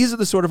used. These are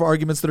the sort of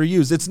arguments that are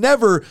used. It's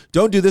never,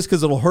 don't do this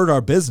because it'll hurt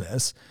our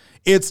business.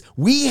 It's,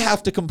 we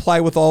have to comply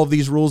with all of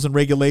these rules and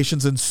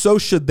regulations, and so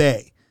should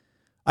they.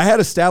 I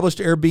had established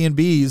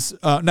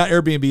Airbnbs, not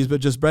Airbnbs,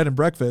 but just bed and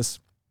breakfast.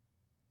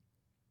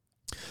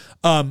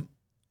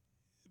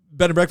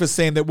 Bed and breakfast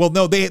saying that, well,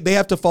 no, they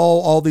have to follow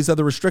all these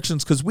other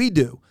restrictions because we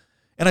do.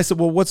 And I said,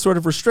 well, what sort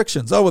of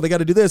restrictions? Oh, well, they got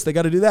to do this. They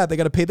got to do that. They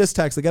got to pay this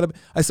tax.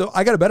 I said,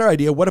 I got a better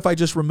idea. What if I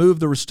just remove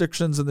the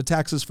restrictions and the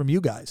taxes from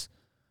you guys?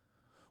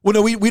 Well,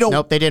 no, we don't.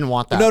 Nope, they didn't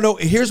want that. No.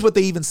 Here's what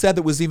they even said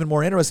that was even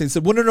more interesting. They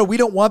said, well, no, we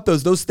don't want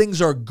those. Those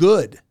things are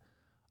good.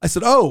 I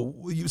said,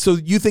 oh, so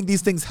you think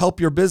these things help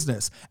your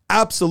business?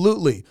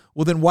 Absolutely.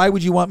 Well, then why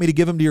would you want me to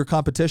give them to your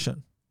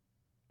competition?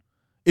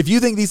 If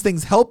you think these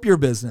things help your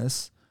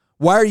business,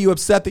 why are you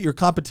upset that your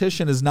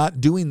competition is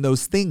not doing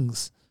those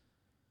things?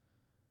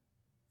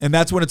 And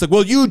that's when it's like,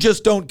 well, you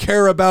just don't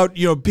care about,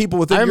 people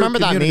within your community. I remember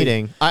that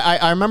meeting.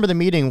 I remember the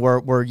meeting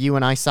where you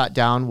and I sat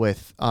down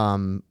with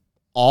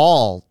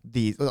all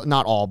the,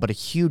 not all, but a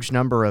huge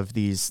number of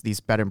these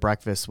bed and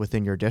breakfasts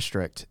within your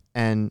district.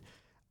 And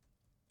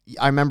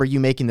I remember you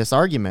making this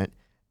argument,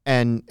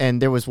 and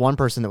there was one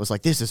person that was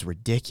like, this is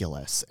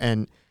ridiculous,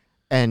 and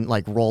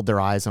like rolled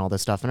their eyes and all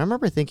this stuff. And I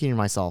remember thinking to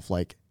myself,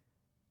 like,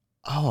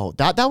 oh,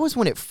 that was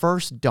when it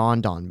first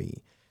dawned on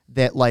me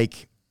that,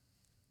 like,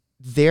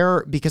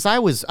 because I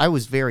was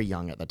very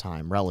young at the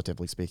time,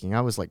 relatively speaking.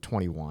 I was like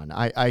 21.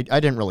 I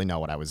didn't really know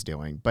what I was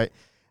doing, but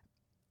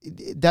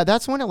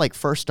that's when it like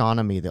first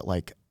dawned on me that,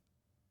 like,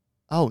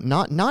 oh,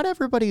 not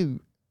everybody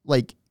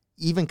like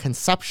even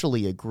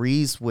conceptually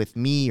agrees with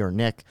me or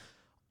Nick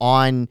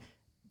on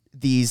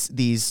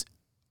these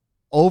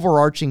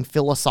overarching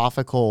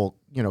philosophical,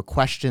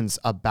 questions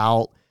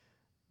about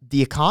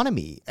the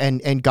economy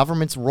and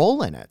government's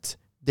role in it.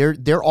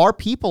 There are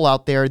people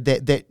out there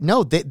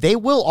that they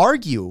will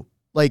argue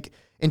like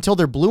until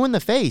they're blue in the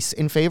face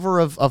in favor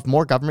of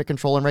more government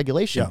control and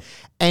regulation. Yeah.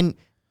 And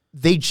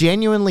they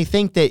genuinely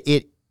think that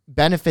it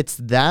benefits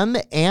them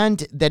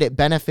and that it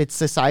benefits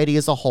society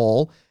as a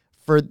whole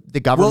for the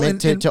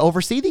government to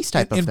oversee these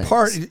type of things. In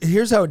part,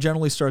 here's how it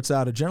generally starts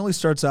out. It generally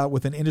starts out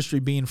with an industry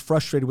being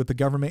frustrated with the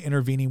government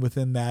intervening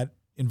within that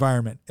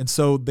environment. And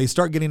so they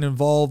start getting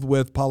involved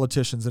with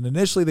politicians. And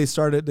initially they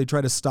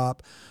try to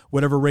stop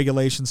whatever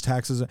regulations,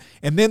 taxes,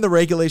 and then the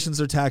regulations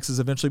or taxes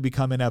eventually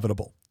become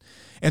inevitable.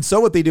 And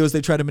so what they do is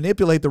they try to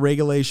manipulate the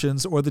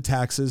regulations or the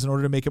taxes in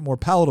order to make it more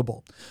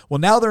palatable. Well,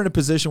 now they're in a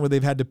position where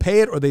they've had to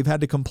pay it or they've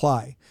had to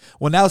comply.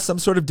 Well, now some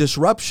sort of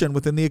disruption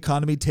within the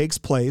economy takes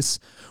place,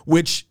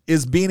 which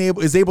is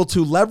able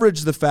to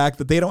leverage the fact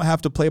that they don't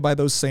have to play by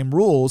those same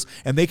rules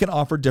and they can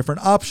offer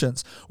different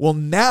options. Well,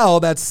 now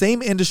that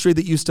same industry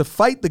that used to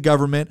fight the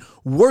government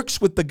works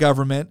with the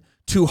government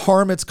to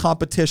harm its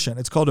competition.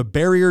 It's called a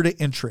barrier to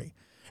entry.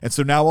 And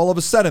so now all of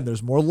a sudden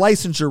there's more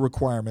licensure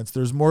requirements,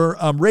 there's more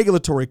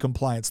regulatory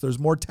compliance, there's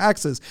more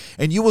taxes.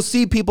 And you will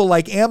see people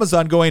like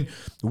Amazon going,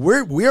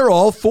 we're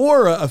all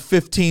for a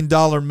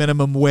 $15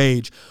 minimum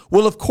wage.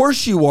 Well, of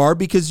course you are,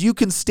 because you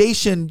can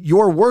station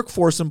your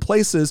workforce in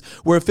places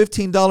where a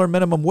 $15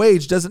 minimum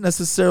wage doesn't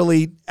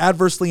necessarily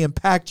adversely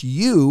impact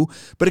you,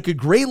 but it could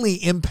greatly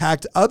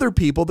impact other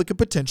people that could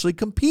potentially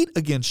compete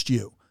against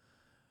you.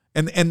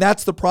 And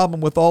that's the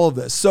problem with all of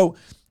this. So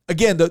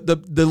again,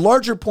 the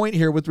larger point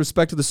here with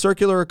respect to the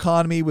circular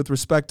economy, with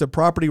respect to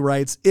property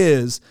rights,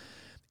 is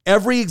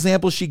every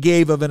example she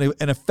gave of an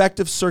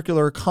effective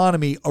circular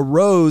economy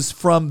arose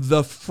from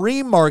the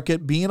free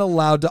market being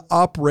allowed to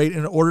operate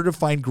in order to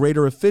find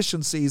greater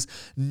efficiencies,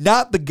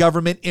 not the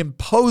government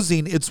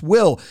imposing its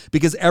will.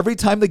 Because every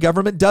time the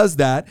government does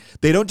that,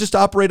 they don't just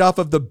operate off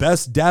of the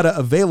best data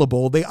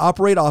available, they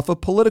operate off of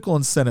political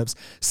incentives.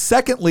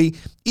 Secondly,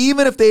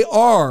 even if they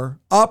are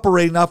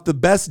operating off the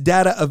best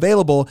data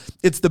available,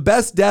 it's the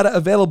best data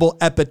available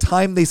at the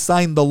time they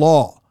sign the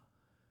law.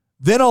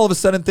 Then all of a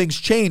sudden things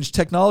change,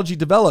 technology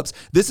develops.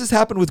 This has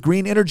happened with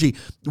green energy.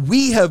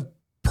 We have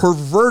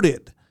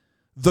perverted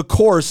the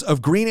course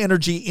of green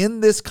energy in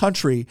this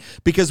country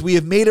because we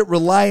have made it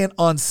reliant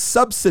on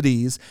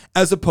subsidies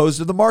as opposed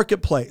to the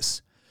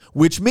marketplace,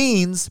 which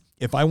means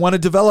if I want to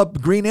develop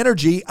green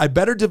energy, I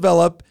better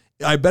develop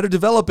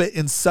it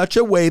in such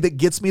a way that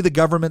gets me the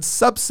government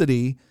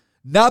subsidy,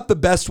 not the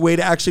best way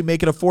to actually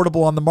make it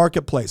affordable on the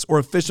marketplace or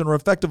efficient or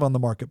effective on the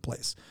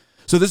marketplace.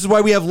 So this is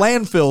why we have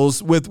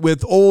landfills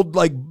with old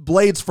like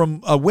blades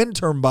from wind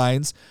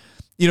turbines,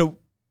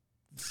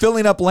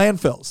 filling up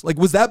landfills. Like,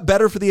 was that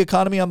better for the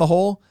economy on the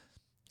whole?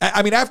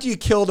 I mean, after you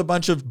killed a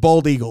bunch of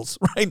bald eagles,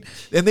 right?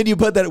 And then you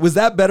put that, was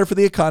that better for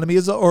the economy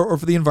or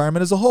for the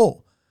environment as a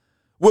whole?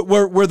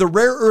 Were the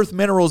rare earth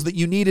minerals that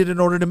you needed in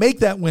order to make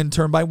that wind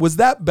turbine, was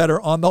that better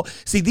on the...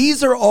 See,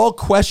 these are all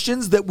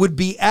questions that would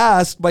be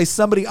asked by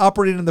somebody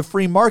operating in the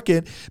free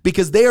market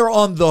because they are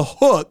on the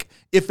hook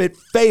if it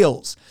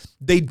fails.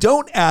 They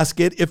don't ask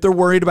it if they're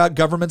worried about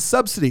government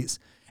subsidies.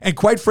 And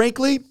quite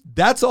frankly,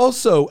 that's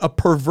also a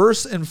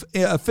perverse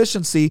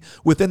efficiency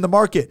within the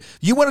market.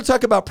 You want to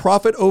talk about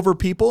profit over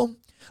people?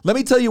 Let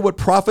me tell you what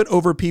profit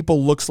over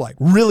people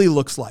really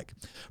looks like.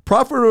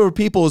 Profit over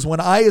people is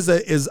when I as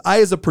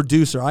a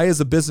producer, I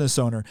as a business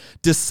owner,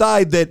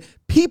 decide that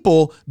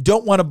people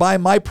don't want to buy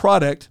my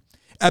product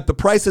at the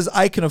prices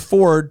I can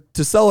afford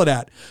to sell it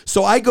at.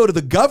 So I go to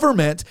the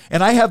government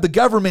and I have the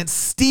government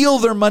steal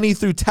their money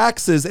through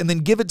taxes and then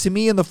give it to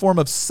me in the form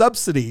of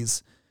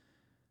subsidies.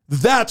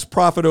 That's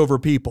profit over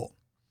people.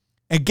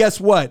 And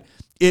guess what?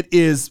 It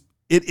is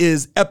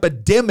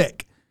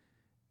epidemic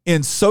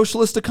in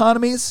socialist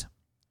economies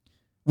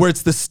where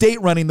it's the state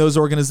running those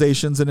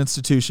organizations and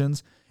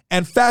institutions,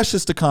 and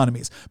fascist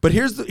economies. But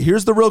here's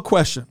the real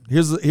question.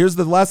 Here's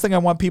the last thing I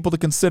want people to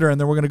consider, and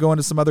then we're going to go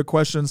into some other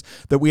questions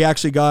that we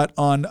actually got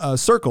on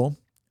Circle.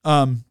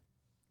 When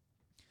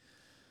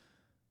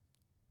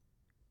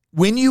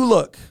you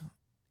look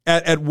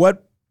at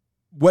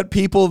what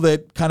people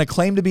that kind of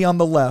claim to be on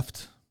the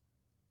left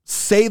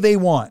say they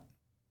want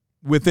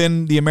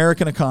within the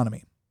American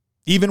economy,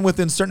 even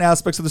within certain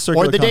aspects of the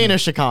circular economy. Or the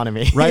Danish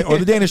economy. Right, or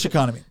the Danish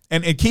economy.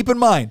 And keep in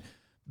mind,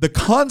 the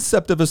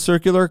concept of a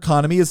circular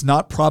economy is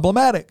not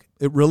problematic.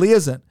 It really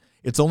isn't.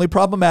 It's only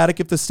problematic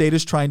if the state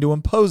is trying to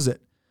impose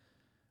it.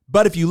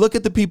 But if you look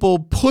at the people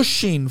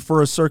pushing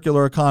for a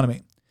circular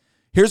economy,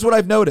 here's what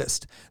I've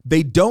noticed.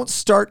 They don't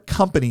start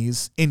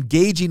companies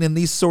engaging in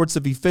these sorts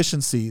of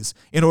efficiencies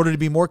in order to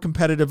be more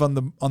competitive on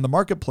the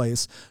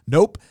marketplace.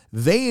 Nope.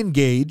 They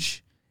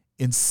engage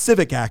in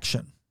civic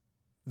action.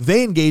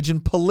 They engage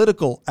in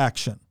political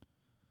action.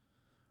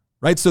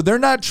 Right? So they're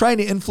not trying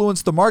to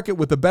influence the market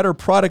with a better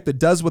product that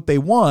does what they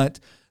want.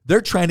 They're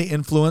trying to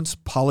influence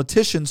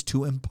politicians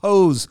to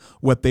impose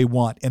what they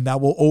want. And that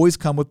will always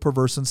come with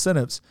perverse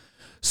incentives.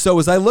 So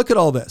as I look at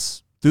all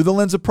this through the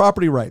lens of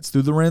property rights,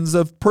 through the lens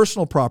of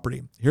personal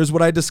property, here's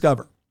what I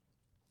discover.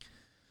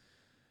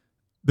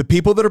 The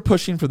people that are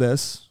pushing for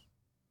this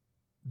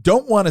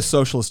don't want a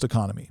socialist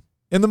economy.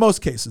 In the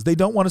most cases, they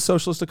don't want a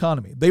socialist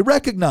economy. They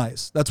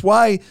recognize. That's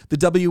why the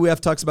WEF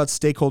talks about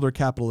stakeholder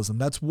capitalism.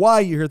 That's why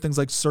you hear things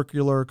like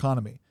circular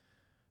economy.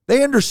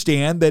 They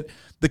understand that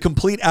the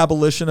complete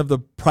abolition of the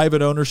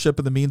private ownership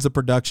of the means of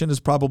production is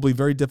probably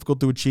very difficult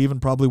to achieve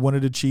and probably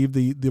wouldn't achieve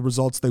the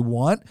results they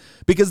want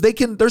because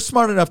they're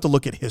smart enough to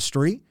look at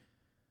history.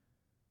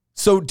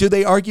 So do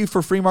they argue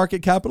for free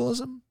market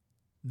capitalism?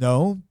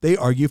 No, they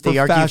argue for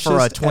fascist. They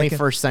argue for a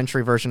 21st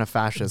century version of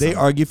fascism. They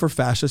argue for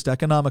fascist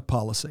economic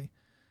policy.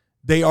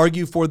 They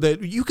argue for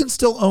that you can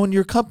still own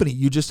your company.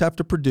 You just have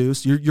to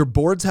produce. Your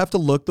boards have to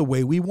look the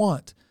way we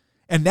want.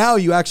 And now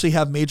you actually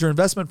have major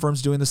investment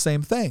firms doing the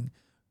same thing.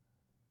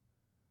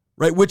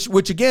 Right?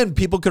 Which again,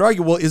 people could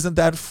argue, well, isn't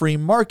that free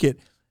market?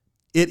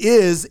 It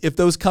is if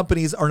those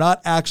companies are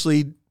not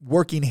actually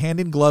working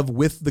hand in glove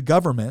with the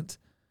government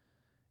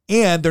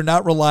and they're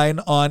not relying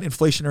on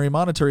inflationary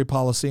monetary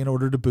policy in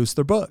order to boost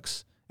their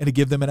books and to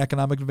give them an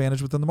economic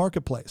advantage within the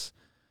marketplace.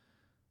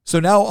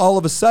 So now all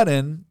of a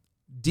sudden,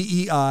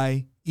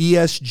 DEI,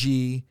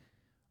 ESG,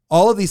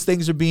 all of these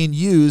things are being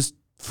used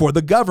for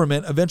the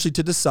government eventually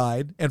to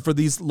decide, and for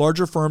these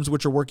larger firms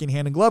which are working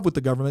hand in glove with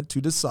the government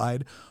to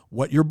decide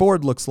what your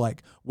board looks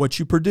like, what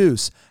you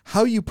produce,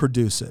 how you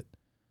produce it,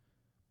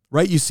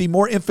 right? You see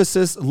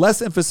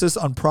less emphasis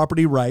on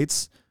property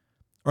rights,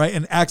 right,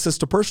 and access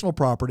to personal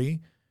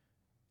property,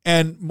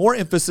 and more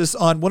emphasis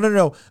on,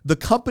 no, the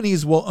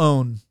companies will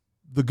own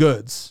the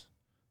goods.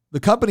 The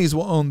companies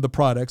will own the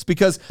products,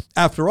 because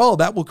after all,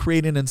 that will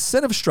create an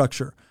incentive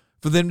structure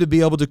for them to be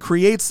able to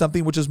create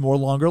something which is more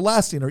longer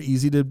lasting or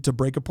easy to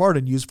break apart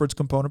and use for its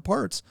component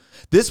parts.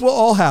 This will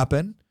all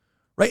happen,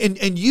 right?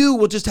 And you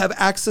will just have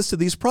access to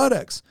these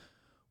products,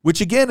 which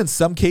again, in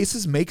some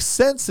cases makes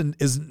sense and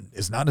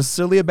is not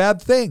necessarily a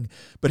bad thing.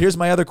 But here's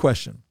my other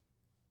question.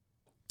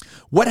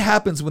 What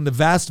happens when the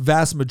vast,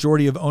 vast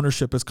majority of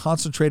ownership is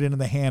concentrated in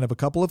the hand of a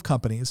couple of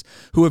companies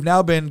who have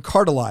now been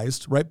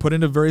cartelized, right, put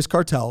into various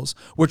cartels,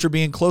 which are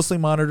being closely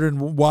monitored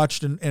and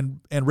watched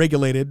and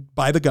regulated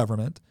by the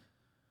government?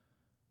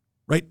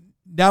 Right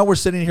now we're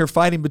sitting here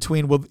fighting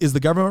between, well, is the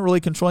government really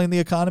controlling the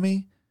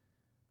economy,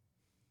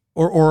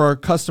 or are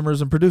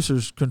customers and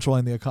producers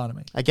controlling the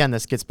economy? Again,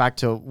 this gets back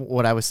to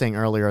what I was saying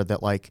earlier,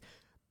 that like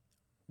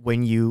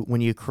when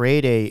you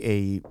create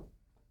a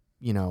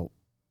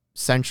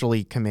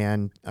centrally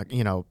command,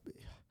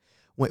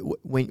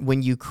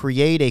 when you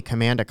create a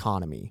command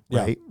economy,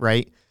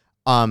 right?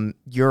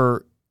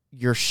 You're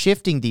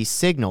shifting these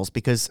signals,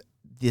 because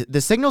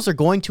the signals are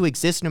going to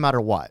exist no matter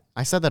what.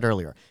 I said that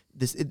earlier.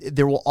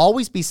 There will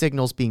always be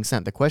signals being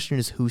sent. The question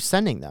is who's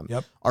sending them.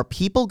 Yep. Are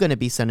people going to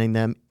be sending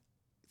them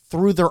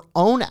through their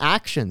own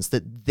actions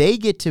that they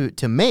get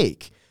to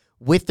make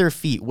with their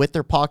feet, with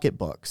their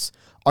pocketbooks?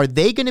 Are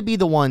they going to be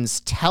the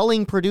ones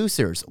telling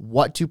producers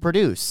what to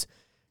produce,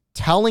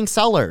 telling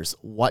sellers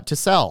what to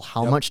sell,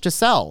 how much to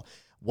sell,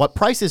 what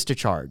prices to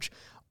charge?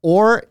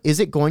 Or is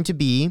it going to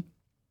be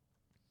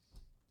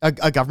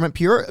a government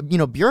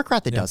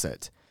bureaucrat that does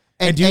it?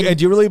 And do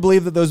you really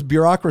believe that those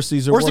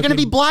bureaucracies are? Or is it going to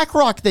be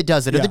BlackRock that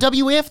does it, or the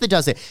WEF that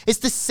does it? It's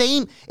the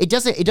same. It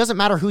doesn't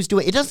matter who's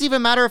doing it. It doesn't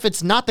even matter if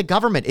it's not the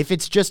government. If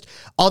it's just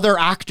other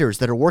actors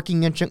that are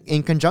working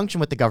in conjunction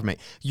with the government,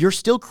 you're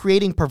still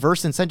creating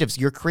perverse incentives.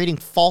 You're creating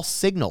false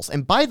signals.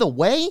 And by the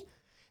way,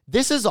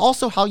 this is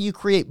also how you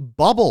create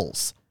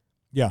bubbles.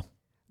 Yeah.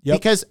 Yep.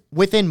 Because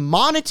within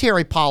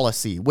monetary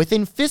policy,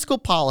 within fiscal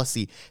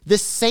policy, the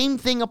same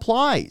thing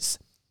applies,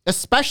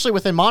 especially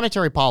within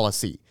monetary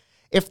policy.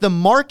 If the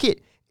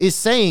market is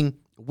saying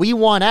we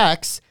want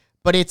X,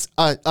 but it's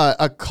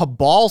a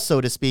cabal, so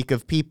to speak,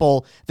 of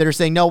people that are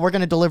saying, no, we're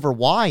going to deliver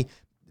Y,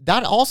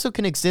 that also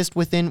can exist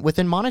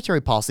within monetary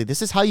policy.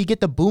 This is how you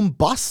get the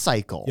boom-bust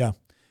cycle. Yeah.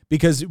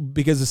 Because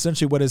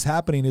essentially what is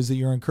happening is that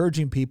you're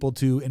encouraging people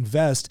to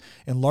invest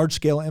in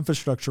large-scale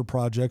infrastructure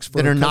projects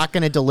that are not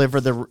going to deliver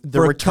the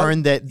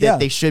return that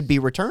they should be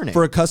returning.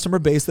 For a customer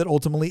base that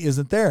ultimately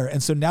isn't there.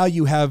 And so now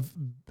you have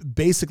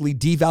basically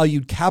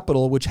devalued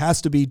capital, which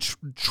has to be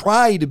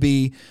try to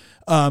be.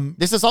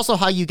 This is also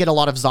how you get a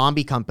lot of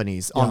zombie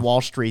companies on Wall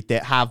Street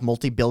that have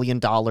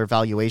multi-billion-dollar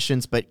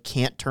valuations but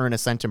can't turn a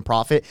cent in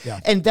profit. Yeah.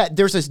 And that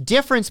there's a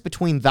difference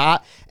between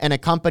that and a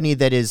company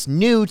that is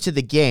new to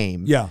the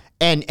game. Yeah.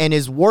 And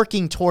is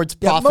working towards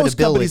profitability. Most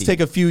companies take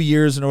a few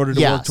years in order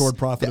to work toward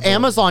profitability.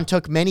 Amazon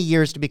took many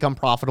years to become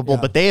profitable,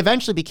 but they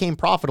eventually became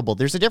profitable.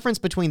 There's a difference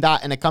between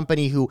that and a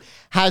company who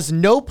has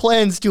no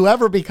plans to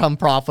ever become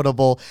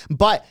profitable,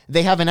 but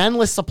they have an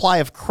endless supply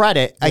of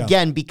credit,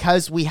 again,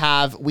 because we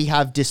have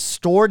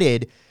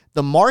distorted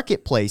the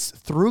marketplace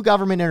through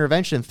government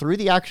intervention, through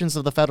the actions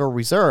of the Federal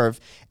Reserve,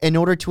 in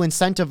order to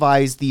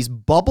incentivize these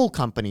bubble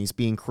companies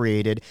being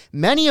created,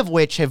 many of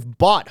which have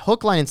bought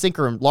hook, line, and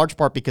sinker in large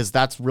part because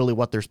that's really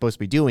what they're supposed to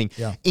be doing,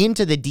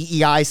 into the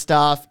DEI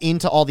stuff,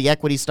 into all the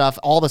equity stuff,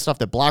 all the stuff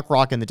that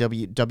BlackRock and the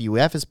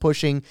WEF is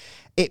pushing.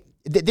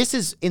 This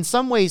is, in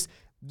some ways,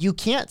 you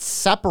can't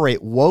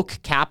separate woke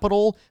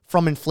capital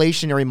from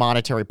inflationary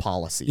monetary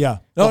policy. Yeah.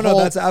 No,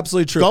 that's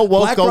absolutely true. Go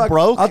woke, go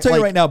broke. I'll tell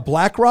you right now,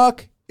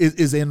 BlackRock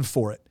is in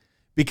for it,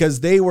 because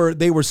they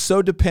were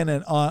so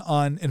dependent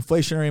on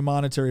inflationary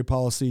monetary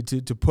policy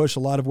to push a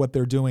lot of what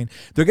they're doing.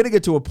 They're going to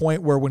get to a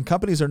point where when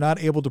companies are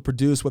not able to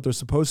produce what they're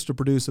supposed to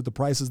produce at the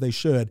prices they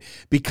should,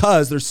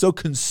 because they're so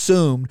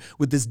consumed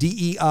with this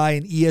DEI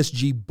and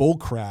ESG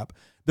bullcrap,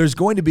 there's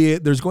going to be a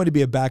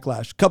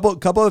backlash.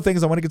 Couple of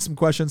things. I want to get some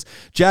questions.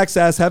 Jax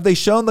asks, have they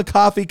shown the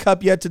coffee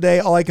cup yet today?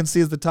 All I can see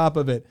is the top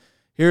of it.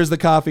 Here's the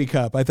coffee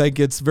cup. I think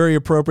it's very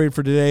appropriate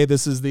for today.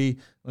 This is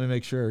let me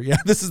make sure. Yeah,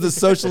 this is the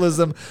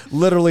socialism,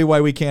 literally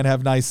why we can't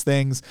have nice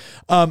things.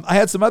 I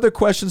had some other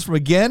questions from,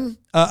 again,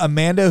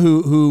 Amanda,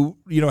 who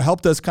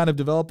helped us kind of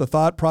develop the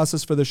thought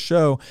process for the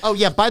show. Oh,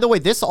 yeah. By the way,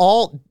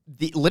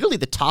 literally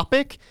the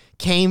topic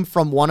came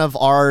from one of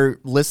our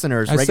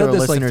listeners, regular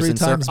listeners. Like 3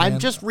 times, I'm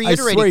just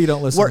reiterating. I swear you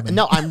don't listen to me.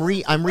 No, I'm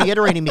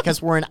reiterating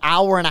because we're an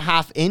hour and a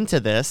half into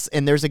this,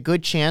 and there's a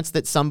good chance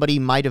that somebody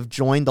might have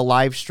joined the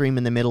live stream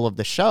in the middle of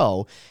the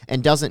show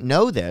and doesn't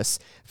know this.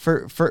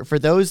 For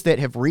those that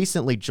have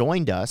recently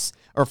joined us,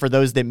 or for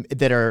those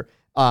that are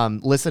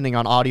listening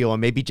on audio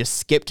and maybe just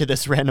skip to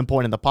this random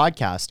point in the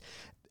podcast.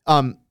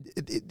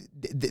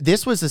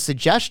 This was a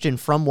suggestion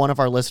from one of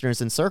our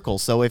listeners in Circle.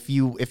 So if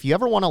you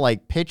ever want to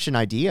like pitch an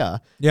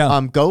idea,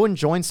 go and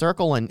join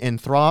Circle and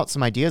throw out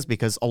some ideas,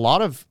 because a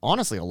lot of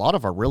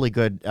our really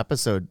good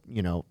episode,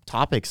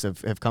 topics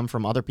have come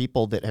from other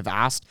people that have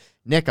asked,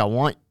 Nick, I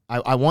want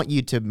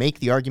you to make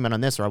the argument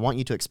on this, or I want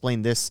you to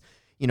explain this,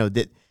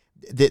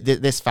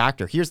 this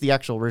factor. Here's the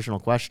actual original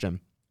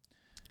question.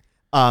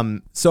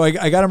 So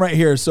I got them right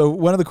here. So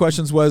one of the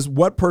questions was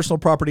what personal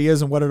property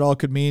is and what it all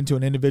could mean to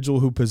an individual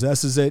who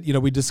possesses it.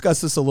 We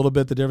discussed this a little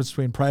bit, the difference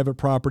between private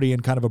property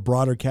and kind of a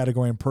broader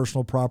category, and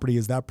personal property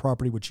is that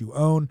property which you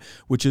own,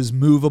 which is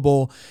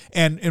movable,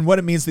 and what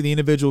it means to the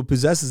individual who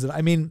possesses it.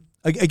 I mean,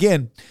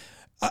 again,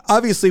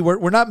 obviously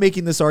we're not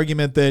making this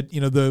argument that,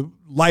 the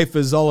life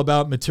is all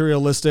about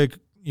materialistic,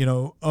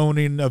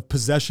 owning of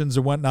possessions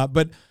or whatnot,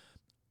 but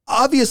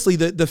obviously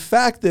the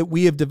fact that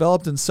we have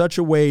developed in such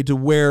a way to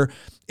where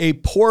a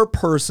poor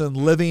person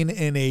living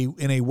in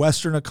a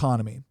Western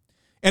economy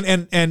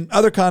and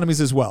other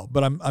economies as well,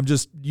 but I'm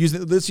just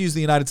let's use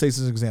the United States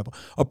as an example.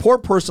 A poor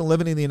person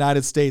living in the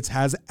United States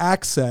has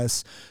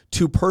access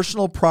to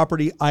personal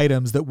property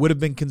items that would have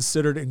been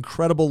considered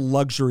incredible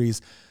luxuries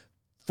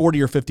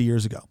 40 or 50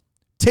 years ago.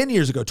 10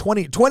 years ago,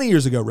 20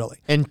 years ago, really.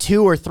 And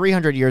 200 or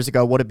 300 years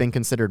ago would have been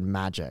considered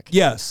magic.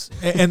 Yes.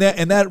 And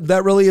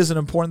that really is an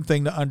important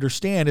thing to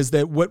understand, is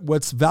that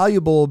what's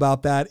valuable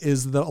about that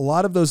is that a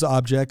lot of those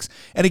objects,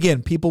 and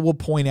again, people will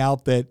point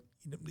out that,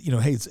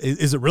 hey,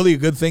 is it really a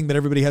good thing that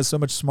everybody has so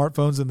much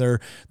smartphones and they're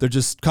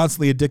just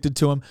constantly addicted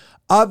to them?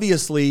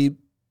 Obviously,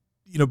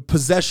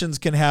 possessions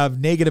can have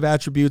negative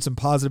attributes and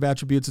positive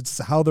attributes. It's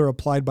how they're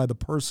applied by the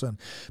person.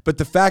 But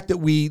the fact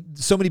that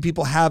so many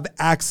people have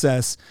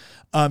access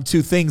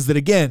to things that,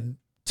 again,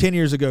 10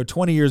 years ago,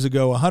 20 years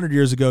ago, 100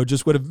 years ago,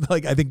 just would have,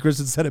 like I think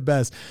Kristen said it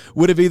best,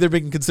 would have either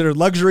been considered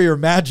luxury or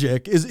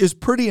magic is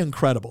pretty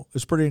incredible.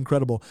 It's pretty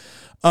incredible.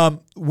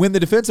 When the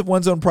defense of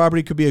one's own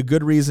property could be a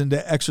good reason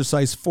to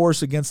exercise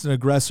force against an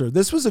aggressor.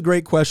 This was a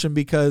great question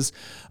because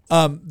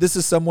this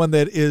is someone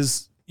that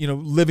is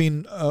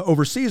living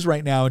overseas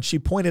right now. And she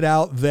pointed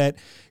out that,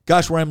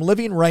 gosh, where I'm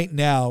living right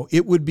now,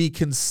 it would be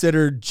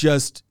considered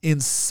just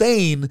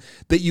insane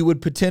that you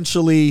would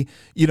potentially,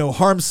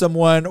 harm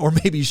someone or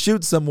maybe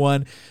shoot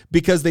someone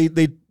because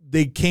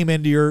they came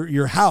into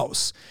your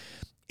house.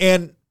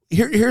 And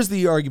here's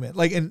the argument.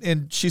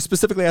 And she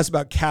specifically asked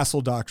about castle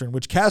doctrine,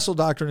 which castle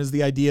doctrine is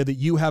the idea that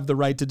you have the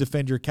right to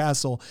defend your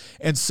castle.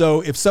 And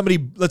so if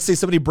let's say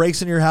somebody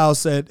breaks in your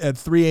house at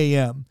 3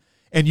 a.m.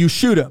 and you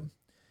shoot him,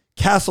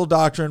 castle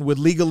doctrine would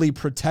legally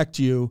protect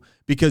you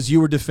because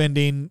you were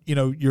defending,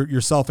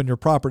 yourself and your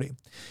property.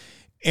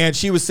 And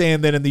she was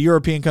saying that in the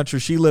European country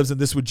she lives in,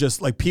 this would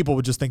just people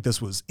would just think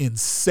this was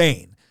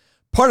insane.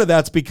 Part of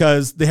that's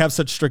because they have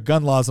such strict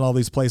gun laws in all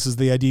these places.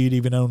 The idea you'd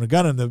even own a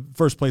gun in the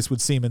first place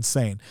would seem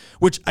insane,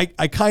 which I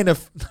kind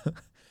of,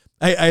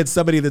 I had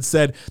somebody that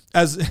said,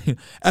 as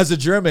a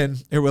German,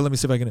 let me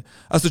see if I can,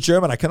 as a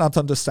German, I cannot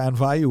understand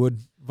why you would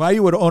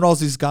own all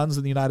these guns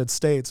in the United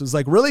States. It was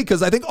like, really?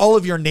 Because I think all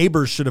of your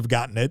neighbors should have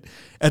gotten it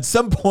at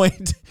some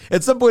point in the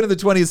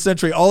 20th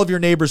century. All of your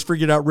neighbors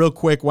figured out real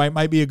quick why it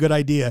might be a good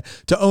idea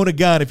to own a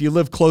gun if you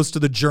live close to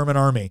the German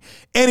army.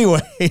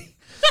 Anyway,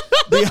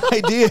 the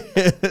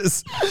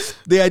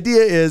idea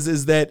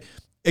is that,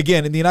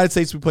 again, in the United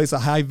States, we place a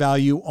high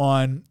value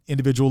on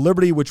individual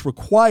liberty, which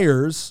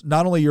requires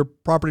not only your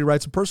property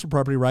rights and personal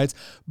property rights,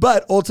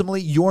 but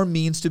ultimately your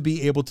means to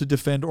be able to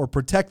defend or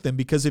protect them.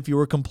 Because if you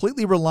were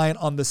completely reliant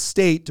on the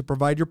state to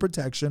provide your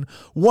protection,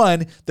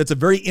 one, that's a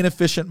very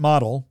inefficient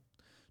model.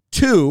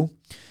 Two,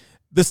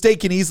 the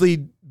state can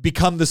easily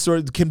become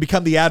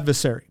the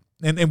adversary.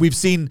 And we've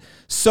seen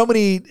so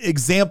many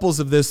examples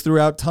of this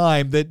throughout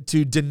time that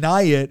to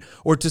deny it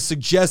or to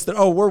suggest that,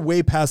 we're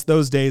way past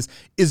those days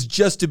is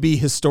just to be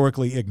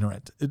historically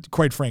ignorant,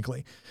 quite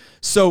frankly.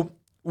 So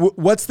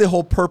what's the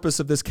whole purpose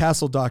of this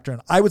castle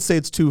doctrine? I would say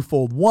it's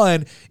twofold.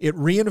 One, it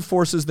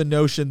reinforces the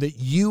notion that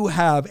you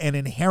have an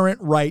inherent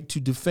right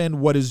to defend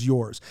what is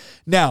yours.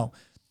 Now,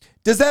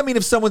 does that mean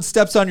if someone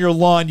steps on your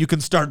lawn, you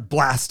can start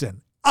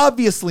blasting?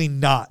 Obviously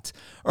not.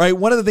 All right.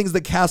 One of the things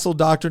that castle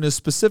doctrine is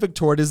specific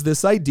toward is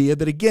this idea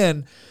that,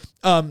 again,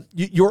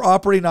 you're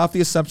operating off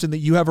the assumption that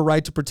you have a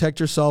right to protect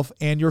yourself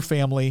and your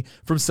family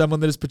from someone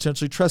that is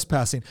potentially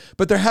trespassing.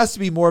 But there has to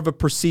be more of a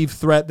perceived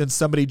threat than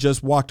somebody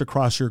just walked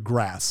across your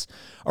grass.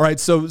 All right.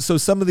 So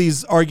some of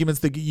these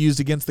arguments that get used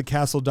against the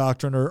castle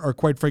doctrine are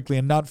quite frankly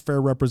a not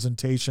fair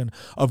representation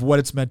of what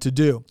it's meant to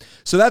do.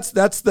 So that's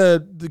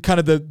the kind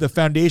of the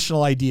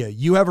foundational idea.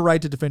 You have a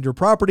right to defend your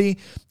property.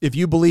 If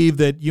you believe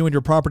that you and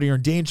your property are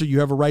in danger, you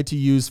have a right to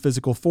use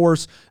physical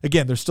force.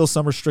 Again, there's still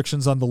some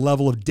restrictions on the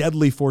level of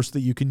deadly force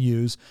that you can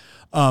use.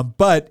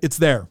 But it's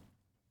there.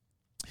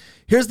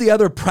 Here's the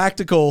other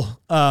practical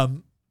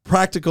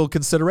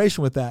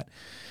consideration with that.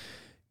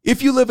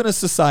 If you live in a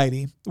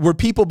society where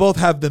people both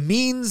have the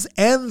means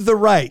and the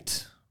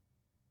right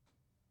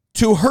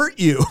to hurt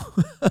you,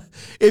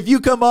 if you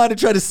come on and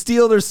try to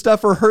steal their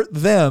stuff or hurt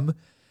them,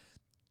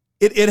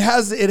 it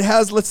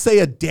has, let's say,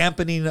 a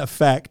dampening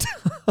effect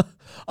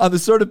on the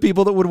sort of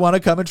people that would want to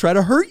come and try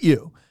to hurt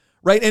you.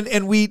 Right.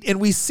 And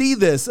we see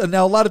this. And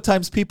now a lot of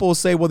times people will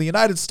say, well, the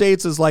United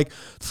States is like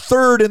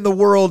third in the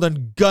world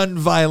in gun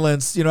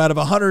violence, out of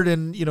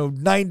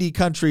 190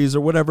 countries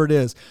or whatever it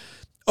is.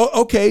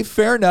 Okay,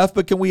 fair enough.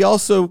 But can we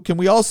also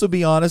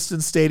be honest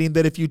in stating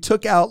that if you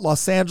took out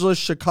Los Angeles,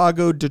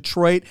 Chicago,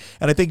 Detroit,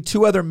 and I think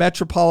two other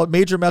major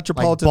metropolitan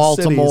like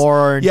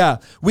Baltimore,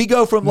 cities, we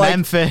go from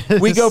Memphis.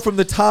 We go from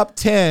the top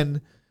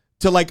 10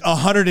 to like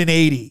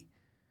 180.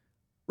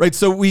 Right,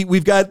 so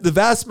we've got the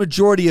vast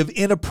majority of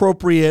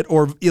inappropriate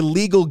or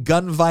illegal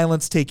gun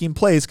violence taking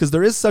place because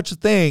there is such a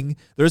thing.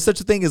 There is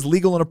such a thing as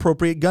legal and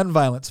appropriate gun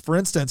violence. For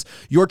instance,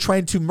 you're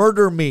trying to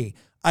murder me.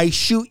 I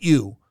shoot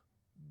you.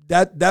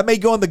 That may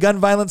go on the gun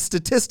violence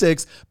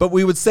statistics, but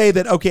we would say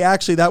that, okay,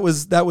 actually that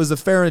was a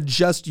fair and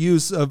just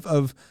use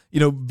of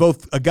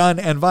both a gun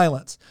and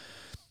violence.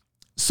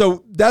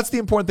 So that's the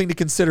important thing to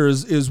consider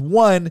is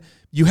one,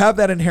 you have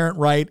that inherent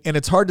right, and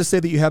it's hard to say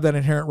that you have that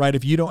inherent right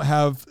if you don't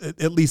have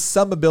at least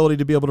some ability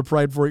to be able to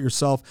provide for it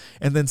yourself.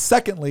 And then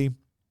secondly,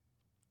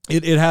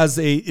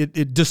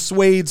 it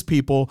dissuades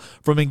people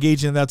from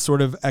engaging in that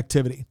sort of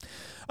activity.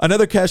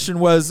 Another question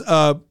was,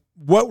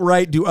 what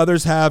right do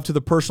others have to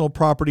the personal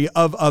property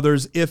of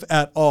others, if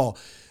at all?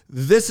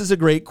 This is a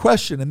great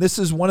question, and this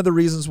is one of the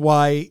reasons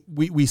why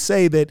we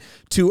say that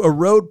to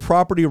erode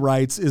property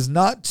rights is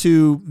not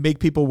to make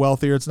people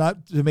wealthier, it's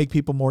not to make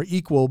people more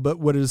equal, but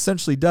what it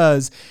essentially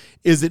does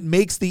is it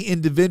makes the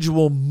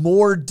individual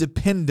more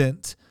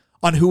dependent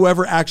on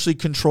whoever actually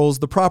controls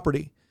the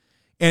property.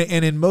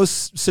 And in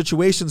most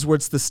situations where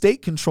it's the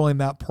state controlling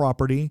that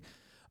property,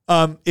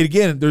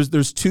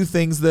 there's two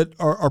things that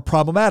are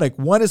problematic.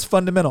 One is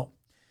fundamental.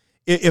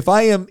 If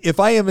I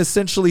am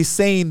essentially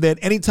saying that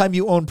anytime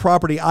you own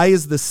property, I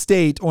as the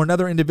state or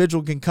another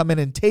individual can come in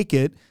and take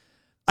it,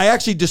 I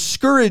actually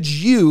discourage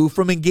you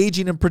from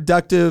engaging in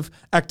productive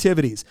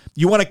activities.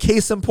 You want a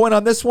case in point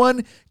on this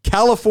one?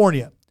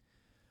 California.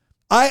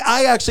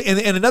 I actually,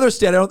 in another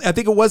state, I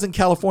think it was in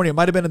California, it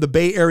might have been in the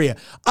Bay Area.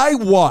 I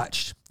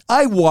watched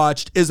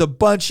as a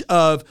bunch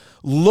of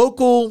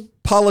local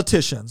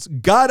politicians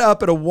got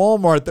up at a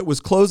Walmart that was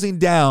closing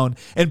down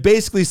and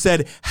basically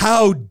said,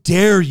 how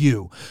dare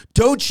you?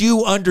 Don't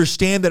you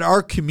understand that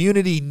our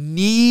community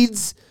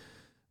needs,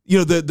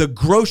 the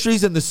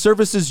groceries and the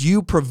services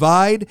you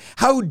provide?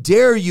 How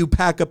dare you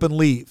pack up and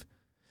leave?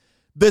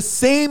 The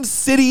same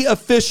city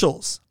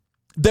officials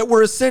that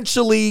were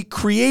essentially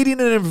creating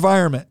an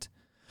environment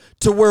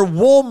to where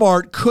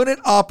Walmart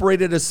couldn't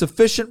operate at a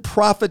sufficient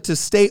profit to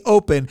stay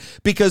open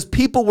because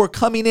people were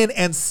coming in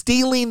and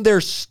stealing their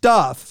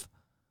stuff,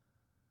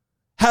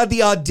 had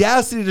the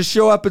audacity to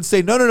show up and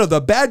say, no,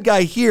 the bad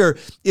guy here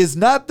is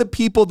not the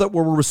people that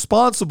were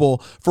responsible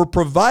for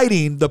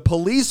providing the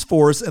police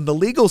force and the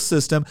legal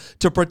system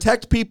to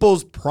protect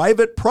people's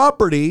private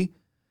property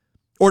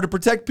or to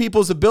protect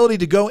people's ability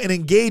to go and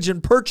engage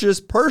and purchase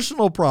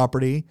personal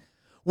property,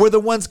 were the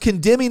ones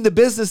condemning the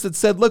business that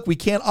said, look, we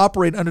can't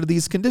operate under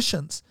these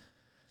conditions.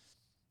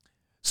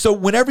 So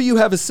whenever you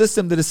have a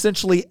system that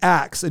essentially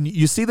acts, and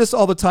you see this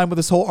all the time with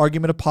this whole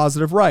argument of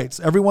positive rights,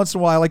 every once in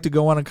a while I like to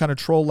go on and kind of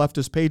troll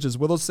leftist pages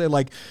where they'll say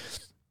like,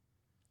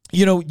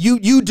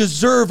 you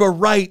deserve a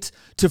right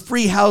to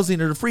free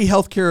housing or to free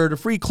healthcare or to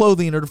free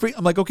clothing or to free.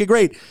 I'm like, okay,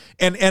 great.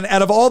 And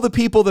out of all the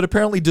people that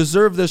apparently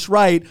deserve this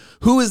right,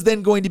 who is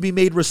then going to be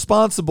made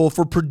responsible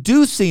for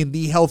producing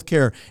the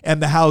healthcare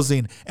and the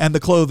housing and the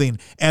clothing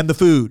and the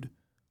food?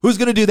 Who's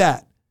going to do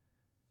that?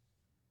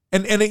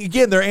 And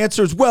again, their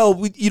answer is, well,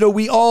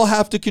 we all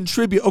have to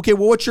contribute. Okay,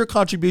 well, what's your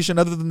contribution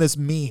other than this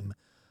meme?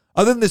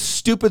 Other than this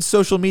stupid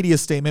social media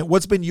statement,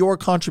 what's been your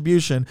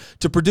contribution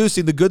to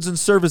producing the goods and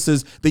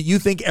services that you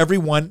think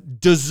everyone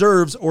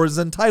deserves or is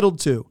entitled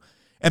to?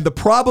 And the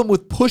problem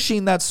with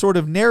pushing that sort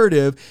of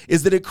narrative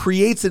is that it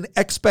creates an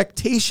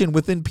expectation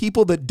within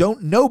people that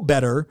don't know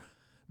better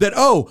that,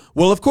 oh,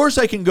 well, of course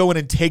I can go in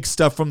and take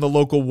stuff from the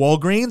local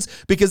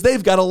Walgreens because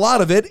they've got a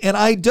lot of it and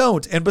I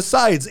don't. And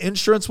besides,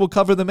 insurance will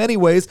cover them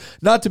anyways,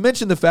 not to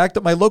mention the fact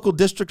that my local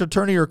district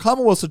attorney or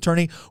Commonwealth's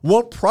attorney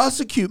won't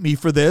prosecute me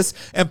for this,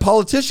 and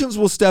politicians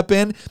will step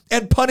in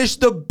and punish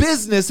the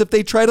business if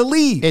they try to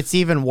leave. It's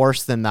even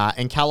worse than that.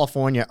 In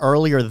California,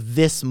 earlier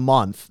this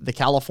month, the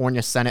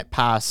California Senate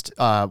passed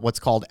what's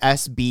called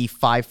SB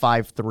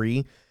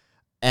 553.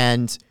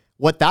 And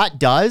what that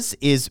does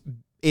is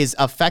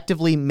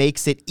effectively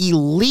makes it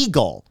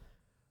illegal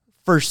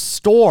for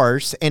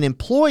stores and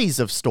employees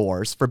of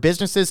stores, for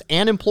businesses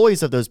and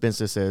employees of those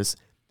businesses,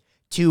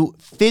 to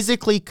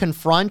physically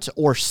confront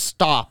or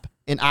stop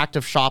an act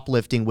of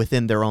shoplifting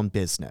within their own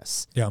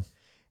business. Yeah.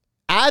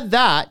 Add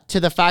that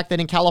to the fact that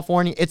in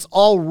California, it's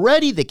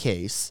already the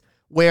case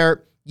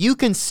where you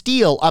can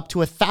steal up to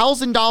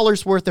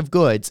 $1,000 worth of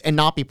goods and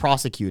not be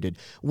prosecuted.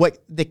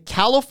 What the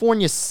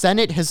California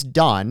Senate has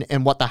done,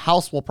 and what the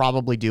House will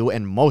probably do,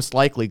 and most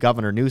likely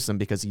Governor Newsom,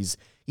 because he's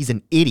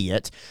an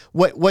idiot,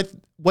 what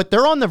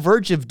they're on the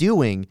verge of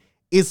doing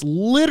is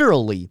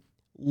literally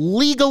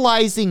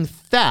legalizing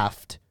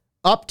theft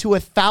up to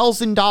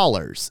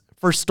 $1,000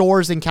 for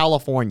stores in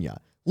California,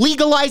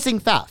 legalizing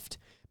theft,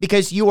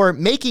 because you are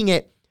making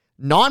it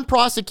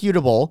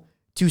non-prosecutable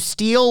to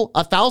steal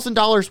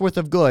 $1,000 worth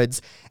of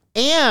goods,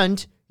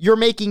 and you're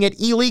making it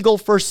illegal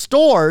for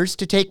stores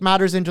to take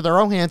matters into their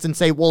own hands and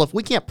say, well, if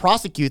we can't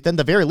prosecute them,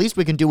 the very least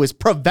we can do is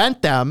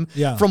prevent them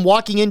from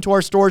walking into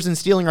our stores and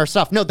stealing our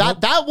stuff. No,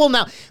 that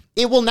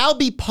will now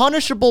be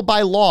punishable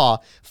by law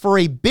for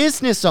a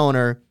business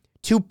owner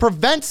to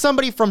prevent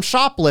somebody from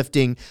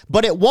shoplifting,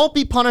 but it won't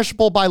be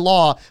punishable by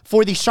law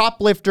for the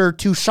shoplifter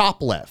to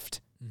shoplift.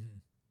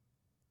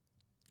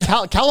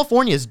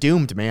 California is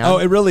doomed, man. Oh,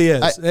 it really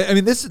is. I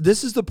mean, this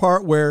is the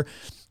part where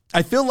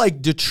I feel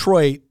like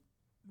Detroit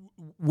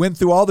went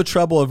through all the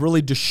trouble of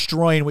really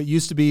destroying what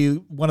used to be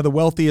one of the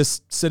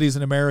wealthiest cities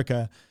in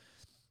America.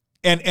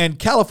 And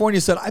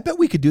California said, I bet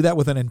we could do that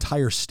with an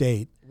entire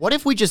state. What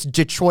if we just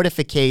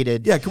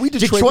Detroitificated? Yeah, can we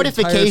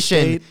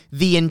Detroitification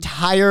the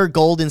entire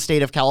golden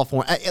state of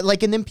California?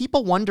 And then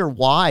people wonder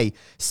why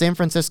San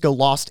Francisco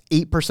lost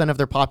 8% of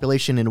their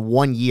population in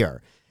 1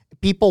 year.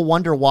 People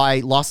wonder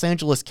why Los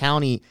Angeles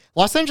County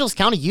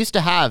used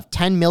to have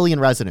 10 million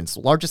residents,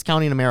 largest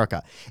county in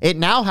America. It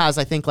now has,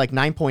 I think, like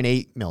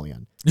 9.8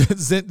 million.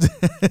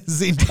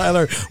 Zine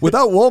Tyler,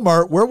 without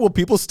Walmart, where will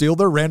people steal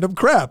their random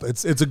crap?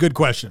 It's a good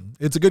question.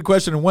 It's a good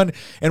question,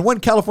 and one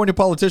California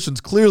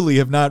politicians clearly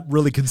have not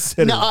really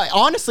considered. Now,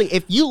 honestly,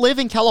 if you live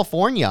in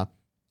California,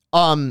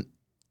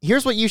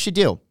 here's what you should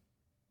do.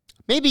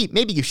 Maybe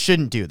you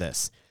shouldn't do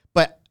this,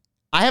 but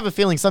I have a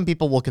feeling some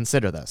people will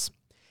consider this.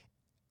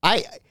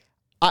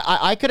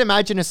 I could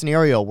imagine a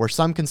scenario where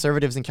some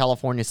conservatives in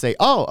California say,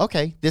 oh,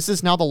 okay, this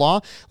is now the law.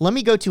 Let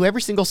me go to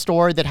every single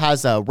store that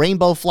has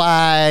rainbow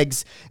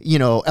flags,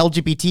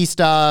 LGBT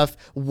stuff,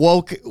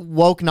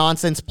 woke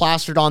nonsense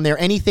plastered on there,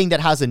 anything that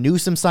has a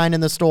Newsom sign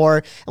in the store.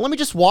 And let me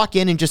just walk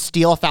in and just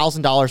steal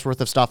 $1,000 worth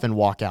of stuff and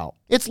walk out.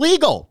 It's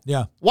legal.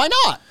 Yeah. Why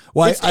not?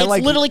 Well, it's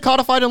literally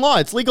codified in law.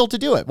 It's legal to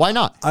do it. Why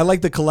not? I like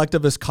the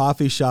Collectivist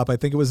coffee shop. I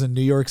think it was in New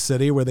York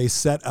City where they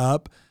set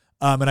up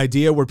an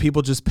idea where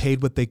people just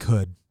paid what they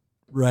could.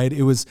 Right.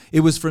 It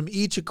was from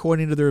each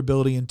according to their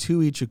ability and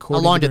to each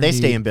according to their How long did they need.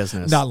 stay in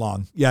business? Not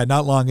long. Yeah,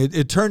 not long.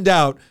 It turned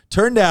out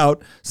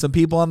some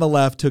people on the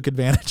left took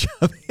advantage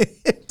of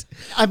it.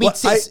 I mean,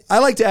 I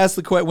like to ask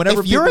the question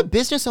whenever you're a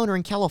business owner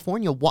in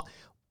California,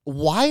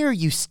 why are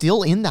you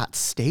still in that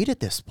state at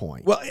this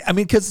point? Well, I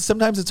mean, because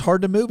sometimes it's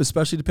hard to move,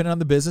 especially depending on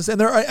the business. And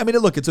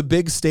look, it's a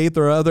big state.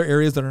 There are other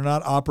areas that are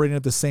not operating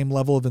at the same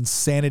level of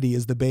insanity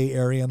as the Bay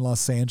Area and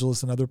Los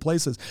Angeles and other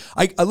places.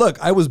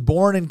 I was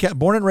born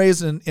and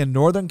raised in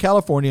Northern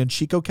California, in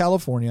Chico,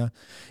 California.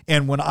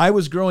 And when I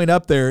was growing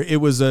up there,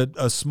 it was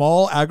a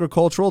small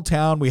agricultural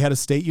town. We had a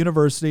state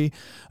university.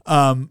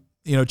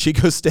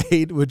 Chico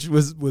State, which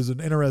was an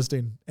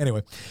interesting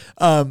anyway.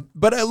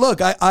 But I loved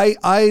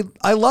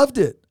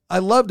it. I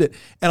loved it.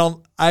 And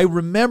I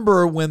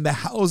remember when the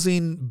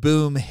housing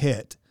boom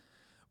hit,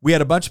 we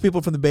had a bunch of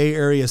people from the Bay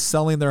Area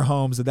selling their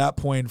homes at that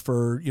point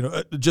for,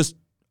 just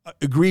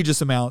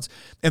egregious amounts,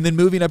 and then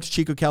moving up to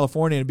Chico,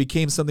 California, and it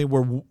became something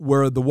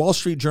where the Wall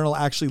Street Journal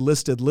actually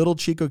listed Little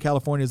Chico,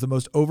 California as the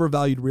most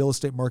overvalued real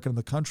estate market in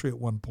the country at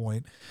one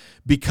point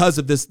because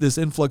of this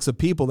influx of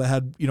people that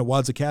had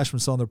wads of cash from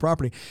selling their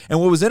property. And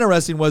what was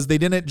interesting was they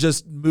didn't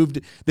just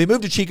they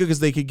moved to Chico because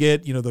they could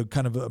get the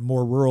kind of a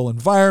more rural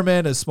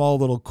environment, a small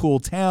little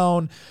cool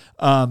town,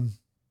 and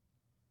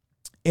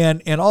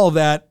all of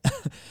that.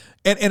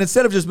 And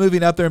instead of just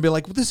moving up there and be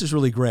like, well, this is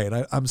really great.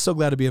 I'm so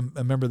glad to be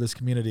a member of this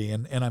community,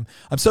 and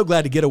I'm so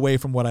glad to get away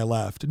from what I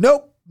left.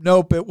 Nope.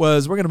 It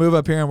was, we're going to move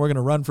up here and we're going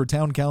to run for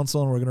town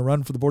council and we're going to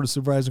run for the board of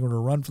supervisors. We're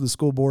going to run for the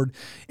school board,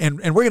 and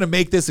we're going to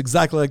make this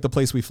exactly like the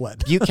place we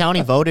fled. Butte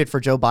County voted for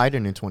Joe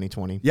Biden in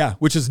 2020. Yeah,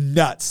 which is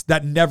nuts.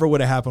 That never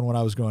would have happened when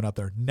I was growing up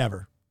there.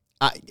 Never.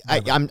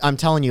 I'm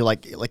telling you,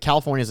 like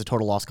California is a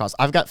total lost cause.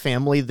 I've got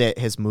family that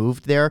has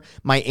moved there.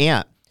 My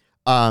Aunt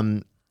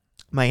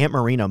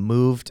Marina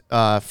moved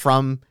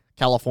from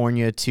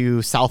California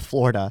to South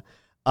Florida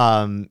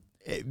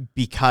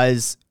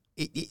because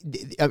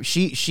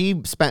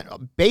she spent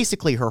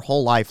basically her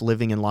whole life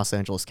living in Los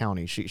Angeles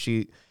County.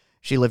 She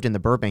lived in the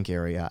Burbank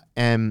area,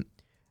 and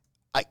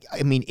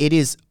I mean, it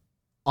is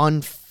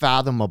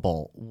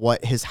unfathomable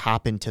what has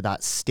happened to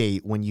that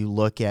state when you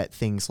look at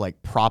things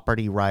like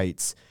property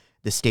rights,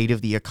 the state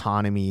of the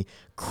economy,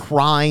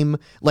 crime,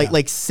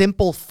 like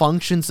simple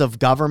functions of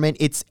government.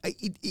 It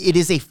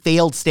is a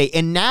failed state.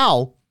 And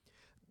now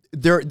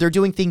they're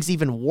doing things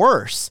even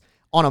worse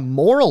on a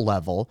moral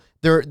level.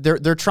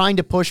 They're trying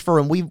to push for,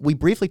 and we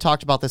briefly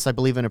talked about this, I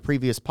believe, in a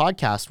previous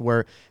podcast,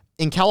 where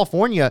in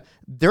California,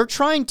 they're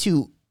trying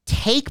to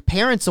take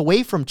parents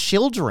away from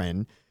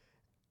children.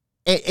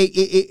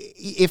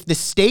 If the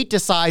state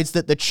decides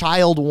that the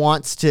child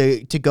wants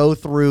to go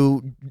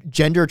through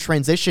gender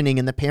transitioning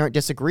and the parent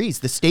disagrees,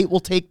 the state will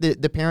take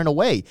the parent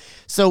away.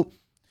 So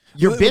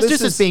Your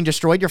business is being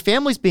destroyed. Your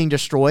family's being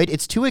destroyed.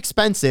 It's too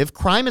expensive.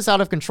 Crime is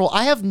out of control.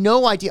 I have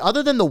no idea,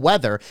 other than the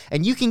weather,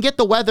 and you can get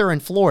the weather in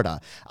Florida.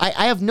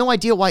 I have no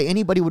idea why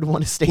anybody would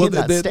want to stay in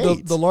that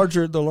state. The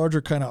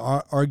larger kind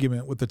of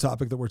argument with the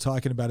topic that we're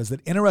talking about is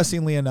that,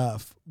 interestingly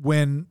enough,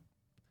 when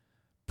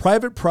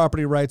private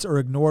property rights are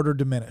ignored or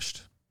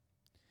diminished,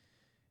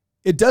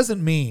 it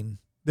doesn't mean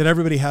that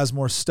everybody has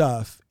more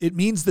stuff. It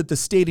means that the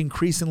state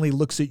increasingly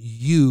looks at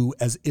you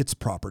as its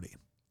property.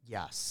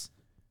 Yes.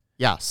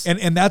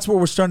 And that's what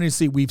we're starting to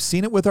see. We've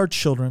seen it with our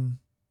children.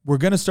 We're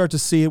going to start to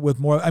see it with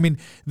more. I mean,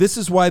 this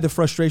is why the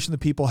frustration that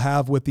people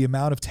have with the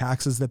amount of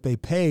taxes that they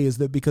pay is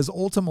that because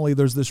ultimately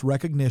there's this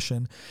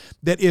recognition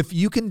that if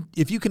you can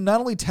not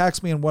only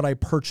tax me on what I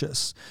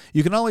purchase,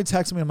 you can not only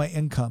tax me on my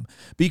income,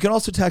 but you can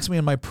also tax me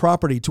on my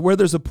property, to where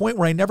there's a point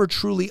where I never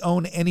truly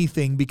own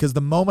anything, because the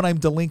moment I'm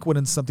delinquent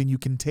in something, you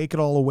can take it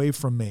all away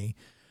from me.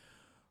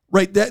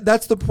 Right?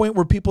 That's the point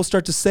where people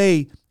start to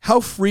say, how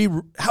free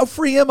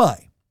am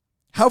I?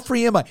 How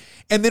free am I?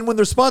 And then when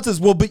the response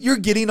is, well, but you're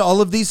getting all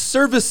of these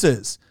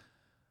services.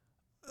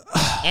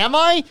 Am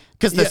I?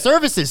 Because the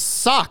services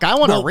suck. I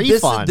want a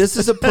refund. This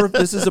is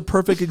a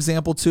perfect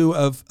example too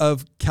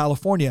of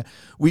California.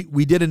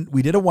 We did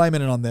a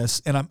Y-Minute on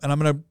this, and I'm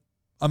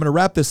gonna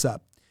wrap this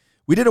up.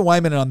 We did a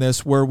Y-Minute on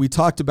this where we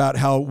talked about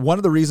how one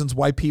of the reasons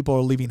why people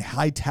are leaving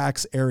high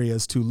tax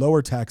areas to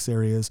lower tax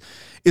areas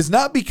is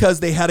not because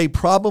they had a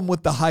problem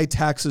with the high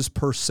taxes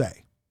per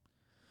se.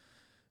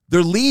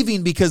 They're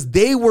leaving because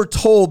they were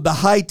told the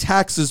high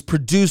taxes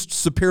produced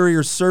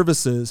superior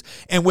services,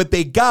 and what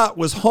they got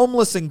was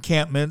homeless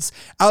encampments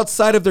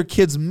outside of their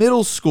kids'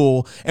 middle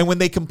school, and when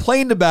they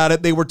complained about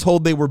it, they were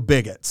told they were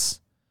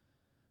bigots.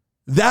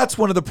 That's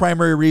one of the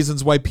primary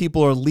reasons why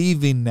people are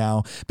leaving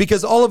now,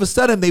 because all of a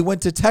sudden they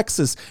went to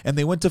Texas and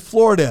they went to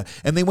Florida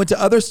and they went to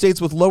other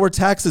states with lower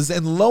taxes,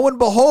 and lo and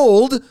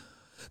behold,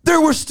 there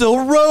were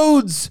still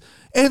roads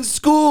and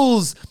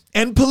schools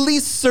and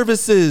police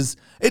services.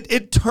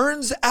 It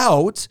turns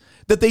out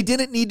that they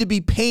didn't need to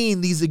be paying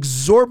these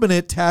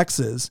exorbitant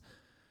taxes,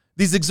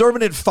 these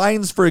exorbitant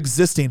fines for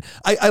existing.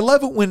 I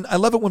love it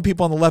when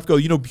people on the left go,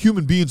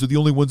 human beings are the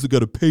only ones that got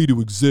to pay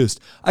to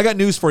exist. I got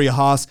news for you,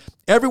 Haas.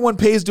 Everyone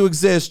pays to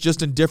exist,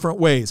 just in different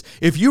ways.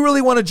 If you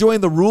really want to join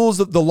the laws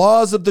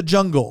of the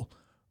jungle,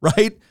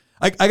 right?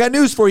 I got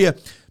news for you.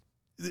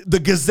 The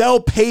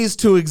gazelle pays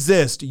to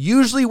exist,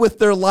 usually with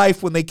their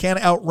life when they can't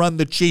outrun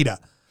the cheetah.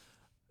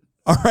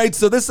 All right,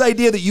 so this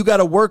idea that you got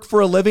to work for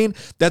a living,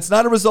 that's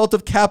not a result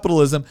of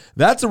capitalism.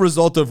 That's a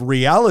result of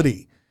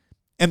reality.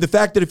 And the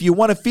fact that if you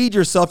want to feed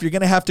yourself, you're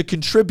going to have to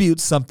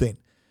contribute something.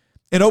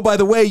 And oh, by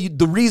the way,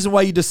 the reason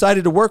why you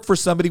decided to work for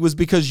somebody was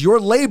because your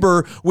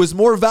labor was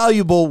more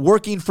valuable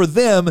working for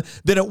them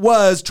than it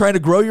was trying to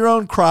grow your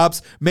own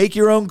crops, make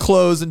your own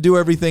clothes, and do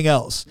everything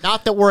else.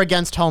 Not that we're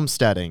against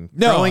homesteading.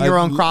 No, growing your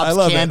own crops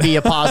can be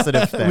a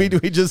positive thing.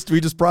 we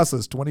just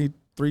processed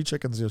 23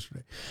 chickens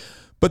yesterday.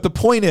 But the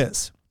point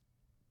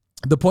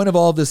of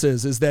all of this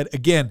is that,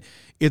 again,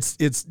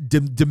 it's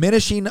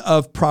diminishing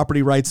of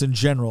property rights in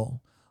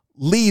general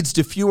leads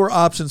to fewer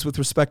options with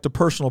respect to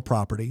personal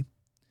property.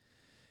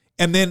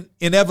 And then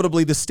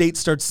inevitably the state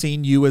starts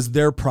seeing you as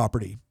their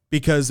property,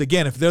 because,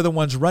 again, if they're the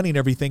ones running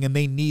everything and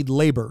they need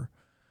labor,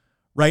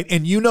 right?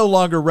 And you no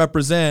longer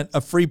represent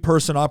a free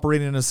person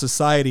operating in a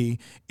society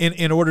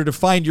in order to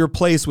find your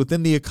place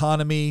within the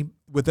economy,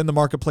 within the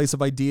marketplace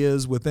of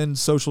ideas, within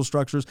social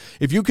structures.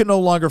 If you can no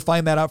longer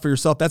find that out for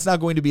yourself, that's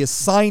not going to be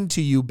assigned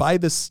to you by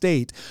the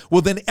state.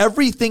 Well, then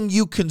everything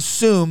you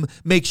consume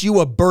makes you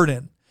a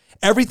burden.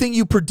 Everything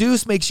you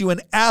produce makes you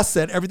an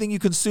asset. Everything you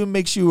consume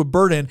makes you a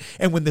burden.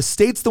 And when the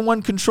state's the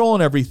one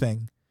controlling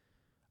everything,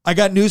 I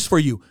got news for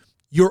you.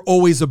 You're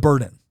always a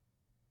burden.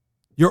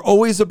 You're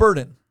always a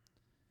burden.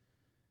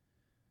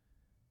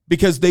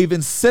 Because they've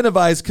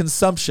incentivized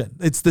consumption.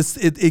 It's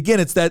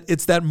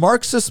that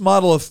Marxist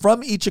model of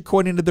from each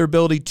according to their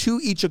ability to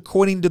each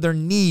according to their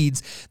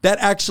needs that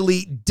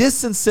actually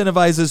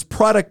disincentivizes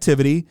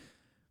productivity,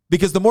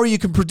 because the more you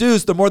can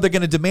produce, the more they're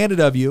going to demand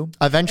it of you.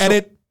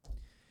 Eventually.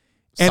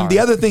 And the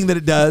other thing that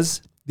it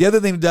does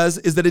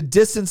is that it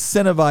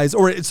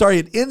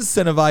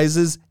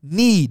incentivizes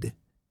need.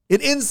 It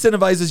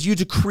incentivizes you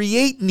to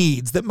create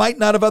needs that might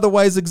not have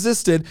otherwise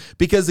existed,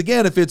 because,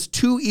 again, if it's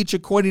to each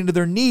according to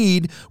their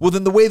need, well,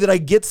 then the way that I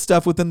get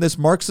stuff within this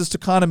Marxist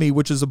economy,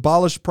 which has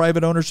abolished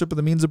private ownership of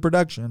the means of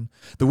production,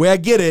 the way I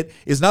get it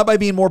is not by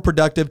being more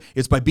productive,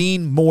 it's by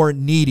being more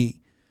needy.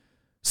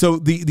 So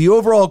the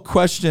overall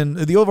question,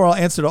 the overall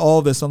answer to all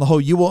of this on the whole,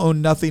 you will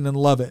own nothing and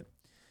love it.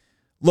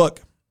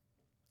 Look,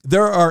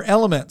 there are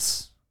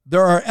elements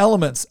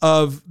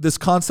of this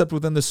concept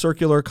within the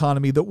circular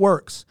economy that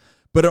works.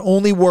 But it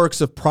only works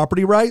if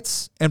property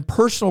rights and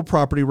personal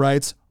property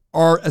rights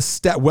are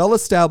well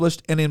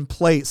established and in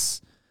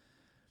place.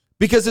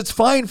 Because it's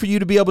fine for you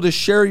to be able to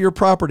share your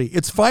property.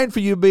 It's fine for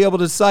you to be able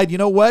to decide, you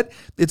know what?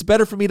 It's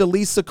better for me to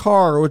lease a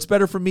car, or it's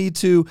better for me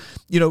to,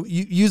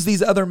 use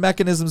these other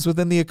mechanisms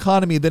within the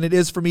economy than it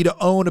is for me to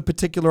own a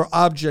particular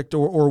object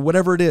or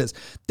whatever it is.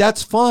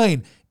 That's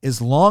fine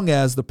as long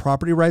as the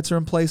property rights are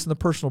in place and the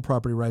personal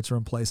property rights are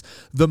in place.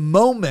 The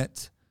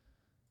moment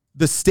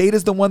the state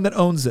is the one that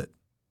owns it,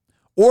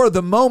 or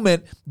the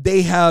moment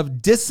they have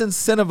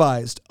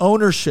disincentivized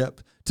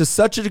ownership to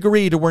such a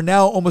degree to where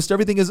now almost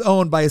everything is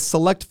owned by a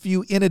select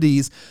few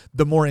entities,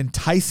 the more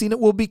enticing it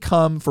will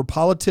become for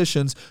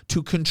politicians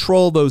to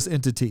control those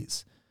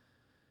entities.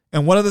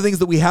 And one of the things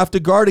that we have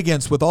to guard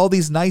against with all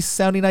these nice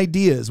sounding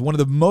ideas, one of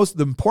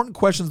the important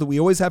questions that we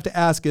always have to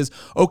ask is,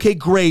 okay,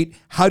 great,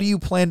 how do you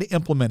plan to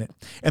implement it?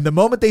 And the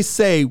moment they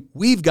say,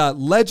 we've got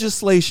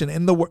legislation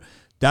in the world,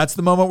 that's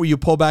the moment where you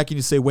pull back and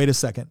you say, wait a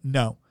second,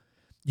 no.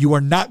 You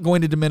are not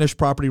going to diminish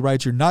property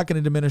rights. You're not going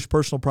to diminish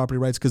personal property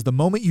rights, because the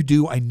moment you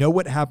do, I know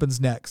what happens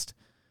next.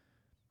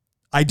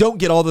 I don't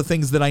get all the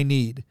things that I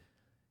need.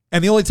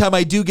 And the only time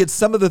I do get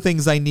some of the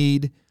things I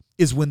need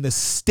is when the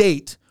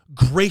state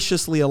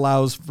graciously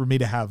allows for me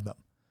to have them.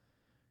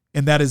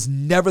 And that is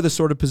never the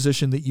sort of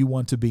position that you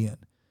want to be in.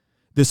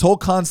 This whole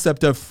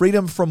concept of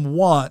freedom from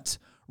want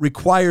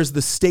requires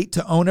the state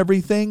to own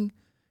everything,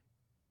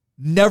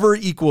 never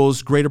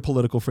equals greater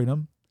political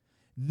freedom,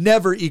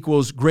 never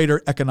equals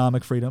greater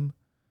economic freedom.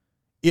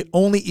 It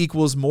only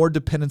equals more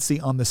dependency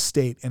on the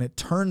state. And it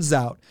turns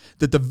out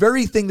that the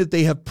very thing that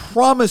they have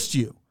promised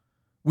you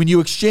when you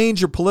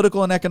exchange your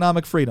political and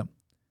economic freedom,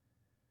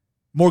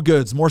 more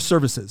goods, more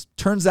services,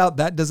 turns out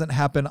that doesn't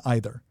happen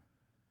either.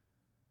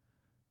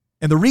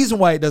 And the reason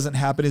why it doesn't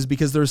happen is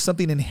because there's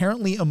something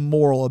inherently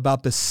immoral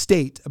about the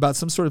state, about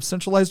some sort of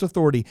centralized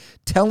authority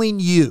telling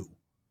you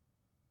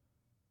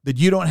that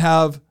you don't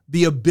have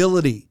the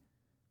ability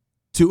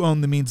to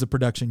own the means of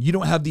production. You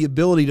don't have the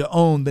ability to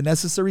own the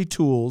necessary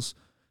tools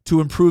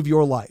to improve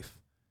your life.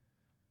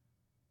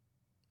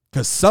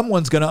 Because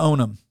someone's going to own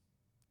them.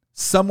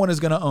 Someone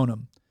is going to own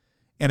them.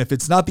 And if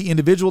it's not the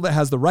individual that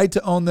has the right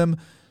to own them,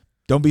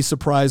 don't be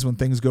surprised when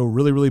things go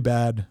really, really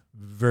bad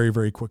very,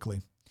 very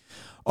quickly.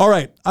 All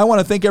right. I want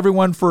to thank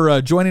everyone for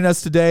joining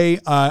us today.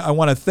 I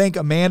want to thank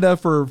Amanda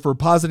for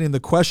positing the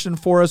question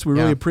for us. We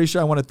really appreciate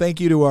it. I want to thank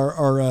you to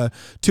our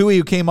Tui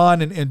who came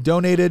on and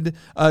donated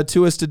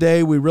to us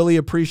today. We really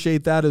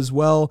appreciate that as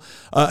well.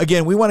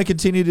 Again, we want to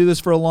continue to do this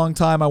for a long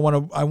time. I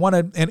want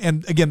to,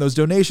 and again, those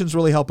donations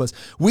really help us.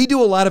 We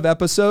do a lot of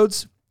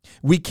episodes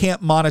we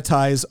can't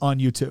monetize on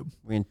YouTube.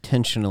 We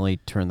intentionally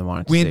turn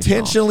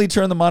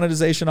the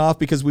monetization off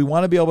because we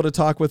want to be able to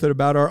talk with it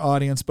about our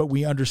audience, but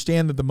we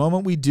understand that the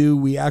moment we do,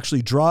 we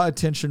actually draw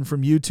attention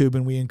from YouTube,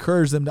 and we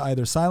encourage them to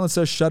either silence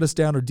us, shut us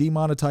down, or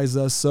demonetize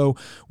us. So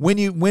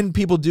when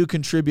people do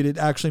contribute, it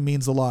actually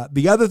means a lot.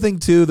 The other thing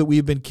too that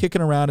we've been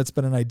kicking around, it's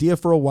been an idea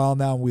for a while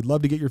now, and we'd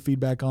love to get your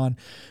feedback on.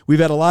 We've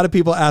had a lot of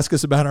people ask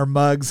us about our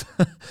mugs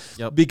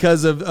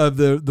because of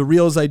the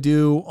reels I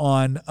do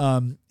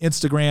on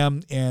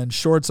Instagram and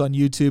shorts on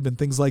YouTube and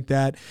things like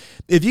that.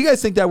 If you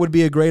guys think that would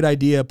be a great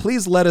idea,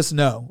 please let us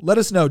know. Let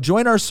us know.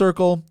 Join our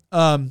circle.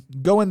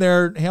 Go in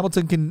there.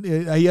 Hamilton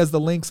he has the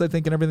links, I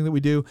think, and everything that we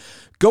do.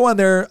 Go on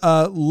there.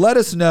 Let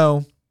us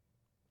know.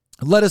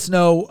 Let us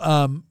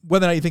know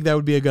whether or not you think that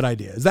would be a good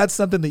idea. Is that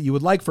something that you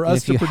would like for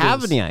us to produce? If you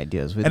have any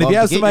ideas, and if you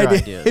have some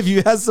ideas, if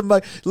you have some,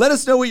 let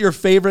us know what your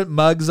favorite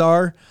mugs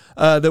are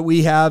that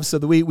we have, so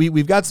that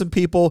we've got some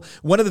people.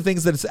 One of the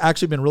things that's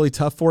actually been really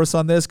tough for us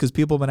on this, because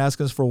people have been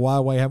asking us for a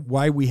while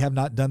why we have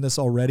not done this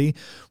already.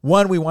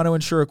 One, we want to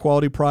ensure a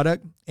quality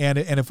product, and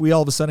if we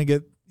all of a sudden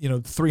get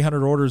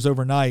 300 orders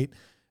overnight,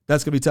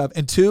 that's going to be tough.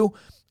 And two,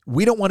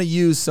 we don't want to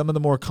use some of the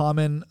more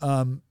common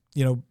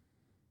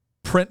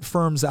print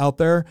firms out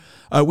there.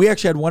 We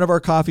actually had one of our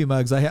coffee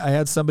mugs. I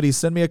had somebody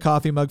send me a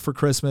coffee mug for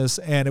Christmas,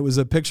 and it was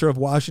a picture of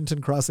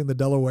Washington crossing the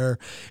Delaware,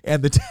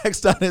 and the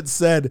text on it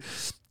said,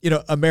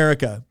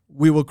 America,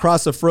 we will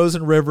cross a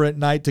frozen river at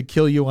night to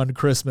kill you on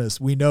Christmas.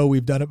 We know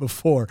we've done it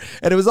before.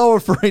 And it was all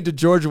referring to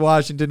George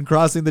Washington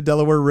crossing the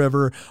Delaware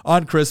River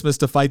on Christmas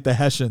to fight the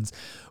Hessians.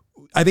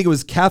 I think it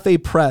was Cafe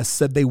Press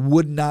said they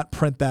would not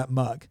print that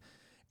mug.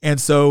 And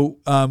so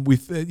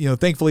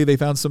thankfully they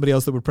found somebody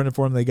else that would print it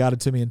for them. They got it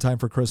to me in time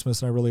for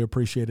Christmas, and I really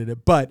appreciated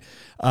it. But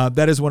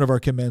that is one of our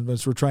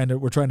commitments. We're trying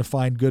to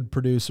find good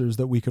producers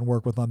that we can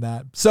work with on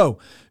that. So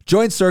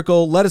join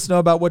Circle. Let us know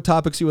about what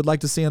topics you would like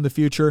to see in the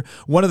future.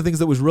 One of the things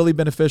that was really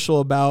beneficial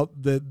about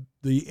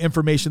the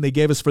information they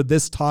gave us for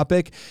this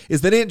topic is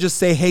they didn't just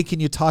say, hey,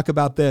 can you talk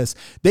about this?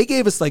 They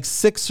gave us like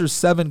 6 or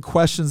 7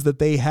 questions that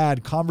they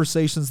had,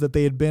 conversations that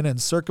they had been in,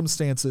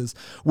 circumstances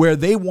where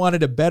they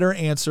wanted a better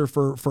answer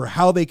for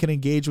how they can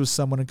engage with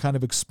someone and kind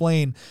of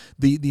explain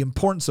the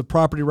importance of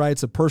property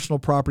rights, of personal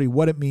property,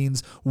 what it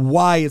means,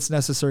 why it's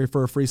necessary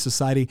for a free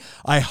society.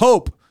 I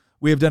hope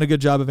we have done a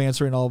good job of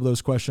answering all of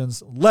those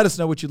questions. Let us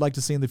know what you'd like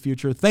to see in the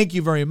future. Thank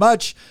you very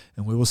much,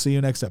 and we will see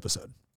you next episode.